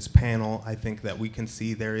look at this panel, I think that we can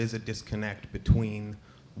see there is a disconnect between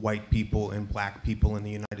white people and black people in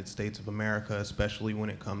the United States of America, especially when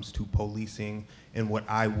it comes to policing and what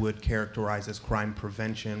I would characterize as crime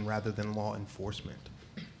prevention rather than law enforcement.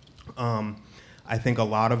 I think a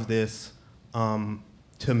lot of this,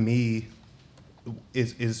 to me,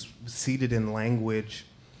 is seated in language,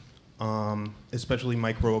 especially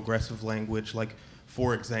microaggressive language. Like,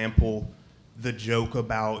 for example, the joke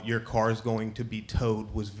about your car's going to be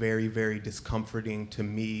towed was very, very discomforting to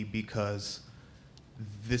me, because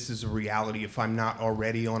this is a reality. If I'm not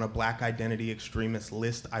already on a black identity extremist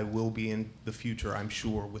list, I will be in the future, I'm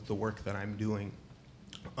sure, with the work that I'm doing.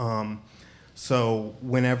 So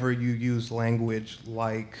whenever you use language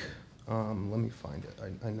like, let me find it,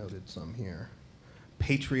 I noted some here.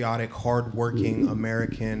 Patriotic, hardworking,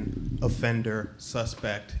 American, offender,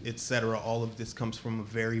 suspect, etc. All of this comes from a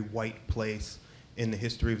very white place in the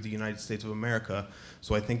history of the United States of America.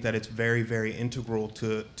 So I think that it's very, very integral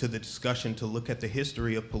to the discussion to look at the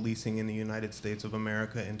history of policing in the United States of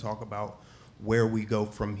America and talk about where we go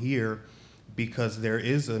from here, because there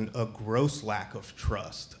is a gross lack of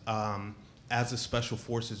trust. As a Special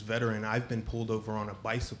Forces veteran, I've been pulled over on a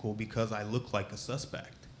bicycle because I look like a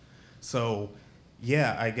suspect. So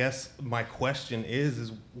yeah, I guess my question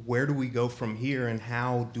is where do we go from here, and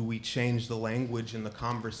how do we change the language in the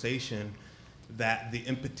conversation that the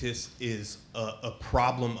impetus is a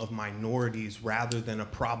problem of minorities rather than a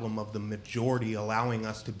problem of the majority, allowing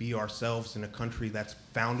us to be ourselves in a country that's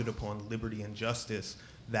founded upon liberty and justice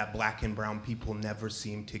that black and brown people never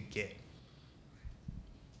seem to get?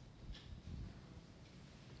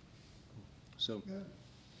 So,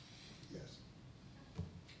 Yes.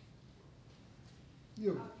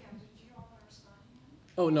 You.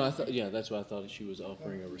 oh no, I thought, yeah, that's what I thought she was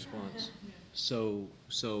offering a response. So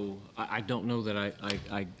I don't know that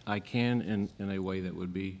I can in a way that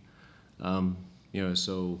would be, you know,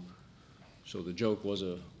 so the joke was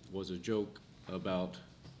a joke about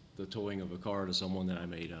the towing of a car to someone that I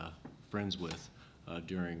made friends with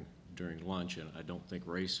during lunch, and I don't think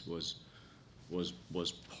race was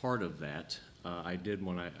part of that. I did,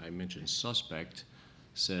 when I mentioned suspect,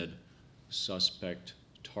 said suspect,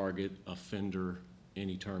 target, offender,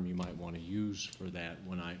 any term you might want to use for that.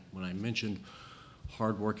 When I mentioned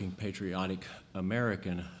hardworking, patriotic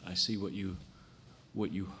American, I see what you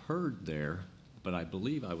heard there, but I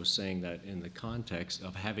believe I was saying that in the context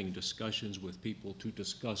of having discussions with people to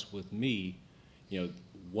discuss with me, you know,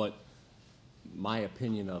 what my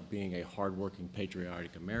opinion of being a hardworking,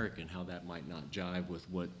 patriotic American, how that might not jive with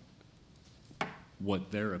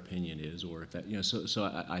what their opinion is, or if that, you know,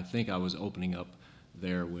 so I think I was opening up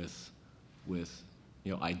there with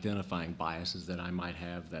you know, identifying biases that I might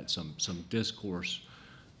have, that some discourse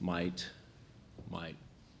might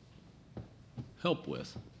help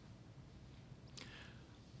with.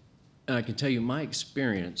 And I can tell you my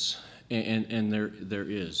experience, and there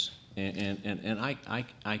is, And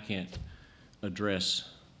I can't address,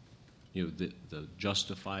 the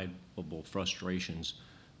justifiable frustrations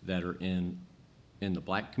that are in the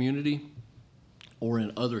black community or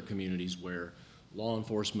in other communities where law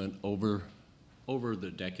enforcement over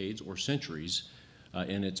the decades or centuries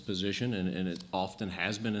in its position, and it often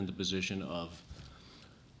has been in the position of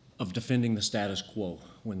defending the status quo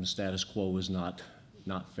when the status quo is not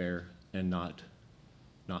fair and not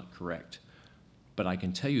correct. But I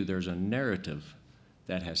can tell you there's a narrative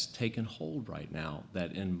that has taken hold right now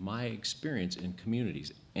that, in my experience in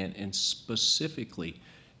communities, and specifically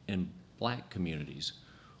in black communities,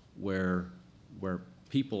 where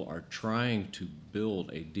people are trying to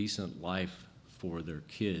build a decent life for their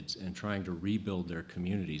kids and trying to rebuild their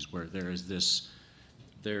communities, where there is this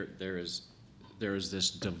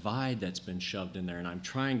divide that's been shoved in there, and I'm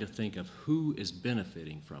trying to think of who is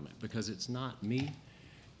benefiting from it, because it's not me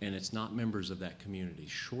and it's not members of that community.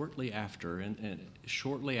 Shortly after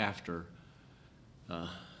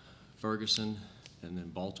Ferguson and then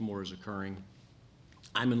Baltimore is occurring,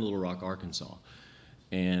 I'm in Little Rock, Arkansas,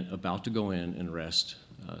 and about to go in and arrest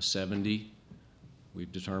 70,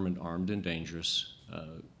 we've determined armed and dangerous,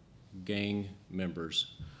 gang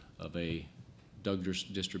members of a drug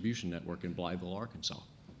distribution network in Blytheville, Arkansas.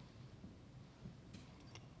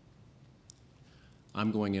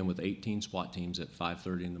 I'm going in with 18 SWAT teams at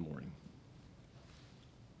 5:30 in the morning.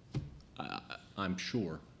 I'm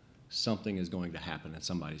sure something is going to happen and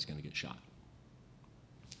somebody's going to get shot.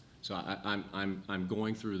 So I'm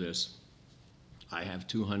going through this. I have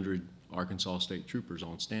 200 Arkansas State Troopers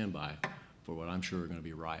on standby for what I'm sure are going to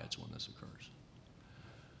be riots when this occurs.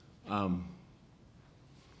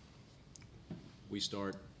 We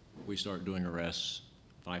start doing arrests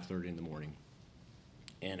 5:30 in the morning,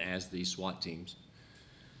 and as these SWAT teams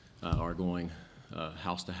are going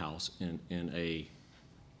house to house in a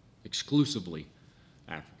exclusively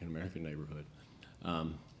African American neighborhood,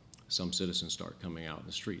 some citizens start coming out in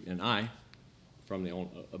the street, and I, from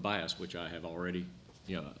a bias which I have already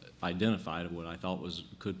identified of what I thought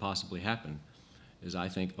could possibly happen, is I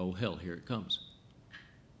think, oh hell, here it comes.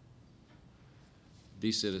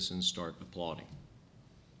 These citizens start applauding.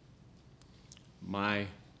 My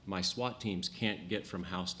SWAT teams can't get from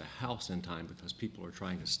house to house in time because people are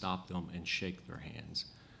trying to stop them and shake their hands.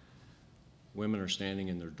 Women are standing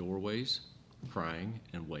in their doorways, crying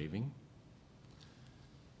and waving.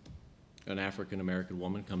 An African-American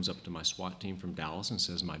woman comes up to my SWAT team from Dallas and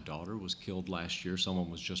says, my daughter was killed last year. Someone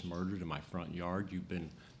was just murdered in my front yard.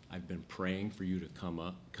 I've been praying for you to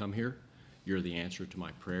come here. You're the answer to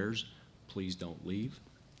my prayers. Please don't leave.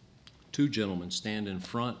 Two gentlemen stand in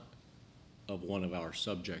front of one of our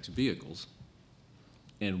subject's vehicles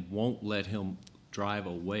and won't let him drive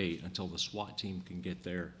away until the SWAT team can get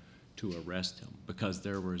there to arrest him, because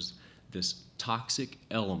there was this toxic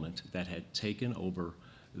element that had taken over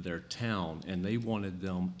their town and they wanted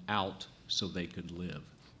them out so they could live.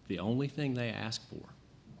 The only thing they asked for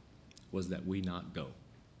was that we not go.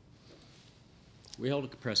 We held a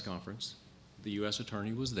press conference. The U.S.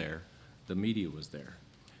 attorney was there. The media was there.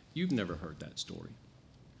 You've never heard that story,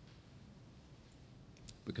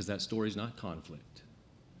 because that story's not conflict.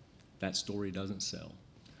 That story doesn't sell.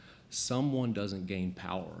 Someone doesn't gain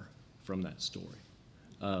power from that story.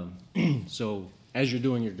 So as you're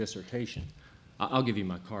doing your dissertation, I'll give you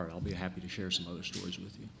my card. I'll be happy to share some other stories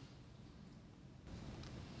with you.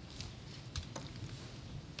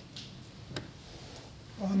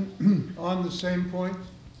 On the same point,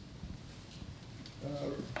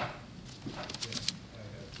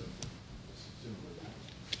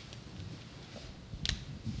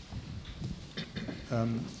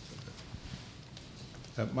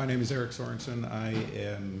 my name is Eric Sorensen. I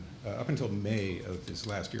am, up until May of this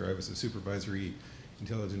last year, I was a supervisory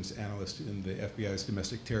intelligence analyst in the FBI's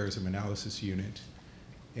Domestic Terrorism Analysis Unit.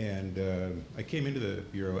 And I came into the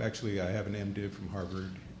Bureau, actually I have an MDiv from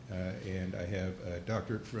Harvard, and I have a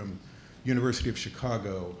doctorate from University of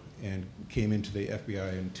Chicago, and came into the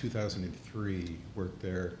FBI in 2003, worked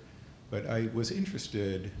there. But I was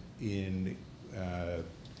interested in,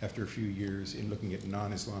 after a few years, in looking at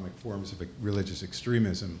non-Islamic forms of religious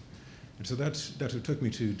extremism. And so that's what took me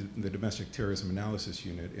to the Domestic Terrorism Analysis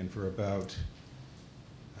Unit, and for about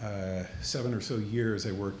 7 or so years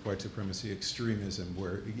I worked white supremacy extremism,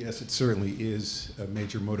 where yes, it certainly is a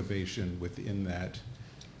major motivation within that.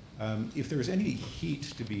 If there's any heat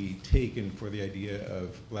to be taken for the idea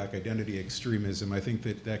of black identity extremism, I think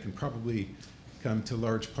that can probably come to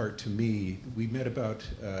large part to me. We met about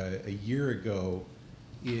a year ago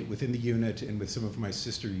within the unit and with some of my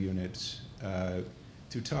sister units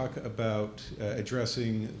to talk about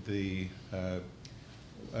addressing the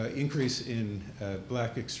increase in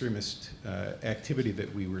black extremist activity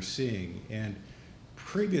that we were seeing. And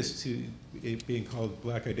previous to it being called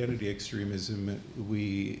black identity extremism,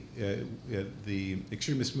 the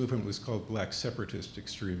extremist movement was called black separatist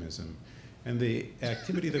extremism. And the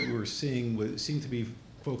activity that we were seeing seemed to be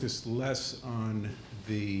focused less on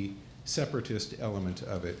the separatist element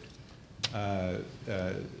of it,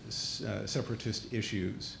 separatist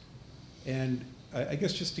issues. And I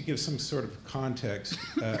guess just to give some sort of context,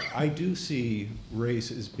 I do see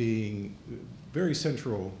race as being very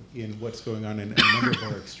central in what's going on in a number of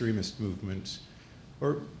our extremist movements,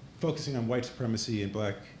 or focusing on white supremacy and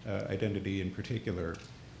black identity in particular.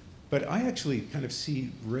 But I actually kind of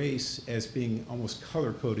see race as being almost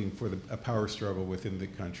color coding for a power struggle within the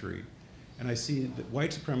country. And I see that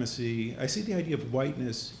white supremacy, I see the idea of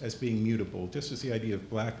whiteness as being mutable, just as the idea of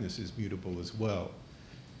blackness is mutable as well.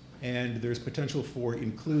 And there's potential for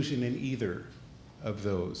inclusion in either of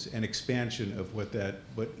those and expansion of what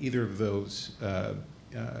either of those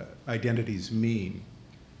identities mean.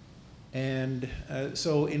 And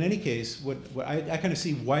so in any case, I kind of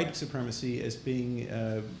see white supremacy as being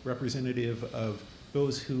representative of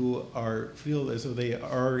those who feel as though they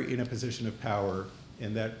are in a position of power,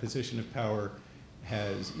 and that position of power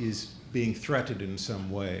is being threatened in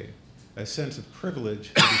some way. A sense of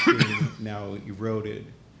privilege that is being now eroded.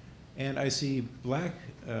 And I see black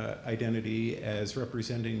identity as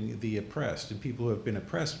representing the oppressed and people who have been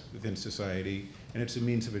oppressed within society, and it's a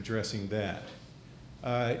means of addressing that.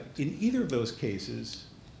 In either of those cases,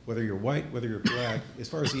 whether you're white, whether you're black, as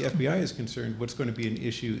far as the FBI is concerned, what's going to be an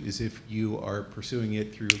issue is if you are pursuing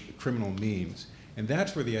it through criminal means. And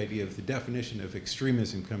that's where the idea of the definition of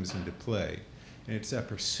extremism comes into play. And it's that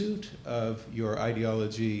pursuit of your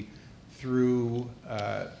ideology through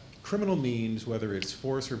criminal means, whether it's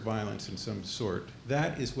force or violence in some sort.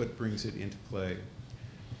 That is what brings it into play.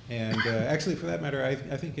 And actually, for that matter, I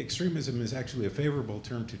think extremism is actually a favorable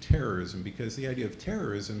term to terrorism, because the idea of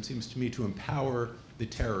terrorism seems to me to empower the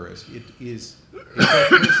terrorist. It places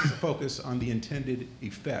a focus on the intended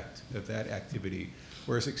effect of that activity,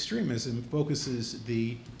 whereas extremism focuses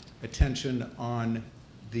the attention on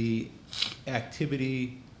the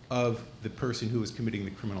activity of the person who is committing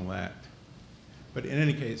the criminal act. But in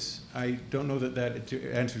any case, I don't know that that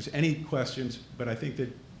answers any questions, but I think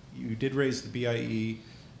that you did raise the BIE.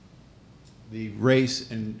 The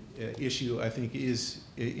race and issue, I think, is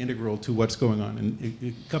integral to what's going on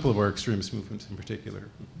in a couple of our extremist movements in particular.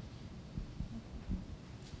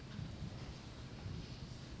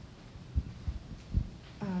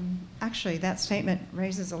 Actually, that statement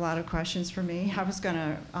raises a lot of questions for me. I was going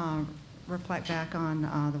to reflect back on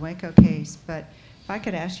the Waco case, but if I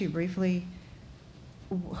could ask you briefly,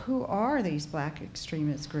 who are these black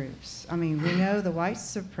extremist groups? I mean, we know the white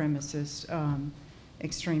supremacist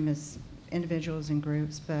extremist individuals and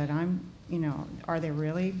groups, but are there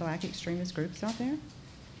really black extremist groups out there?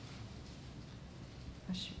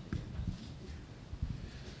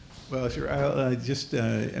 Well, sure. I'll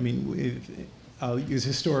I'll use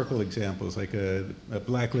historical examples, like a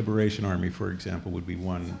Black Liberation Army, for example, would be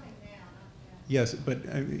one. Yes, but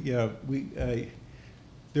yeah,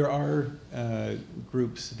 there are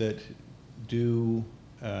groups that do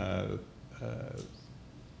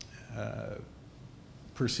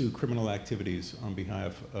pursue criminal activities on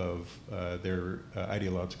behalf of their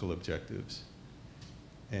ideological objectives.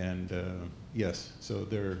 And yes, so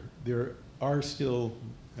there are still,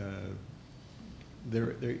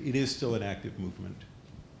 it is still an active movement.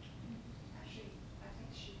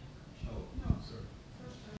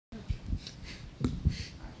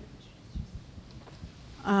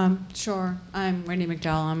 Sure. I'm Randy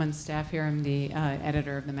McDowell. I'm on staff here. I'm the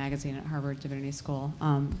editor of the magazine at Harvard Divinity School.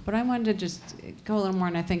 But I wanted to just go a little more,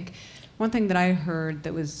 and I think one thing that I heard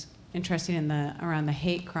that was interesting around the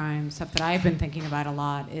hate crime stuff that I've been thinking about a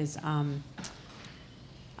lot is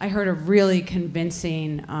I heard a really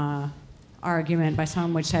convincing argument by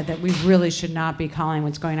someone which said that we really should not be calling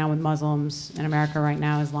what's going on with Muslims in America right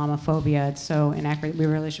now Islamophobia. It's so inaccurate. We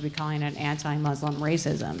really should be calling it anti-Muslim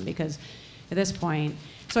racism, because at this point,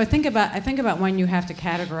 so I think about when you have to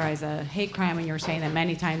categorize a hate crime, and you were saying that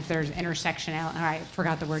many times there's intersectionality. I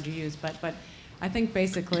forgot the word you used, but I think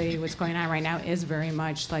basically what's going on right now is very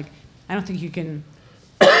much like, I don't think you can,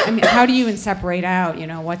 I mean, how do you even separate out,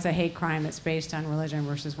 what's a hate crime that's based on religion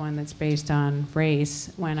versus one that's based on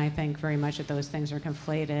race, when I think very much that those things are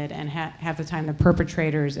conflated, and half the time the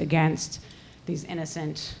perpetrators against these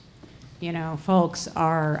innocent folks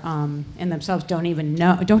are in themselves don't even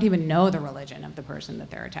know the religion of the person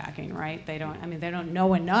that they're attacking, right? They don't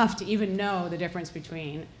know enough to even know the difference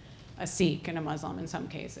between a Sikh and a Muslim in some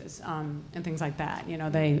cases, and things like that. You know,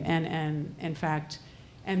 they and in fact,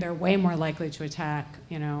 and they're way more likely to attack,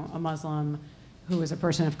 you know, a Muslim who is a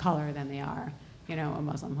person of color than they are, you know, a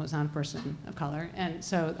Muslim who's not a person of color. And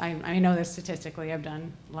so I know this statistically. I've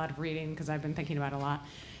done a lot of reading because I've been thinking about it a lot.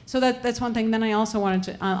 So that's one thing. Then I also wanted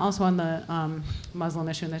to, also on the Muslim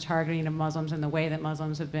issue and the targeting of Muslims and the way that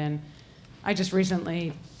Muslims have been, I just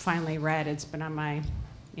recently finally read, it's been on my,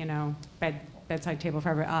 you know, bedside table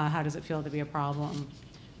forever, How Does It Feel to Be a Problem,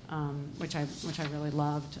 which I really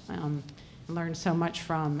loved, learned so much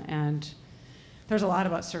from. And there's a lot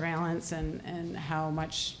about surveillance and how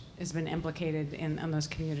much has been implicated in those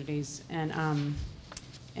communities. And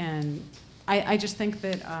I just think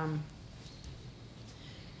that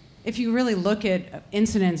if you really look at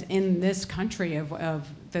incidents in this country in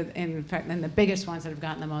fact, and the biggest ones that have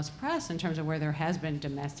gotten the most press in terms of where there has been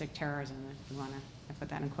domestic terrorism, if you want to, I put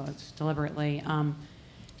that in quotes deliberately,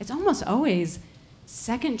 it's almost always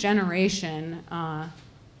second generation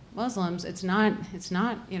Muslims. It's not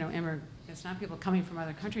you know, it's not people coming from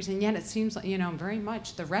other countries, and yet it seems like, you know, very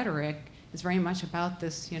much the rhetoric is very much about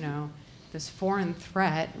this, you know, this foreign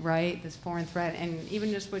threat, right? This foreign threat, and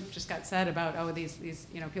even just what just got said about, oh, these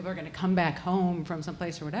you know, people are going to come back home from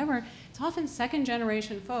someplace or whatever. It's often second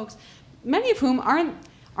generation folks, many of whom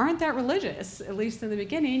aren't that religious, at least in the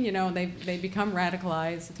beginning. You know, they become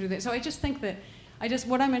radicalized through this. So I just think that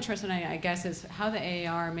what I'm interested in, I guess, is how the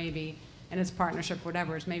AAR maybe, and its partnership,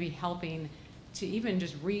 whatever, is maybe helping to even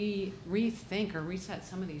just rethink or reset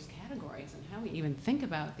some of these categories and how we even think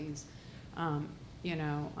about these, you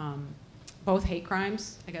know, both hate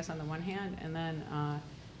crimes, I guess, on the one hand, and then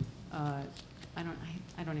I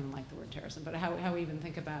don't even like the word terrorism, but how we even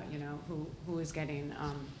think about, you know, who is getting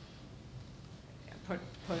put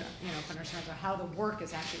under surveillance, or how the work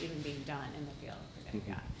is actually even being done in the field.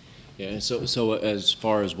 Yeah, and so as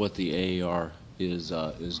far as what the AAR is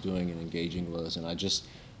doing and engaging with us, and I just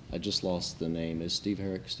lost the name. Is Steve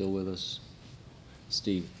Herrick still with us?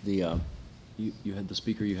 Steve, you had the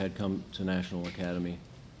speaker you had come to National Academy.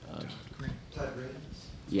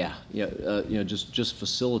 Yeah, you know, just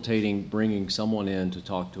facilitating, bringing someone in to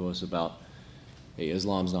talk to us about, hey,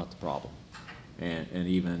 Islam's not the problem, and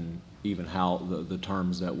even how the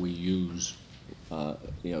terms that we use, you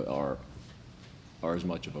know, are as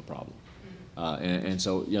much of a problem. And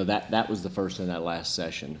so, you know, that was the first in that last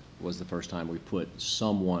session, was the first time we put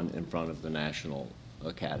someone in front of the National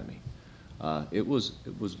Academy. It was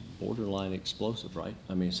borderline explosive, right?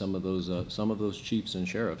 I mean, some of those chiefs and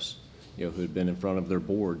sheriffs, you know, who had been in front of their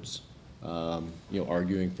boards, you know,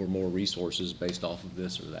 arguing for more resources based off of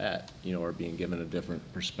this or that, you know, are being given a different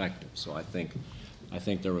perspective. So I think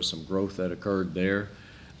there was some growth that occurred there.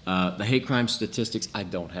 The hate crime statistics, I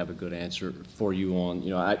don't have a good answer for you on.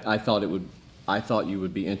 You know, I thought you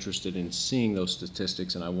would be interested in seeing those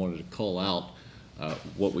statistics, and I wanted to call out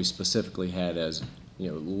what we specifically had as,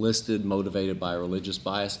 you know, listed, motivated by religious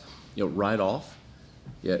bias. You know, right off,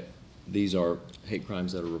 yet these are hate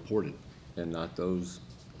crimes that are reported and not those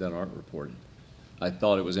that aren't reported. I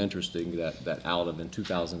thought it was interesting that out of, in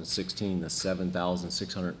 2016, the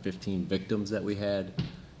 7,615 victims that we had,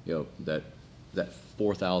 you know, that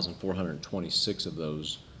 4,426 of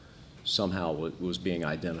those somehow was being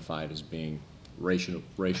identified as being racial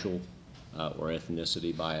or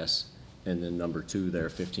ethnicity bias. And then number two there,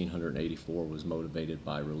 1,584 was motivated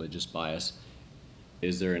by religious bias.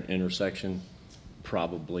 Is there an intersection?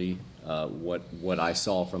 Probably. What I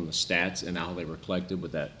saw from the stats and how they were collected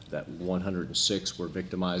with that 106 were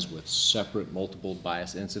victimized with separate multiple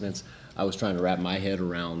bias incidents. I was trying to wrap my head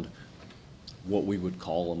around what we would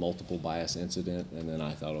call a multiple bias incident, and then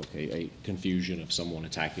I thought, okay, a confusion of someone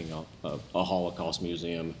attacking a Holocaust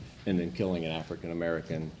museum and then killing an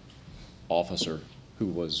African-American officer who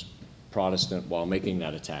was Protestant while making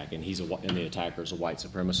that attack, and the attacker is a white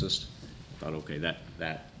supremacist. I thought, okay,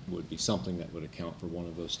 that would be something that would account for one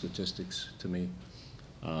of those statistics to me.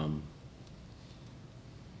 And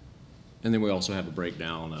then we also have a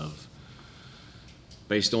breakdown of,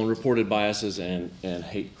 based on reported biases and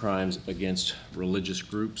hate crimes against religious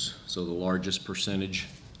groups. So the largest percentage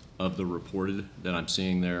of the reported that I'm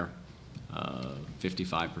seeing there,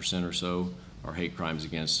 55% or so, are hate crimes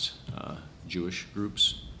against Jewish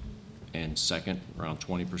groups. And second, around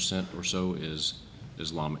 20% or so, is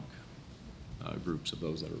Islamic groups of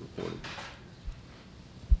those that are reported.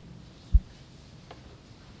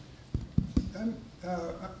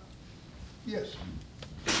 Yes.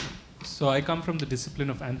 So I come from the discipline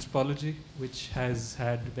of anthropology, which has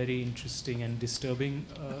had very interesting and disturbing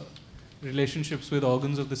relationships with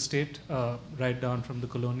organs of the state, right down from the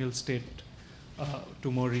colonial state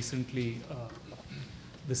to more recently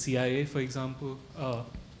the CIA, for example.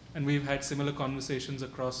 And we've had similar conversations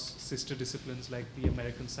across sister disciplines like the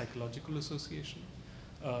American Psychological Association,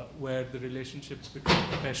 where the relationships between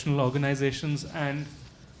professional organizations and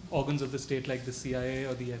organs of the state like the CIA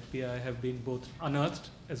or the FBI have been both unearthed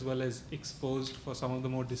as well as exposed for some of the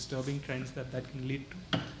more disturbing trends that can lead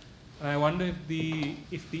to. And I wonder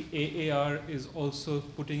if the AAR is also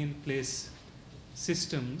putting in place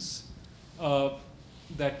systems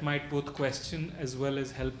that might both question as well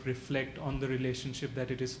as help reflect on the relationship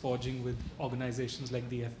that it is forging with organizations like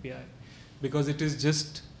the FBI. Because it is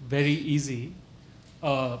just very easy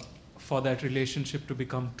for that relationship to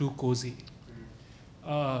become too cozy.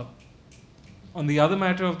 On the other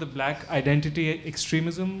matter of the black identity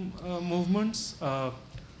extremism movements,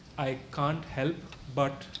 I can't help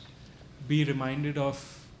but be reminded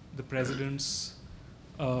of the president's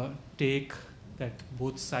take that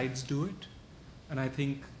both sides do it. And I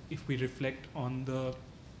think if we reflect on the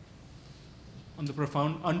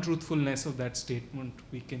profound untruthfulness of that statement,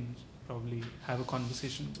 we can probably have a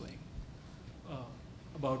conversation going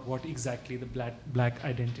about what exactly the black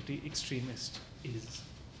identity extremist is.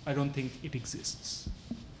 I don't think it exists,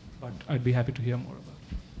 but I'd be happy to hear more about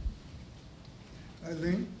it.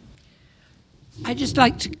 Eileen? I'd just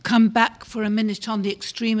like to come back for a minute on the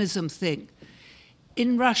extremism thing.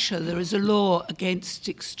 In Russia, there is a law against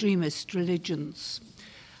extremist religions.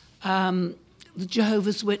 The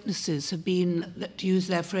Jehovah's Witnesses have been, to use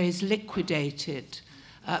their phrase, liquidated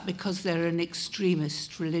because they're an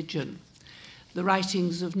extremist religion. The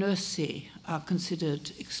writings of Nursi are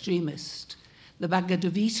considered extremist. The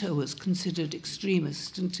Bhagavad Gita was considered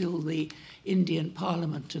extremist until the Indian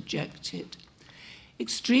Parliament objected.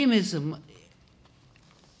 Extremism,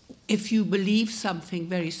 if you believe something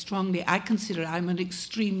very strongly, I consider I'm an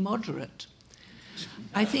extreme moderate.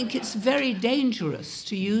 I think it's very dangerous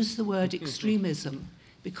to use the word extremism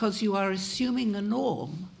because you are assuming a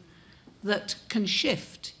norm that can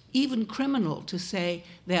shift, even criminal, to say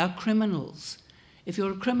they are criminals. If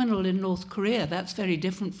you're a criminal in North Korea, that's very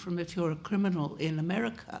different from if you're a criminal in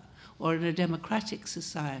America or in a democratic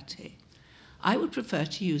society. I would prefer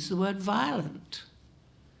to use the word violent.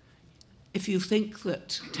 If you think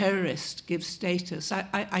that terrorist gives status,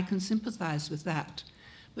 I can sympathize with that.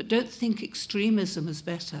 But don't think extremism is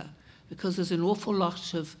better, because there's an awful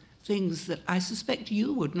lot of things that I suspect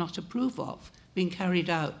you would not approve of being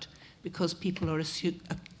carried out because people are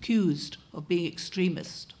accused of being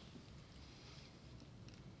extremist.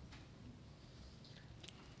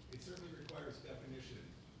 It certainly requires definition,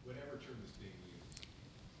 whatever term is being used.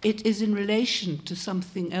 It is in relation to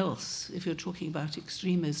something else if you're talking about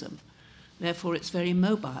extremism. Therefore, it's very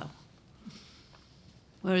mobile.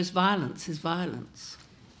 Whereas violence is violence.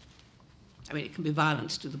 I mean, it can be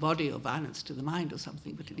violence to the body or violence to the mind or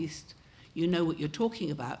something, but at least you know what you're talking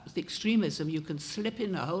about. With extremism, you can slip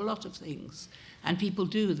in a whole lot of things, and people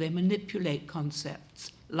do. They manipulate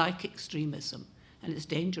concepts like extremism, and it's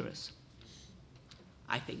dangerous,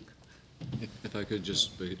 I think. If I could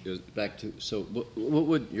just back to, so what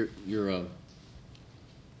would your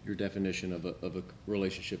definition of a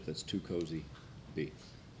relationship that's too cozy be?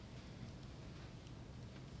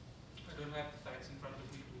 I don't have the facts in front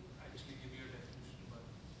of me to actually give you a definition, but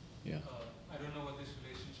Yeah. I don't know what this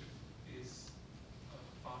relationship is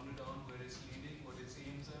founded on, where it's leading, what its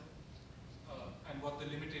aims are, and what the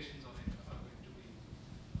limitations on it are going to be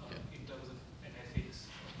in terms of an ethics,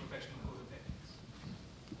 a professional code of ethics.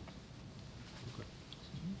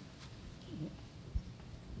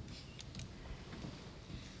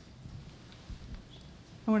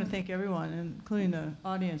 I want to thank everyone, including the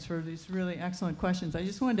audience, for these really excellent questions. I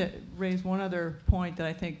just wanted to raise one other point that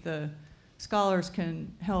I think the scholars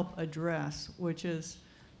can help address, which is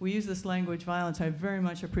we use this language, violence. I very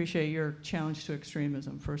much appreciate your challenge to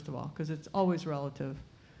extremism, first of all, because it's always relative.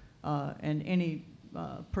 And any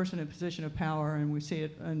person in a position of power, and we see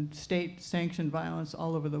it in state-sanctioned violence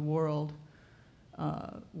all over the world,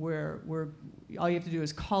 where all you have to do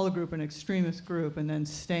is call a group an extremist group, and then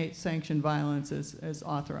state-sanctioned violence is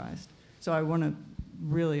authorized. So I want to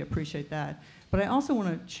really appreciate that. But I also want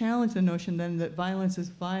to challenge the notion then that violence is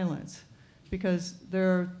violence, because there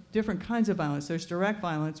are different kinds of violence. There's direct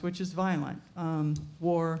violence, which is violent,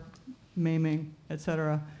 war, maiming,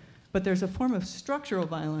 etc. But there's a form of structural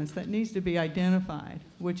violence that needs to be identified,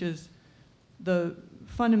 which is the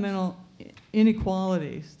fundamental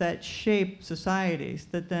inequalities that shape societies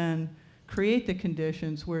that then create the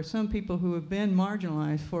conditions where some people who have been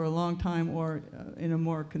marginalized for a long time or in a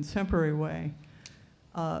more contemporary way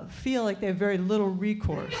feel like they have very little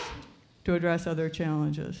recourse to address other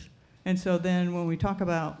challenges. And so then when we talk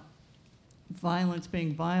about violence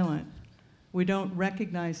being violent, we don't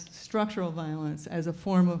recognize structural violence as a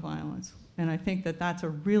form of violence. And I think that that's a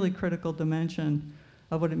really critical dimension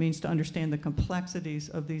of what it means to understand the complexities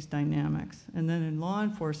of these dynamics. And then in law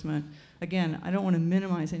enforcement, again, I don't want to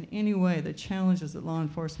minimize in any way the challenges that law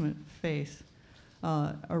enforcement face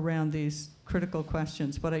around these critical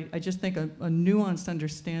questions, but I just think a nuanced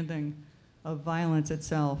understanding of violence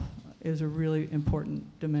itself is a really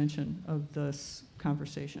important dimension of this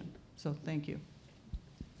conversation. So thank you.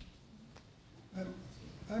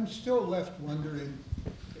 I'm still left wondering,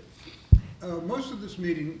 most of this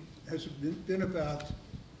meeting has been about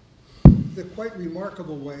the quite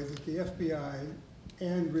remarkable way that the FBI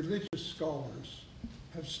and religious scholars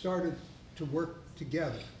have started to work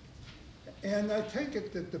together. And I take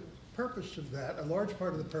it that the purpose of that, a large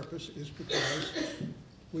part of the purpose, is because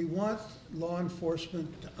we want law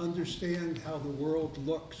enforcement to understand how the world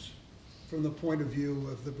looks from the point of view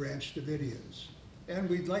of the Branch Davidians. And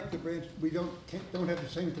we'd like the branch, we don't have the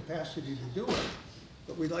same capacity to do it,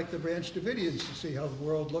 but we'd like the Branch Davidians to see how the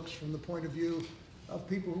world looks from the point of view of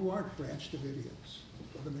people who aren't Branch Davidians.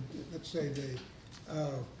 Let's say the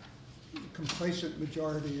complacent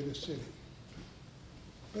majority in a city.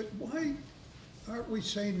 But why aren't we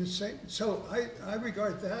saying the same? So I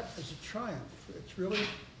regard that as a triumph. It's really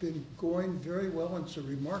been going very well, and it's a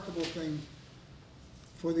remarkable thing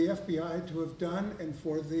for the FBI to have done and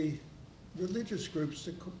for the religious groups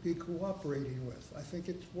to be cooperating with. I think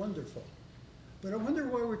it's wonderful. But I wonder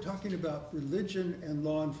why we're talking about religion and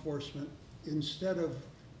law enforcement instead of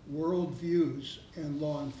worldviews and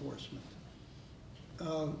law enforcement.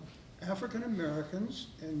 African Americans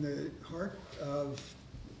in the heart of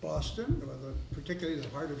Boston, or particularly the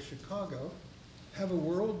heart of Chicago, have a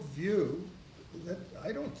worldview that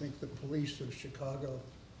I don't think the police of Chicago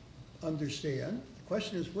understand. The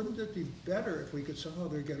question is, wouldn't it be better if we could somehow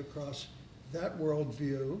get across that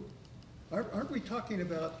worldview? Aren't we talking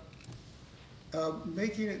about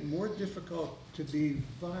making it more difficult to be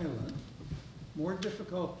violent, more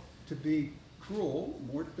difficult to be cruel,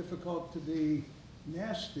 more difficult to be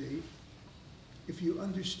nasty, if you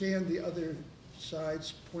understand the other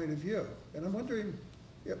side's point of view? And I'm wondering,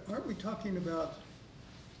 aren't we talking about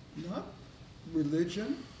not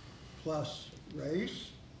religion plus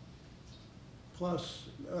race, plus,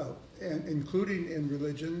 and including in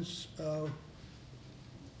religions, the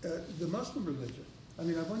Muslim religion? I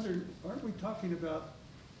mean, I wonder, aren't we talking about,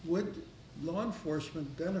 would law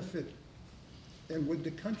enforcement benefit and would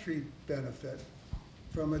the country benefit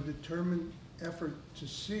from a determined effort to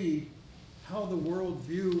see how the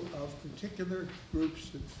worldview of particular groups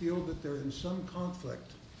that feel that they're in some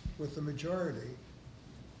conflict with the majority,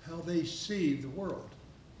 how they see the world?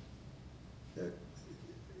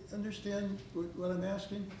 Understand what I'm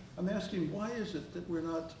asking? I'm asking, why is it that we're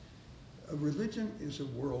not, a religion is a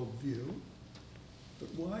worldview, but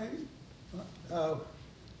why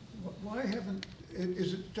haven't,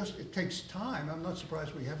 is it just, it takes time. I'm not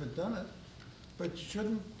surprised we haven't done it, but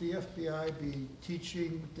shouldn't the FBI be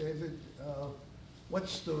teaching, David,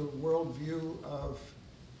 what's the worldview of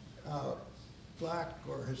Black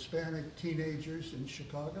or Hispanic teenagers in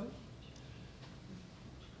Chicago?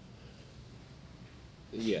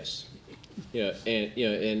 Yes,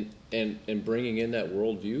 and bringing in that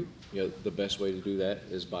worldview, the best way to do that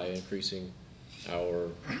is by increasing our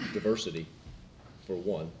diversity, for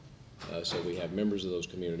one. So we have members of those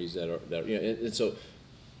communities that are and so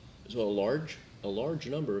a large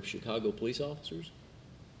number of Chicago police officers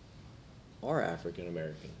are African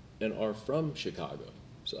American and are from Chicago.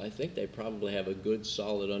 So I think they probably have a good,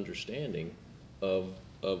 solid understanding of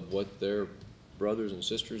what their brothers and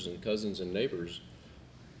sisters and cousins and neighbors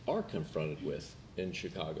are confronted with in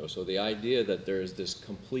Chicago. So the idea that there is this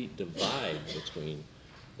complete divide between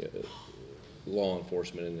law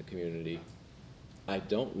enforcement and the community, I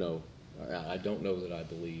don't know that I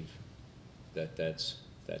believe that that's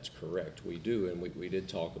correct. We do, and we did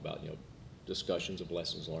talk about discussions of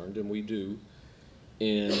lessons learned, and we do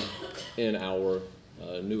in our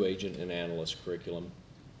new agent and analyst curriculum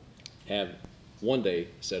have one day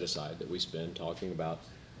set aside that we spend talking about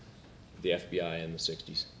the FBI in the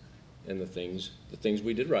 60s and the things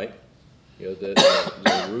we did right,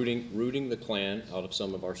 rooting the Klan out of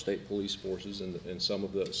some of our state police forces and some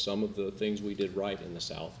of the things we did right in the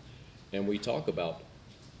South. And we talk about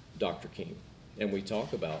Dr. King, and we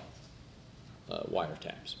talk about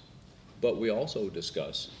wiretaps, but we also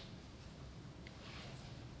discuss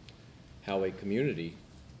how a community,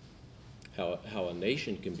 how a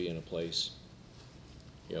nation can be in a place.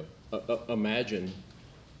 Imagine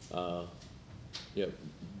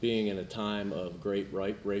being in a time of great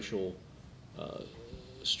racial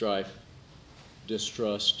strife,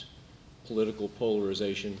 distrust, political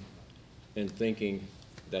polarization and thinking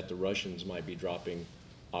that the Russians might be dropping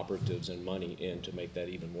operatives and money in to make that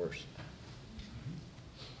even worse.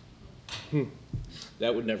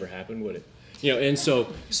 That would never happen, would it? You know, and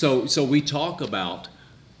so we talk about,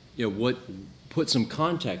 you know, put some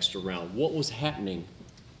context around what was happening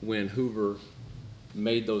when Hoover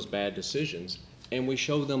made those bad decisions, and we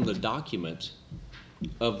show them the document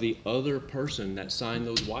of the other person that signed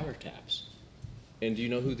those wiretaps. And do you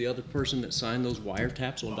know who the other person that signed those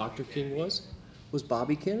wiretaps on Dr. King was? Was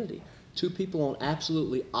Bobby Kennedy. Two people on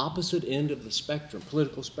absolutely opposite end of the spectrum,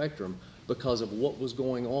 political spectrum, because of what was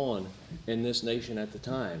going on in this nation at the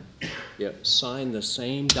time, signed the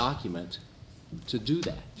same document to do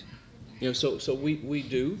that. You know, so we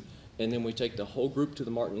do, and then we take the whole group to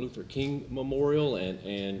the Martin Luther King Memorial,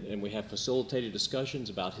 and we have facilitated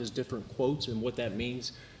discussions about his different quotes and what that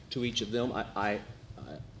means to each of them.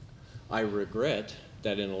 I regret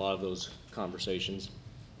that in a lot of those conversations,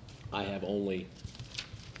 I have only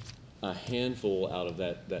a handful out of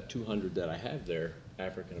that 200 that I have there,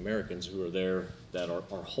 African Americans who are there that are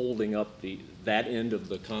holding up that end of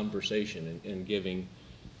the conversation and giving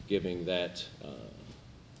that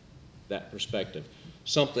that perspective.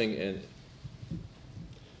 Something, and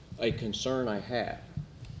a concern I have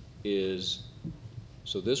is,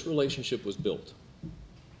 so this relationship was built,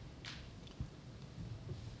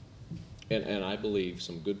 and I believe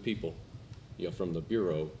some good people, you know, from the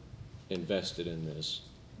Bureau invested in this,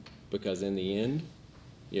 because in the end,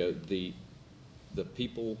 you know, the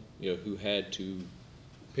people, you know, who had to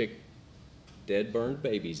pick dead, burned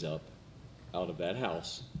babies up out of that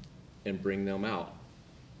house and bring them out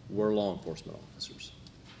were law enforcement officers.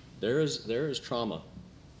 There is trauma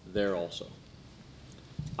there also.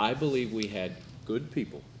 I believe we had good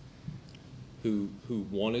people who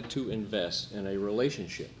wanted to invest in a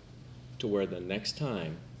relationship to where the next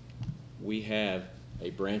time we have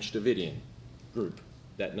a Branch Davidian group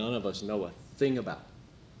that none of us know a thing about,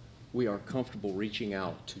 we are comfortable reaching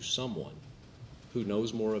out to someone who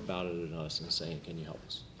knows more about it than us and saying, can you help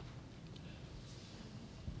us?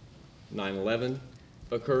 9/11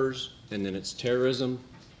 occurs, and then it's terrorism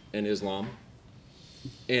and Islam.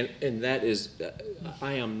 And that is,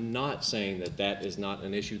 I am not saying that is not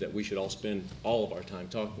an issue that we should all spend all of our time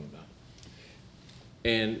talking about.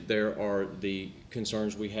 And there are the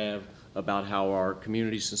concerns we have about how our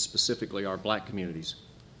communities, and specifically our black communities,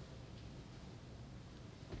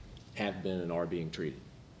 have been and are being treated.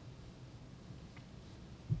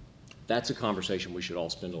 That's a conversation we should all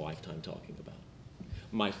spend a lifetime talking about.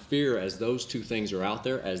 My fear, as those two things are out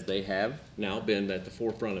there, as they have now been at the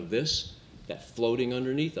forefront of this, that floating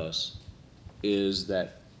underneath us, is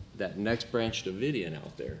that next Branch Davidian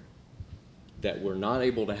out there that we're not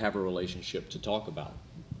able to have a relationship to talk about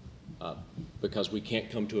because we can't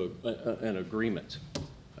come to an agreement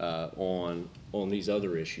on these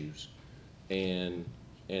other issues, and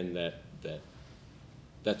that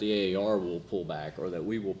the AAR will pull back, or that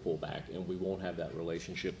we will pull back, and we won't have that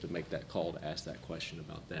relationship to make that call to ask that question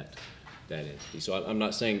about that entity. So I'm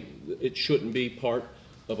not saying it shouldn't be part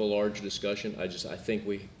of a large discussion. I think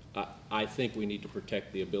we need to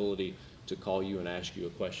protect the ability to call you and ask you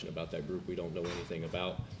a question about that group we don't know anything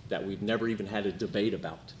about, that we've never even had a debate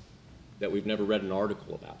about, that we've never read an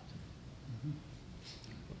article about.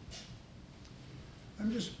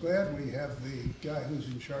 I'm just glad we have the guy who's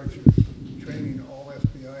in charge of training all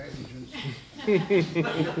FBI agents here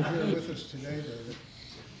with us today.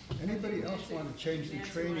 Though. Anybody else want to change the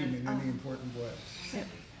training in any important way?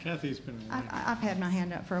 Kathy's been. I've had my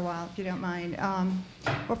hand up for a while, if you don't mind.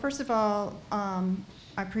 Well, first of all,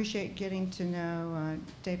 I appreciate getting to know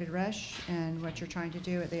David Resch and what you're trying to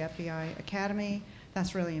do at the FBI Academy.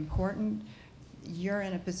 That's really important. You're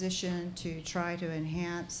in a position to try to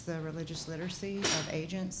enhance the religious literacy of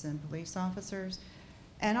agents and police officers,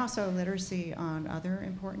 and also literacy on other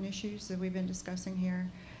important issues that we've been discussing here.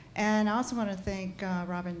 And I also want to thank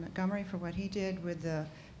Robin Montgomery for what he did with the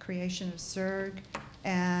creation of SERG,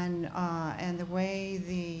 and the way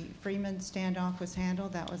the Freeman standoff was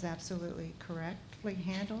handled. That was absolutely correctly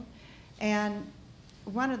handled. And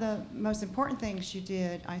one of the most important things you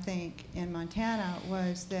did, I think, in Montana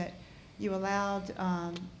was that you allowed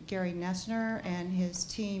Gary Nessner and his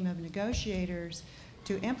team of negotiators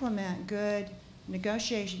to implement good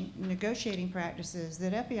negotiating practices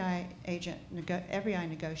that FBI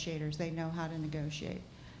negotiators, they know how to negotiate.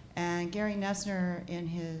 And Gary Nessner, in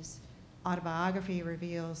his autobiography,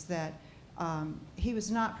 reveals that he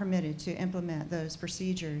was not permitted to implement those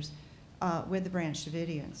procedures with the Branch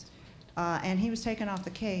Davidians. And he was taken off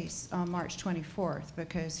the case on March 24th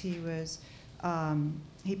because he was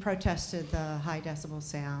he protested the high decibel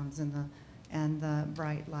sounds and the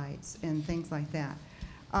bright lights and things like that.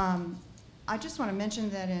 I just want to mention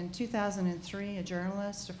that in 2003,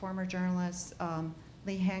 a former journalist,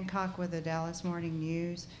 Lee Hancock with the Dallas Morning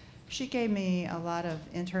News, she gave me a lot of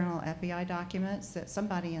internal FBI documents that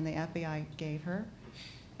somebody in the FBI gave her,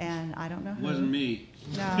 and I don't know who. Wasn't me.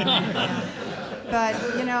 No, yeah.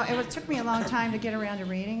 But you know, it took me a long time to get around to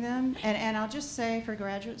reading them, and I'll just say for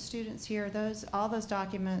graduate students here, all those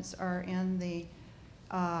documents are in the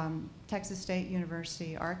Texas State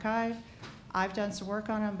University archive. I've done some work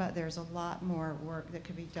on them, but there's a lot more work that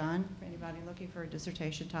could be done for anybody looking for a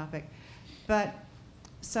dissertation topic. But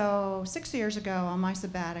so 6 years ago on my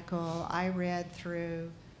sabbatical, I read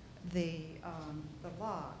through the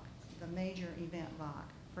log, the major event log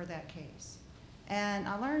for that case. And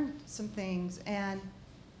I learned some things. And,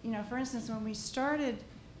 you know, for instance, when we started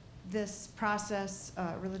this process,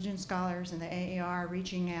 religion scholars and the AAR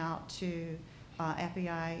reaching out to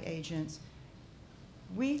FBI agents,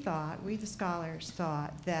 we the scholars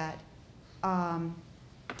thought that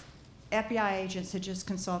FBI agents had just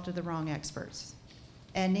consulted the wrong experts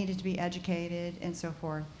and needed to be educated and so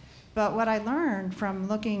forth. But what I learned from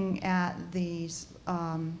looking at these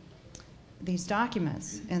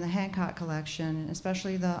documents in the Hancock collection,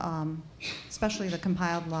 especially the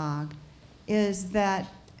compiled log, is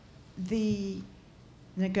that the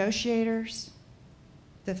negotiators,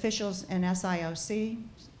 the officials in SIOC,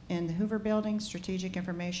 in the Hoover Building, Strategic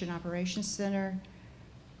Information Operations Center,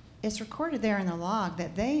 it's recorded there in the log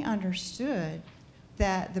that they understood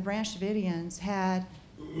that the Branch Davidians had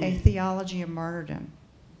a theology of martyrdom.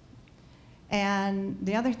 And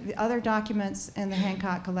the other documents in the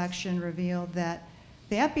Hancock collection revealed that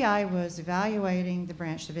the FBI was evaluating the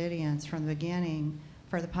Branch Davidians from the beginning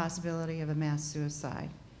for the possibility of a mass suicide.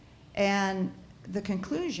 And the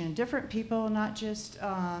conclusion, different people, not just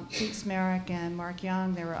Pete Smerrick and Mark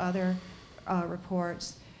Young, there were other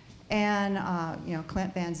reports, and you know,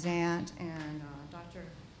 Clint Van Zandt and Dr.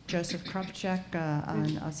 Joseph Krupchak,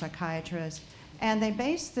 a psychiatrist, and they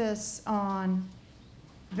based this on,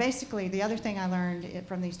 basically the other thing I learned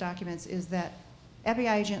from these documents is that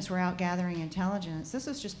FBI agents were out gathering intelligence. This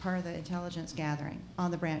was just part of the intelligence gathering on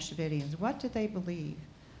the Branch Davidians. What did they believe?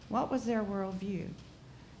 What was their worldview?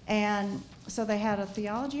 And so they had a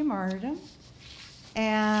theology of martyrdom,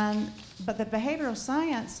 but the behavioral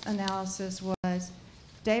science analysis was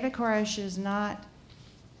David Koresh is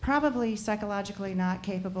probably psychologically not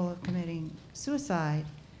capable of committing suicide,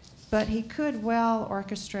 but he could well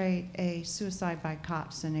orchestrate a suicide by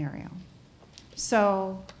cop scenario.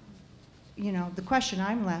 So, you know, the question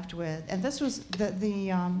I'm left with, and this was the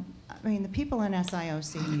people in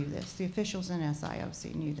SIOC knew this, the officials in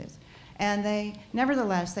SIOC knew this. And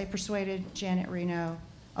nevertheless, they persuaded Janet Reno.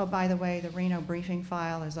 Oh, by the way, the Reno briefing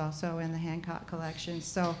file is also in the Hancock collection.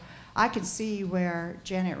 So I could see where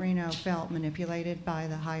Janet Reno felt manipulated by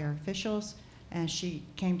the higher officials, and she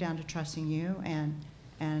came down to trusting you, and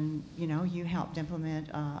you know, you helped implement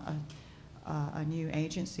a new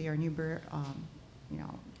agency or new,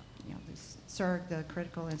 this CIRG, the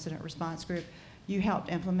Critical Incident Response Group. You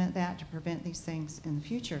helped implement that to prevent these things in the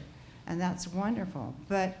future, and that's wonderful.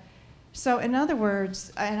 But so in other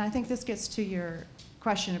words, and I think this gets to your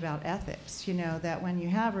question about ethics, you know, that when you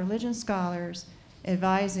have religion scholars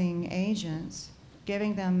advising agents,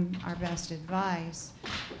 giving them our best advice,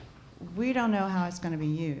 we don't know how it's going to be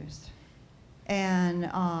used.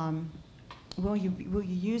 And will you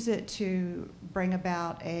use it to bring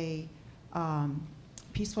about a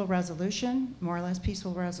peaceful resolution, more or less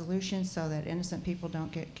peaceful resolution, so that innocent people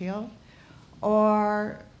don't get killed?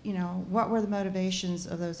 Or, you know, what were the motivations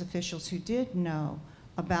of those officials who did know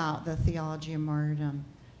about the theology of martyrdom?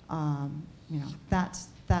 You know, that's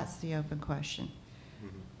the open question.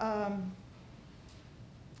 I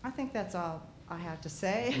think that's all I have to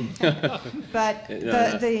say. But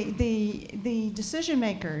the decision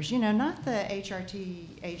makers, you know, not the HRT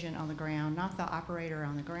agent on the ground, not the operator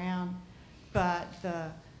on the ground, but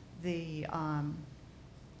the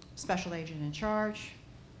special agent in charge,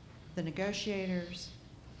 the negotiators,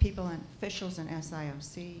 people and officials in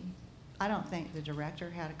SIOC. I don't think the director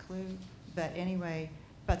had a clue, but anyway,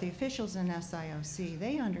 but the officials in SIOC,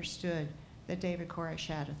 they understood that David Koresh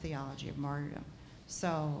had a theology of martyrdom.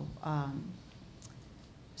 So,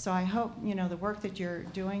 so I hope, you know, the work that you're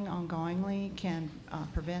doing ongoingly can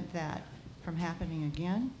prevent that from happening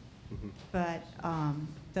again. Mm-hmm. But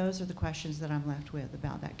those are the questions that I'm left with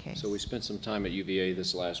about that case. So we spent some time at UVA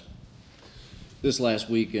this last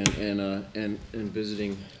week, and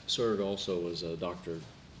visiting CIRG also was Dr.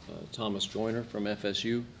 Thomas Joyner from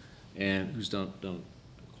FSU, and who's done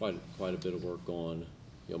quite a bit of work on,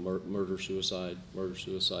 you know, murder suicide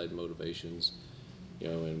motivations, you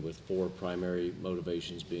know, and with 4 primary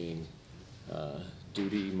motivations being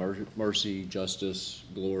duty, mercy, justice,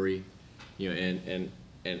 glory, you know,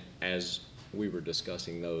 and as we were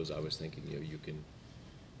discussing those, I was thinking, you know,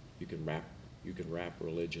 you can wrap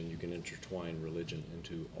religion, you can intertwine religion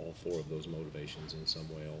into all 4 of those motivations in some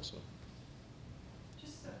way also.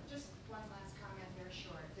 Just one last comment, very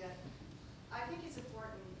short, that I think it's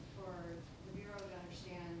important for the Bureau to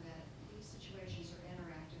understand that these situations are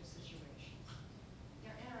interactive situations.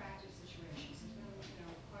 They're interactive situations. There's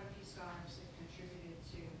been, quite a few scholars that contributed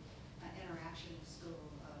to interaction in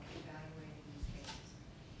school of evaluating these cases.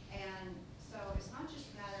 And so it's not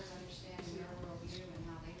just a matter of understanding their worldview and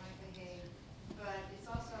how they might behave, but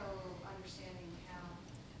it's also understanding how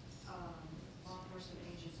law enforcement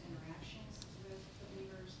agents' interactions with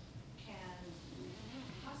believers can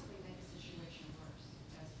possibly make a situation worse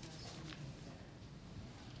as opposed to making it better.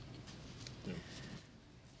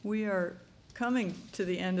 We are coming to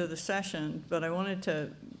the end of the session, but I wanted to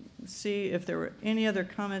see if there were any other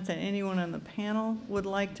comments that anyone on the panel would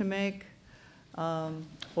like to make.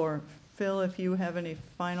 Or Phil, if you have any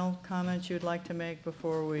final comments you'd like to make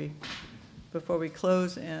before we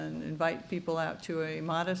close and invite people out to a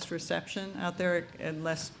modest reception out there,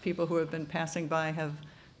 unless people who have been passing by have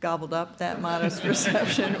gobbled up that modest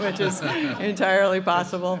reception, which is entirely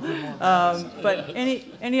possible. But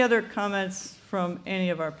any other comments from any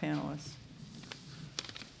of our panelists?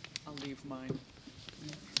 I'll leave mine.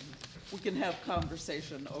 We can have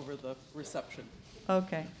conversation over the reception.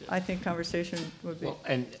 Okay, I think conversation would be. Well,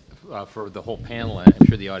 and for the whole panel, and I'm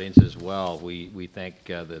sure the audience as well, we thank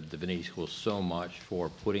the Divinity School so much for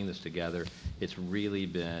putting this together. It's really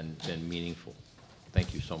been meaningful.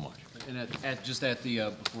 Thank you so much. And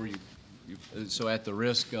so at the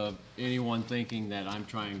risk of anyone thinking that I'm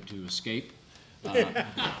trying to escape,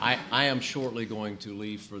 I am shortly going to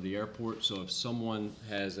leave for the airport. So if someone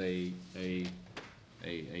has a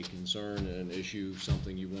concern, an issue,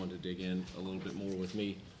 something you want to dig in a little bit more with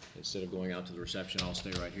me, instead of going out to the reception, I'll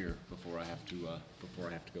stay right here before I have to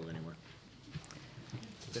go anywhere.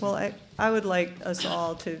 Well, I would like us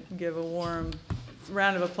all to give a warm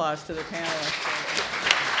round of applause to the panelists.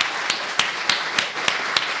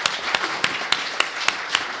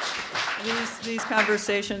 These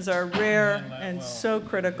conversations are rare and so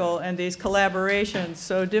critical, and these collaborations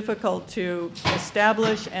so difficult to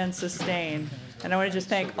establish and sustain. And I want to just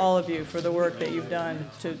thank all of you for the work that you've done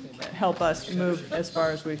to help us move as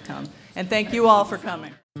far as we've come. And thank you all for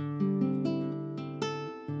coming.